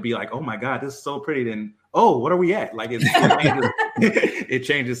 Like, you'll be like, "Oh my God, this is so pretty." Then, oh, what are we at? Like, it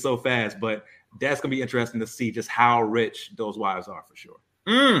changes so fast. But that's gonna be interesting to see just how rich those wives are for sure.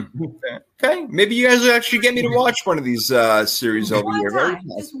 Okay, maybe you guys will actually get me to watch one of these series over here. One time,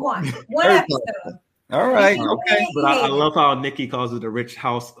 just one episode. All right. Okay. But I love how Nikki calls it the rich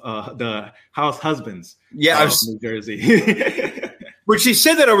house, the house husbands. Yeah, New Jersey. When she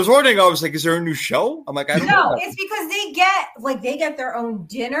said that, I was wondering. I was like, "Is there a new show?" I'm like, "I don't know." No, it's because they get their own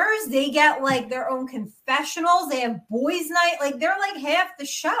dinners. They get like their own confessionals. They have boys' night. Like they're like half the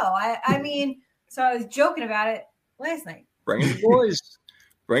show. I mean, so I was joking about it last night. Bringing the boys,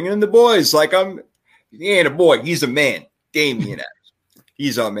 bringing in the boys. Like he ain't a boy. He's a man. Damian Adams.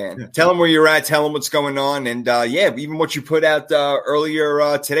 He's our man. Tell him where you're at. Tell him what's going on. And even what you put out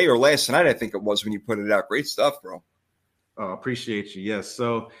earlier today or last night, I think it was when you put it out. Great stuff, bro. Appreciate you. Yes.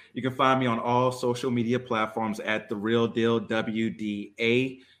 So you can find me on all social media platforms at The Real Deal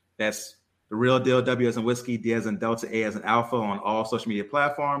WDA. That's The Real Deal, W as in whiskey, D as in Delta, A as in alpha on all social media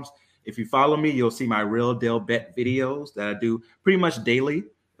platforms. If you follow me, you'll see my Real Deal Bet videos that I do pretty much daily,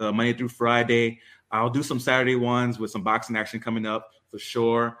 Monday through Friday. I'll do some Saturday ones with some boxing action coming up for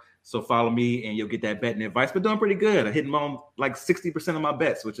sure. So follow me and you'll get that betting advice. But doing pretty good. I'm hitting on like 60% of my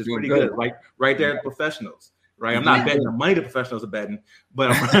bets, which is pretty good. Like right there at professionals. Right, I'm not betting the money the professionals are betting,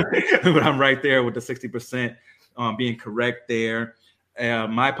 but I'm right there with the 60% being correct there.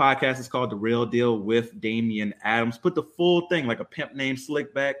 My podcast is called The Real Deal with Damian Adams. Put the full thing like a pimp named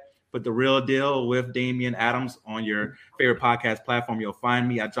Slickback. Put The Real Deal with Damian Adams on your favorite podcast platform. You'll find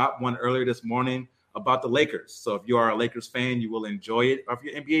me. I dropped one earlier this morning about the Lakers. So if you are a Lakers fan, you will enjoy it. Or if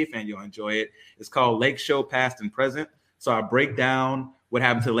you're an NBA fan, you'll enjoy it. It's called Lake Show Past and Present. So I break down what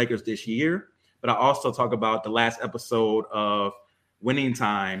happened to the Lakers this year. But I also talk about the last episode of Winning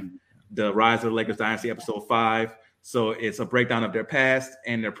Time, the Rise of the Lakers Dynasty, episode 5. So it's a breakdown of their past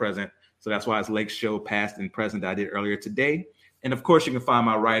and their present. So that's why it's Lake Show Past and Present that I did earlier today. And of course, you can find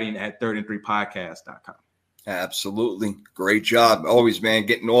my writing at 3rd&3podcast.com. Absolutely. Great job. Always, man.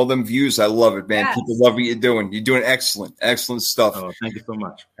 Getting all them views. I love it, man. Yes. People love what you're doing. You're doing excellent stuff. Oh, thank you so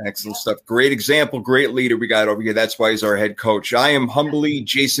much. Excellent stuff. Great example. Great leader we got over here. That's why he's our head coach. I am humbly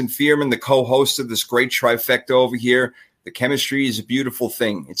Jason Fearman, the co-host of this great trifecta over here. The chemistry is a beautiful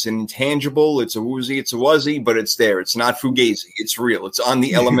thing. It's intangible. It's a woozy. It's a wuzzy, but it's there. It's not fugazi. It's real. It's on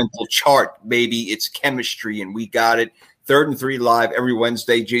the elemental chart, baby. It's chemistry, and we got it. 3rd and 3 live every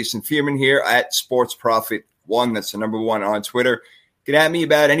Wednesday. Jason Fearman here at Sports Prophet 1. That's the number 1 on Twitter. Get at me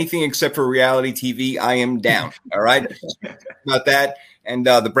about anything except for reality TV. I am down. All right. About that. And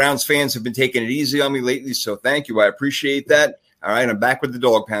the Browns fans have been taking it easy on me lately. So thank you. I appreciate that. All right. I'm back with the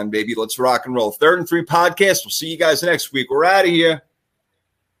dog pound, baby. Let's rock and roll. 3rd and 3 podcast. We'll see you guys next week. We're out of here.